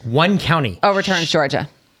county. One county. Overturns Georgia.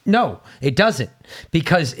 No, it doesn't.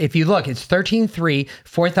 Because if you look, it's 13,300,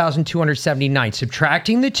 4,279.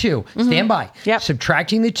 Subtracting the two, stand by. Yep.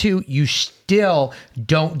 Subtracting the two, you still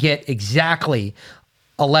don't get exactly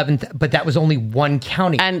 11th, but that was only one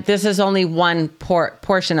county. And this is only one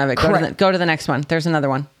portion of it. Go to the next one. There's another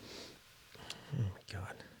one. Oh my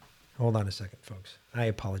God. Hold on a second, folks. I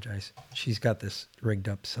apologize. She's got this rigged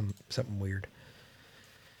up something weird.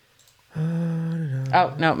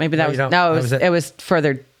 Oh, no, maybe that it was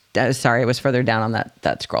further. Sorry, it was further down on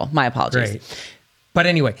that scroll. My apologies. Great. But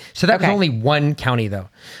anyway, so that was only one county, though.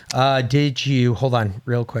 Did you, hold on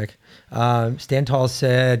real quick. Stan Tall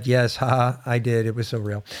said, yes, haha, I did. It was so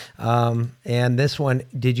real. And this one,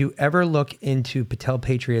 did you ever look into Patel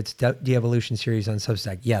Patriot's de-evolution series on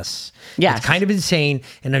Substack? Yes. Yes. It's kind of insane.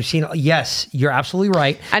 And I've seen, yes, you're absolutely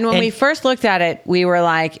right. And when we first looked at it, we were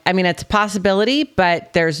like, I mean, it's a possibility,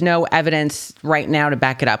 but there's no evidence right now to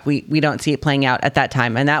back it up. We don't see it playing out at that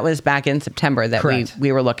time. And that was back in September that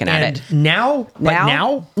we were looking at it. Now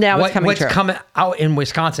it's coming true. What's coming out in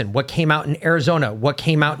Wisconsin, what came out in Arizona, what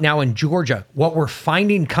came out now in Georgia, what we're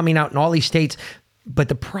finding coming out in all these states. But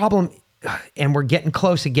the problem, and we're getting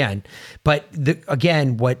close again, but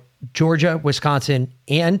again, what Georgia, Wisconsin,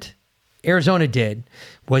 and Arizona did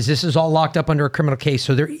was this is all locked up under a criminal case.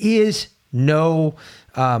 So there is no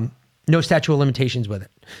statute of limitations with it.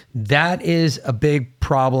 That is a big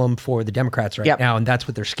problem for the Democrats right now, and that's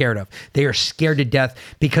what they're scared of. They are scared to death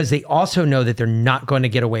because they also know that they're not going to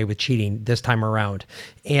get away with cheating this time around,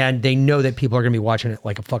 and they know that people are going to be watching it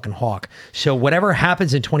like a fucking hawk. So whatever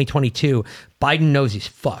happens in 2022, Biden knows he's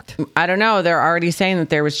fucked. I don't know. They're already saying that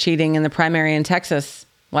there was cheating in the primary in Texas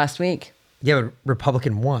last week. Yeah, but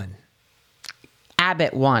Republican won.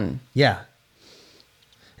 Abbott won. Yeah.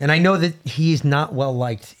 And I know that he's not well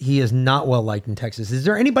liked. He is not well liked in Texas. Is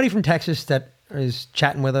there anybody from Texas that is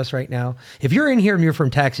chatting with us right now? If you're in here and you're from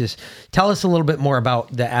Texas, tell us a little bit more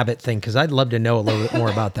about the Abbott thing, because I'd love to know a little bit more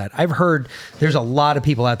about that. I've heard there's a lot of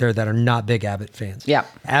people out there that are not big Abbott fans. Yeah.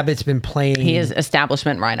 Abbott's been playing. He is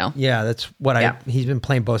establishment rhino. Yeah, that's what he's been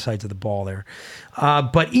playing both sides of the ball there.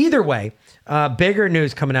 But either way, bigger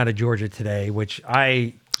news coming out of Georgia today, which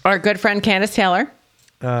our good friend Candace Taylor.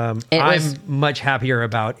 I'm much happier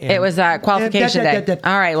about. And it was qualification day.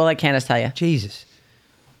 All right, we'll let Candace tell you. Jesus.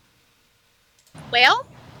 Well,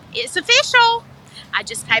 it's official. I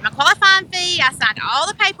just paid my qualifying fee. I signed all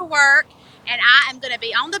the paperwork, and I am going to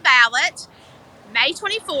be on the ballot May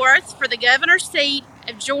 24th for the governor's seat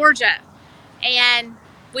of Georgia. And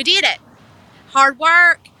we did it. Hard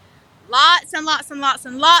work, lots and lots and lots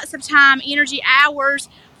and lots of time, energy, hours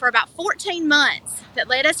for about 14 months that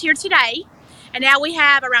led us here today. And now we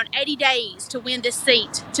have around 80 days to win this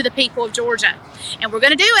seat to the people of Georgia. And we're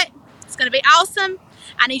going to do it. It's going to be awesome.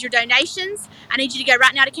 I need your donations. I need you to go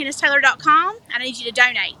right now to CandaceTaylor.com. I need you to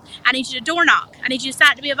donate. I need you to door knock. I need you to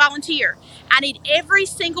sign up to be a volunteer. I need every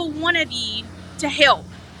single one of you to help.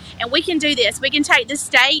 And we can do this. We can take this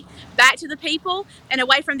state back to the people and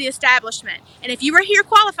away from the establishment. And if you were here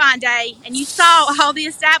qualifying day and you saw all the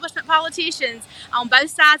establishment politicians on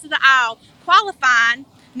both sides of the aisle qualifying,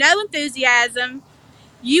 no enthusiasm,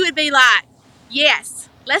 you would be like, yes,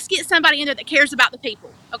 let's get somebody in there that cares about the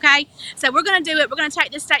people, okay? So we're going to do it. We're going to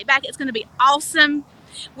take this state back. It's going to be awesome.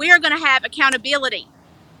 We are going to have accountability.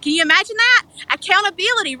 Can you imagine that?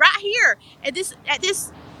 Accountability right here at this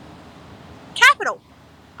Capitol.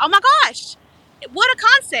 Oh my gosh. What a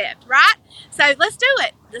concept, right? So let's do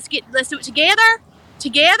it. Let's do it together.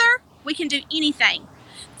 Together, we can do anything.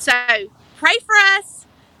 So pray for us.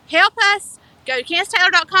 Help us. Go to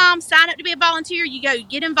CandaceTaylor.com, sign up to be a volunteer. You go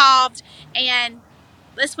get involved, and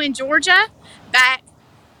let's win Georgia back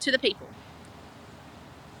to the people.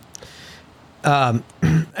 And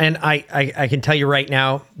I can tell you right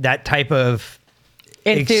now, that type of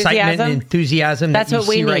excitement and enthusiasm that's that you what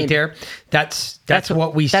we see need. right there, that's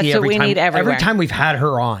what we see every time. Every time we've had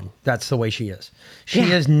her on, that's the way she is. She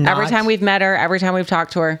is not. Every time we've met her, every time we've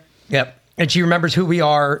talked to her. Yep. And she remembers who we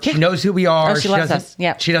are. She knows who we are. Oh, she loves doesn't, us.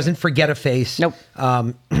 Yeah. She doesn't forget a face. Nope.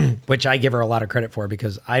 Which I give her a lot of credit for,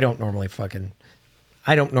 because I don't normally forget.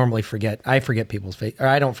 I forget people's face, or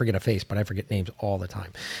I don't forget a face, but I forget names all the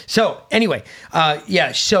time. So anyway,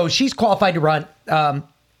 so she's qualified to run.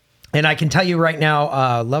 And I can tell you right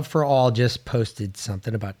now, Love for All just posted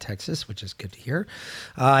something about Texas, which is good to hear.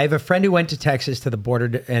 I have a friend who went to Texas to the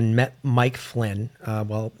border and met Mike Flynn.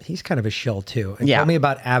 Well, he's kind of a shill too. And told me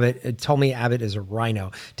about Abbott. It told me Abbott is a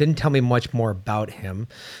rhino. Didn't tell me much more about him.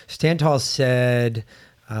 Stantal said,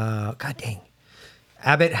 God dang.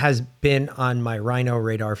 Abbott has been on my rhino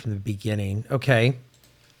radar from the beginning. Okay.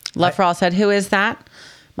 Love for All said, who is that?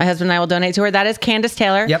 My husband and I will donate to her. That is Candace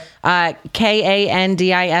Taylor. Yep.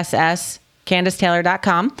 KANDISS,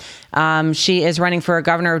 CandaceTaylor.com. She is running for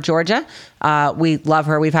governor of Georgia. We love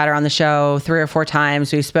her. We've had her on the show 3 or 4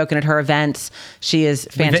 times. We've spoken at her events. She is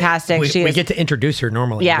fantastic. We get to introduce her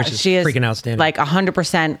normally, which is freaking outstanding. Like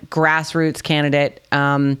 100% grassroots candidate.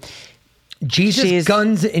 Jesus,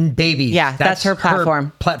 Guns, and Babies. Yeah, that's her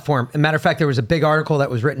platform. As a matter of fact, there was a big article that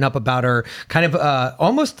was written up about her, kind of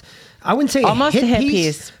almost, I wouldn't say almost a hit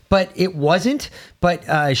piece, but it wasn't. But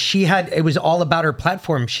it was all about her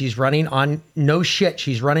platform. She's running on,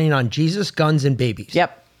 she's running on Jesus, Guns, and Babies.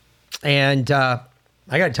 Yep. And I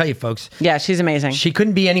got to tell you, folks. Yeah, she's amazing. She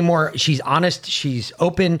couldn't be any more. She's honest. She's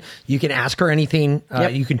open. You can ask her anything.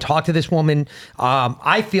 You can talk to this woman.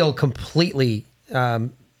 I feel completely...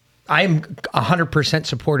 I am 100%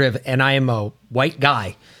 supportive, and I am a white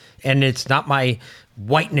guy, and it's not my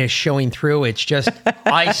whiteness showing through. It's just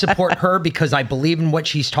I support her because I believe in what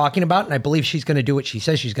she's talking about, and I believe she's going to do what she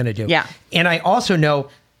says she's going to do. Yeah. And I also know,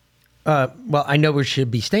 I know where she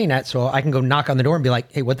should be staying at, so I can go knock on the door and be like,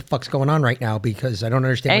 hey, what the fuck's going on right now? Because I don't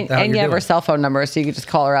understand what the hell and you're you have doing. her cell phone number, so you can just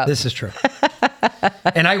call her up. This is true.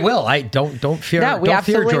 And I will. I don't fear. No, we don't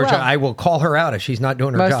fear, absolutely Georgia. will. I will call her out if she's not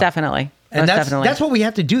doing her Most job. definitely. And Most definitely. that's what we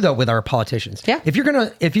have to do though with our politicians. Yeah. If you're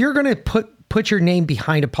gonna put your name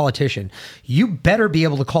behind a politician, you better be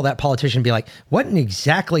able to call that politician and be like, what in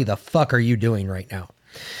exactly the fuck are you doing right now?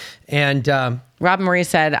 And Robin Marie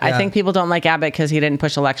said, I think people don't like Abbott because he didn't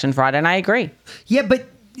push election fraud, and I agree. Yeah, but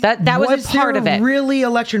that was a part of it. Really,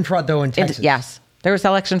 election fraud though in Texas? Yes, there was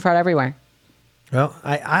election fraud everywhere. Well,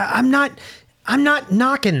 I'm not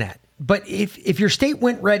knocking that, but if your state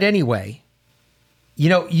went red anyway.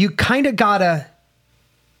 You kind of gotta.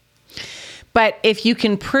 But if you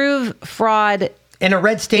can prove fraud in a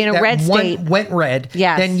red state, went red,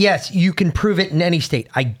 then yes, you can prove it in any state.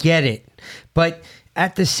 I get it. But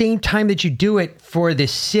at the same time that you do it for the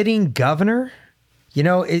sitting governor,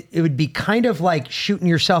 it would be kind of like shooting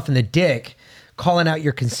yourself in the dick, calling out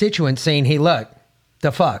your constituents saying, hey, look,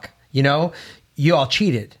 the fuck, you all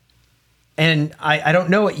cheated. And I don't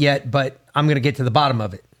know it yet, but I'm going to get to the bottom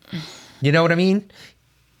of it. You know what I mean?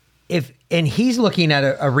 And he's looking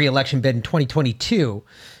at a re-election bid in 2022.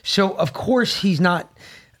 So of course he's not.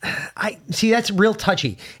 I see that's real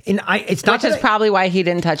touchy. And it's not. Which is probably why he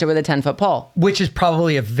didn't touch it with a 10-foot pole. Which is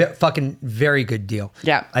probably a fucking very good deal.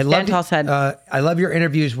 Yeah. I love your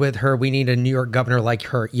interviews with her. We need a New York governor like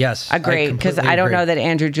her. Yes. Agree. Because I don't know that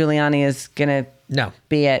Andrew Giuliani is gonna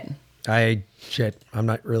be it. I'm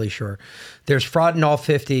not really sure. There's fraud in all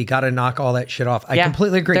 50. Got to knock all that shit off. I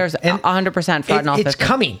completely agree. There's 100% fraud in all 50. It's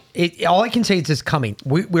coming. All I can say is it's coming.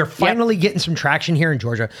 We're finally getting some traction here in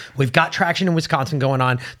Georgia. We've got traction in Wisconsin going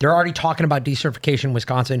on. They're already talking about decertification in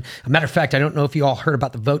Wisconsin. A matter of fact, I don't know if you all heard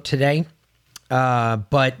about the vote today.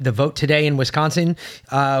 But the vote today in Wisconsin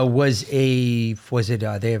they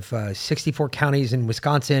have 64 counties in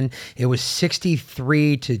Wisconsin. It was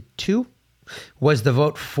 63-2. was the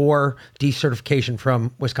vote for decertification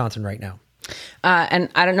from Wisconsin right now. And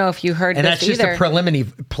I don't know if you heard and this that's just either, a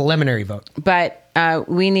preliminary vote. But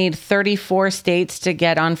we need 34 states to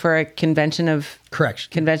get on for a convention of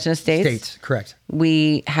states. Correct.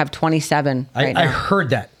 We have 27 right now. I heard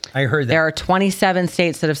that. There are 27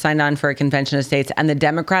 states that have signed on for a convention of states, and the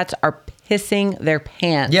Democrats are pissing their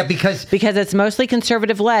pants. Yeah, because it's mostly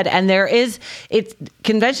conservative led, and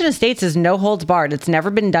convention of states is no holds barred. It's never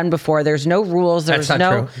been done before. There's no rules. That's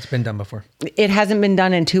not true. It's been done before. It hasn't been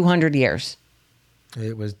done in 200 years.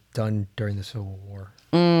 It was done during the Civil War.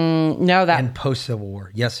 No, and post Civil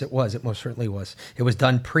War. Yes, it was. It most certainly was. It was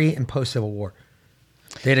done pre and post Civil War.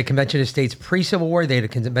 They had a convention of states pre Civil War. They had a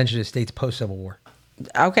convention of states post Civil War.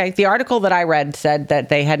 Okay, the article that I read said that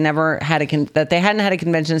they had never had they hadn't had a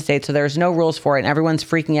convention of states, so there's no rules for it, and everyone's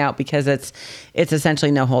freaking out because it's essentially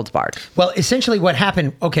no holds barred. Well, essentially what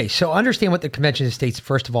happened. Okay, so understand what the convention of states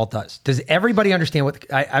first of all does. Does everybody understand what?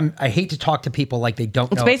 I hate to talk to people like they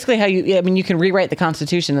don't know. It's basically how you can rewrite the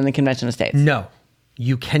Constitution in the convention of states. No.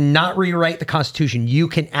 You cannot rewrite the Constitution. You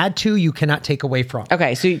can add to, you cannot take away from.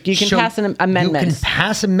 Okay, so you can pass an amendment. You can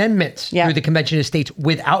pass amendments through the Convention of States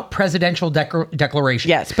without presidential declaration.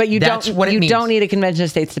 Yes, but you don't need a Convention of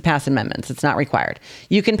States to pass amendments. It's not required.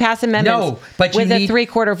 You can pass amendments with a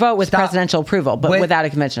 3/4 vote with presidential approval, but without a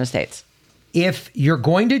Convention of States. If you're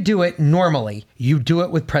going to do it normally, you do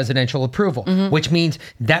it with presidential approval, which means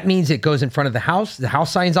it goes in front of the House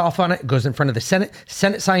signs off on it goes in front of the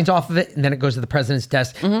Senate signs off of it, and then it goes to the president's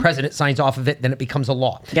desk, president signs off of it, then it becomes a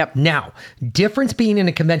law. Yep. Now, difference being in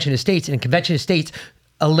a convention of states,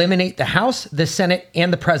 eliminate the House, the Senate,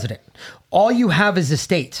 and the president. All you have is the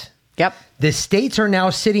states. Yep. The states are now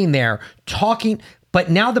sitting there talking,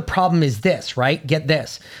 but now the problem is this, right? Get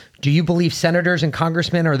this. Do you believe senators and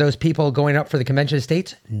congressmen are those people going up for the convention of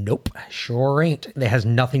states? Nope, sure ain't. It has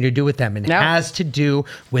nothing to do with them. It has to do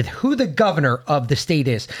with who the governor of the state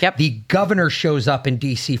is. Yep. The governor shows up in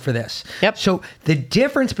D.C. for this. Yep. So the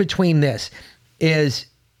difference between this is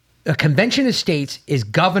a convention of states is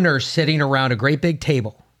governors sitting around a great big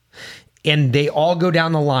table, and they all go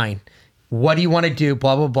down the line. What do you want to do?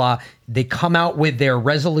 Blah, blah, blah. They come out with their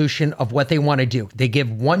resolution of what they want to do. They give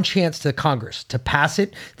one chance to Congress to pass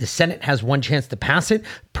it. The Senate has one chance to pass it.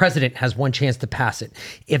 President has one chance to pass it.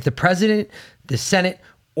 If the president, the Senate,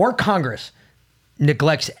 or Congress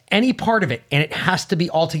neglects any part of it, and it has to be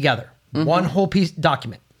all together, one whole piece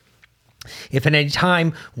document. If at any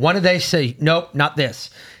time one of they say, nope, not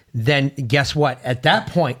this, then guess what? At that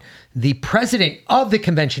point, the president of the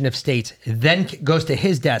convention of states then goes to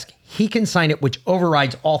his desk. He can sign it, which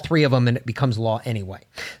overrides all three of them, and it becomes law anyway.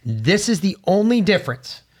 This is the only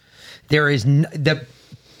difference. The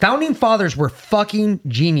founding fathers were fucking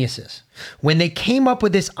geniuses when they came up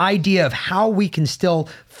with this idea of how we can still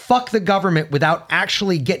fuck the government without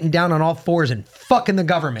actually getting down on all fours and fucking the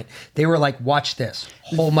government. They were like, watch this.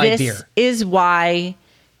 Hold my beer. This is why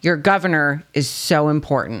your governor is so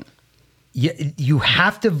important. You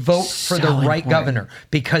have to vote for the right governor,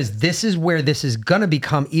 because this is where this is going to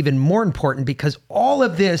become even more important, because all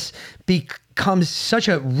of this becomes such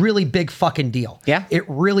a really big fucking deal. Yeah. It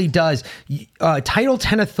really does. Title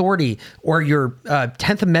 10 authority or your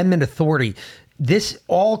 10th Amendment authority, this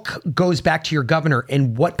all goes back to your governor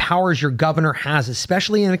and what powers your governor has,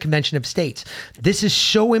 especially in the Convention of States. This is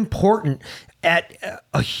so important at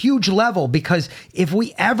a huge level, because if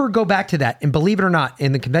we ever go back to that, and believe it or not,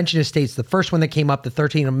 in the Convention of States, the first one that came up, the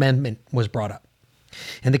 13th Amendment, was brought up.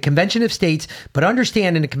 And the Convention of States, but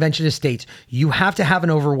understand in the Convention of States, you have to have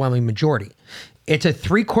an overwhelming majority. It's a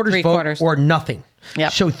three-quarters vote or nothing.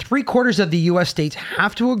 Yep. So 3/4 of the U.S. states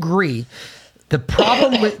have to agree. The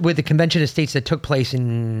problem with the Convention of States that took place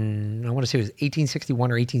in, I want to say it was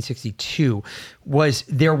 1861 or 1862, was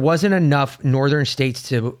there wasn't enough northern states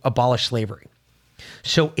to abolish slavery.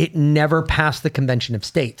 So it never passed the Convention of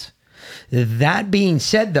States. That being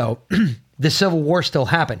said, though, the Civil War still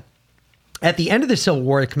happened. At the end of the Civil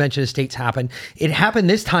War, the Convention of States happened. It happened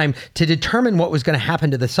this time to determine what was going to happen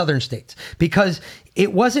to the southern states, because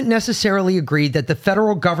it wasn't necessarily agreed that the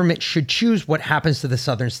federal government should choose what happens to the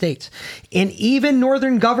southern states. And even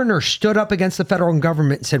northern governors stood up against the federal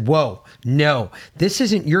government and said, whoa, no, this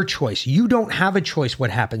isn't your choice. You don't have a choice what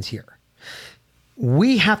happens here.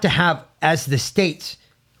 We have to have, as the states,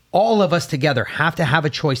 all of us together have to have a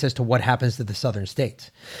choice as to what happens to the southern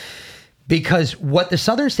states. Because what the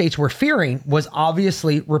southern states were fearing was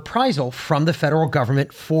obviously reprisal from the federal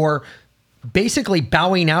government for basically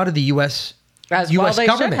bowing out of the U.S. As U.S. well they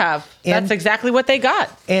government. should have. And- That's exactly what they got.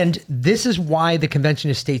 And this is why the Convention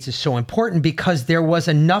of States is so important, because there was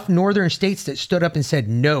enough northern states that stood up and said,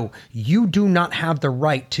 no, you do not have the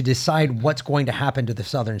right to decide what's going to happen to the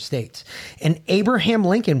southern states. And Abraham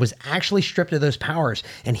Lincoln was actually stripped of those powers,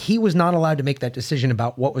 and he was not allowed to make that decision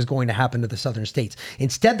about what was going to happen to the southern states.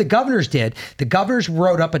 Instead, the governors did. The governors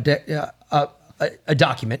wrote up a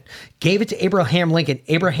document, gave it to Abraham Lincoln.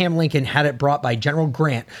 Abraham Lincoln had it brought by General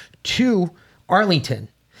Grant to Arlington,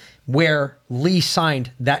 where Lee signed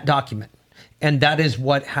that document. And that is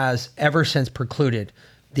what has ever since precluded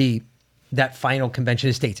that final Convention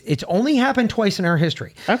of States. It's only happened twice in our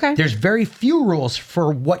history. Okay. There's very few rules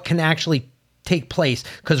for what can actually take place,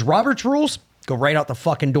 because Robert's rules go right out the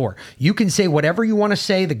fucking door. You can say whatever you want to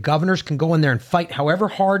say. The governors can go in there and fight however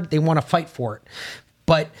hard they want to fight for it.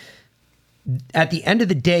 But at the end of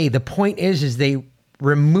the day, the point is they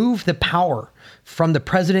remove the power from the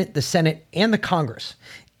president, the Senate, and the Congress.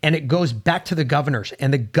 And it goes back to the governors,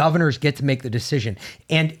 and the governors get to make the decision.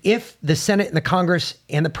 And if the Senate and the Congress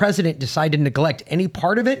and the president decide to neglect any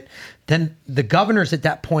part of it, then the governors at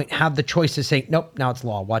that point have the choice to say, nope, now it's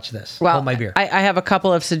law. Watch this. Well, Hold my beer. I have a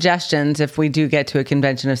couple of suggestions if we do get to a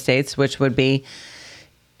Convention of States, which would be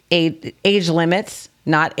age limits,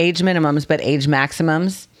 not age minimums, but age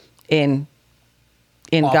maximums in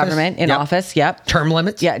Office? government, in Yep. office. Yep. Term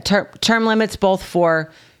limits? Yeah. Term limits, both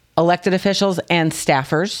for elected officials and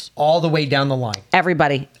staffers. All the way down the line.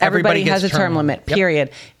 Everybody Everybody has a gets term limit, Yep. period.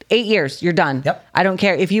 8 years, you're done. Yep. I don't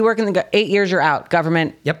care. If you work in 8 years, you're out.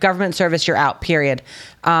 Government service, you're out, period.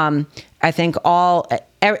 I think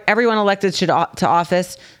everyone elected to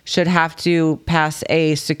office should have to pass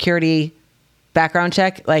a security background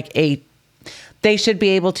check. They should be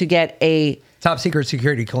able to get a top secret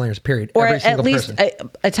security clearance, period. or Every at single least person.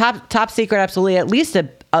 a top secret, absolutely, at least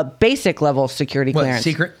a basic level security What, clearance.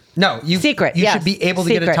 secret? No, you Secret, You yes. should be able to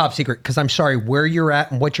get a Secret. top secret, because I'm sorry, where you're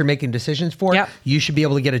at and what you're making decisions for, you should be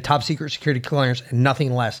able to get a top secret security clearance and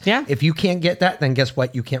nothing less. Yeah. If you can't get that, then guess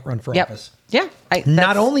what? You can't run for office. Yeah.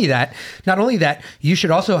 Not only that, you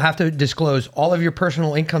should also have to disclose all of your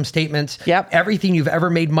personal income statements. Yep. Everything you've ever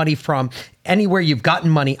made money from, anywhere you've gotten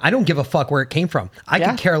money. I don't give a fuck where it came from. I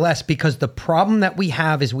could care less, because the problem that we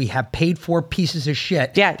have is we have paid for pieces of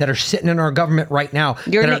shit that are sitting in our government right now.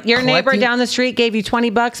 Your that are neighbor collecting- down the street gave you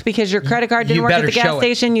 $20 because your credit card didn't You work at better the gas show it.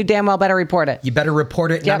 station. You damn well better report it. You better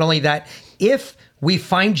report it. Yep. Not only that, if we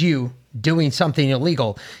find you doing something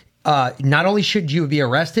illegal, not only should you be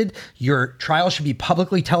arrested, your trial should be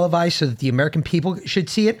publicly televised so that the American people should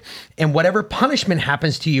see it. And whatever punishment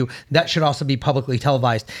happens to you, that should also be publicly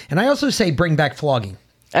televised. And I also say bring back flogging.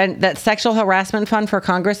 And that sexual harassment fund for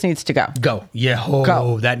Congress needs to go. Go. Yeah. Oh,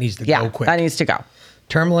 Go. that needs to go quick. That needs to go.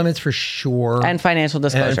 Term limits for sure. And financial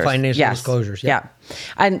disclosures. And financial Yes. disclosures. Yeah.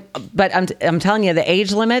 But I'm telling you, the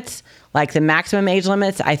age limits, like the maximum age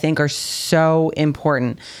limits, I think are so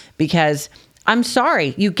important, because I'm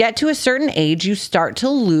sorry, you get to a certain age, you start to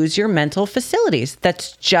lose your mental facilities.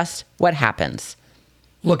 That's just what happens.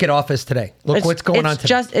 Look at office today. Look what's going on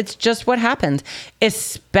today. It's just what happens,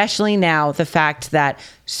 especially now, the fact that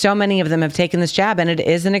so many of them have taken this jab, and it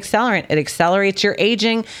is an accelerant. It accelerates your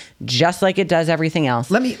aging just like it does everything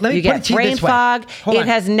else. Let me you put get it to you brain this way. fog. Hold It on.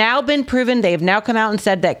 has now been proven. They've now come out and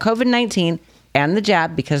said that COVID-19 and the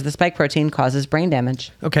jab, because the spike protein, causes brain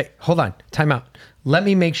damage. Okay, hold on. Time out. Let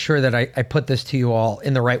me make sure that I put this to you all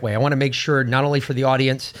in the right way. I want to make sure, not only for the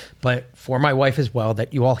audience, but for my wife as well,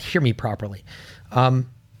 that you all hear me properly.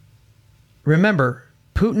 Remember,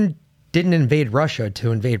 Putin didn't invade Russia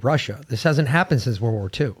to invade Russia. This hasn't happened since World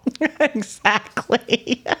War II.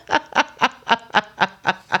 Exactly.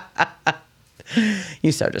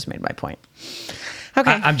 You so just made my point.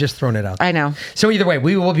 Okay. I'm just throwing it out. I know. So either way,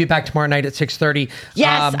 we will be back tomorrow night at 6:30.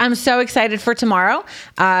 Yes, I'm so excited for tomorrow.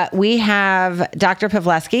 We have Dr.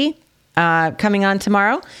 Pavlevsky coming on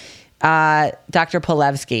tomorrow. Dr.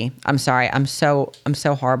 Polevsky. I'm sorry. I'm so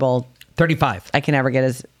horrible. 35. I can never get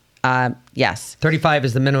his. Yes. 35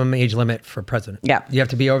 is the minimum age limit for president. Yeah. You have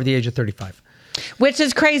to be over the age of 35. Which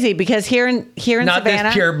is crazy, because here in Not Savannah,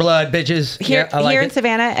 this pure blood, bitches. Here, Yeah, I like here it. in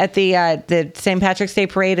Savannah at the St. Patrick's Day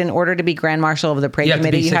parade, in order to be Grand Marshal of the parade You have to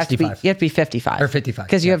committee, be you have to be 65. 55 Or 55,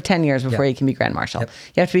 because you yeah. have 10 years before Yeah. you can be Grand Marshal.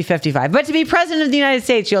 You have to be 55, but to be President of the United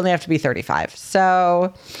States, you only have to be 35.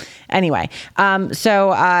 So. Anyway,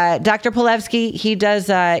 Dr. Polevsky, he does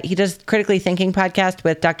Critically Thinking podcast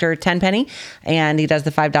with Dr. Tenpenny, and he does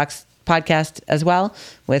the 5 Docs podcast as well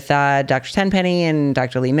with Dr. Tenpenny and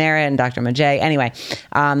Dr. Lee Merritt and Dr. Majay. Anyway,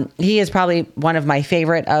 he is probably one of my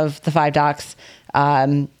favorite of the 5 Docs.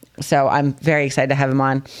 So I'm very excited to have him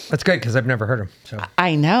on. That's good, because I've never heard him. So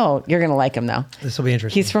I know. You're going to like him, though. this will be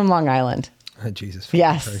interesting. He's from Long Island. Oh, Jesus.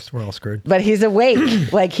 Yes. Christ, we're all screwed. But he's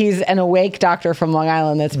awake. Like he's an awake doctor from Long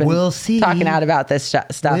Island that's been talking out about this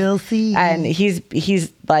stuff. We'll see. And he's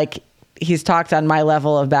talked on my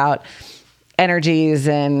level about energies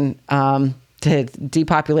and to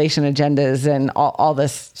depopulation agendas and all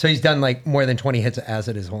this. So he's done like more than 20 hits of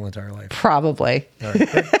acid his whole entire life. Probably. All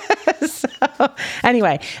right. So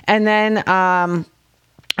anyway, and then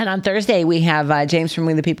and on Thursday we have James from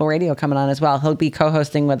We the People Radio coming on as well. He'll be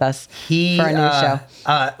co-hosting with us for a new show.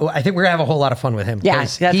 I think we're gonna have a whole lot of fun with him. Yeah,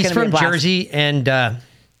 that's he's gonna be a from blast. Jersey, and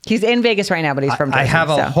he's in Vegas right now, but he's from Jersey. I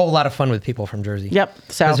have a so. whole lot of fun with people from Jersey. Yep.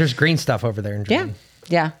 So because there's green stuff over there in Jersey.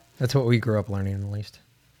 Yeah. That's what we grew up learning, at least.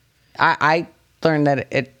 I learned that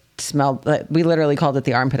it smelled. We literally called it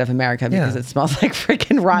the armpit of America because it smells like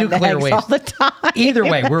freaking rotten Nuclear eggs waste. all the time. Either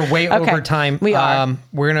way, we're way Okay, over time. we are.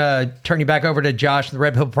 We're gonna turn you back over to Josh, the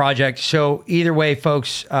Red Pill Project. So either way,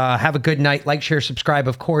 folks, have a good night. Like, share, subscribe,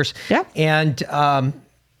 of course. Yeah. And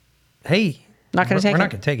hey, Not going to take it. We're not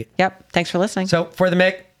going to take it. Yep. Thanks for listening. So for the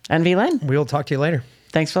Mick and V-Lynn, we will talk to you later.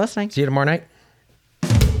 Thanks for listening. See you tomorrow night.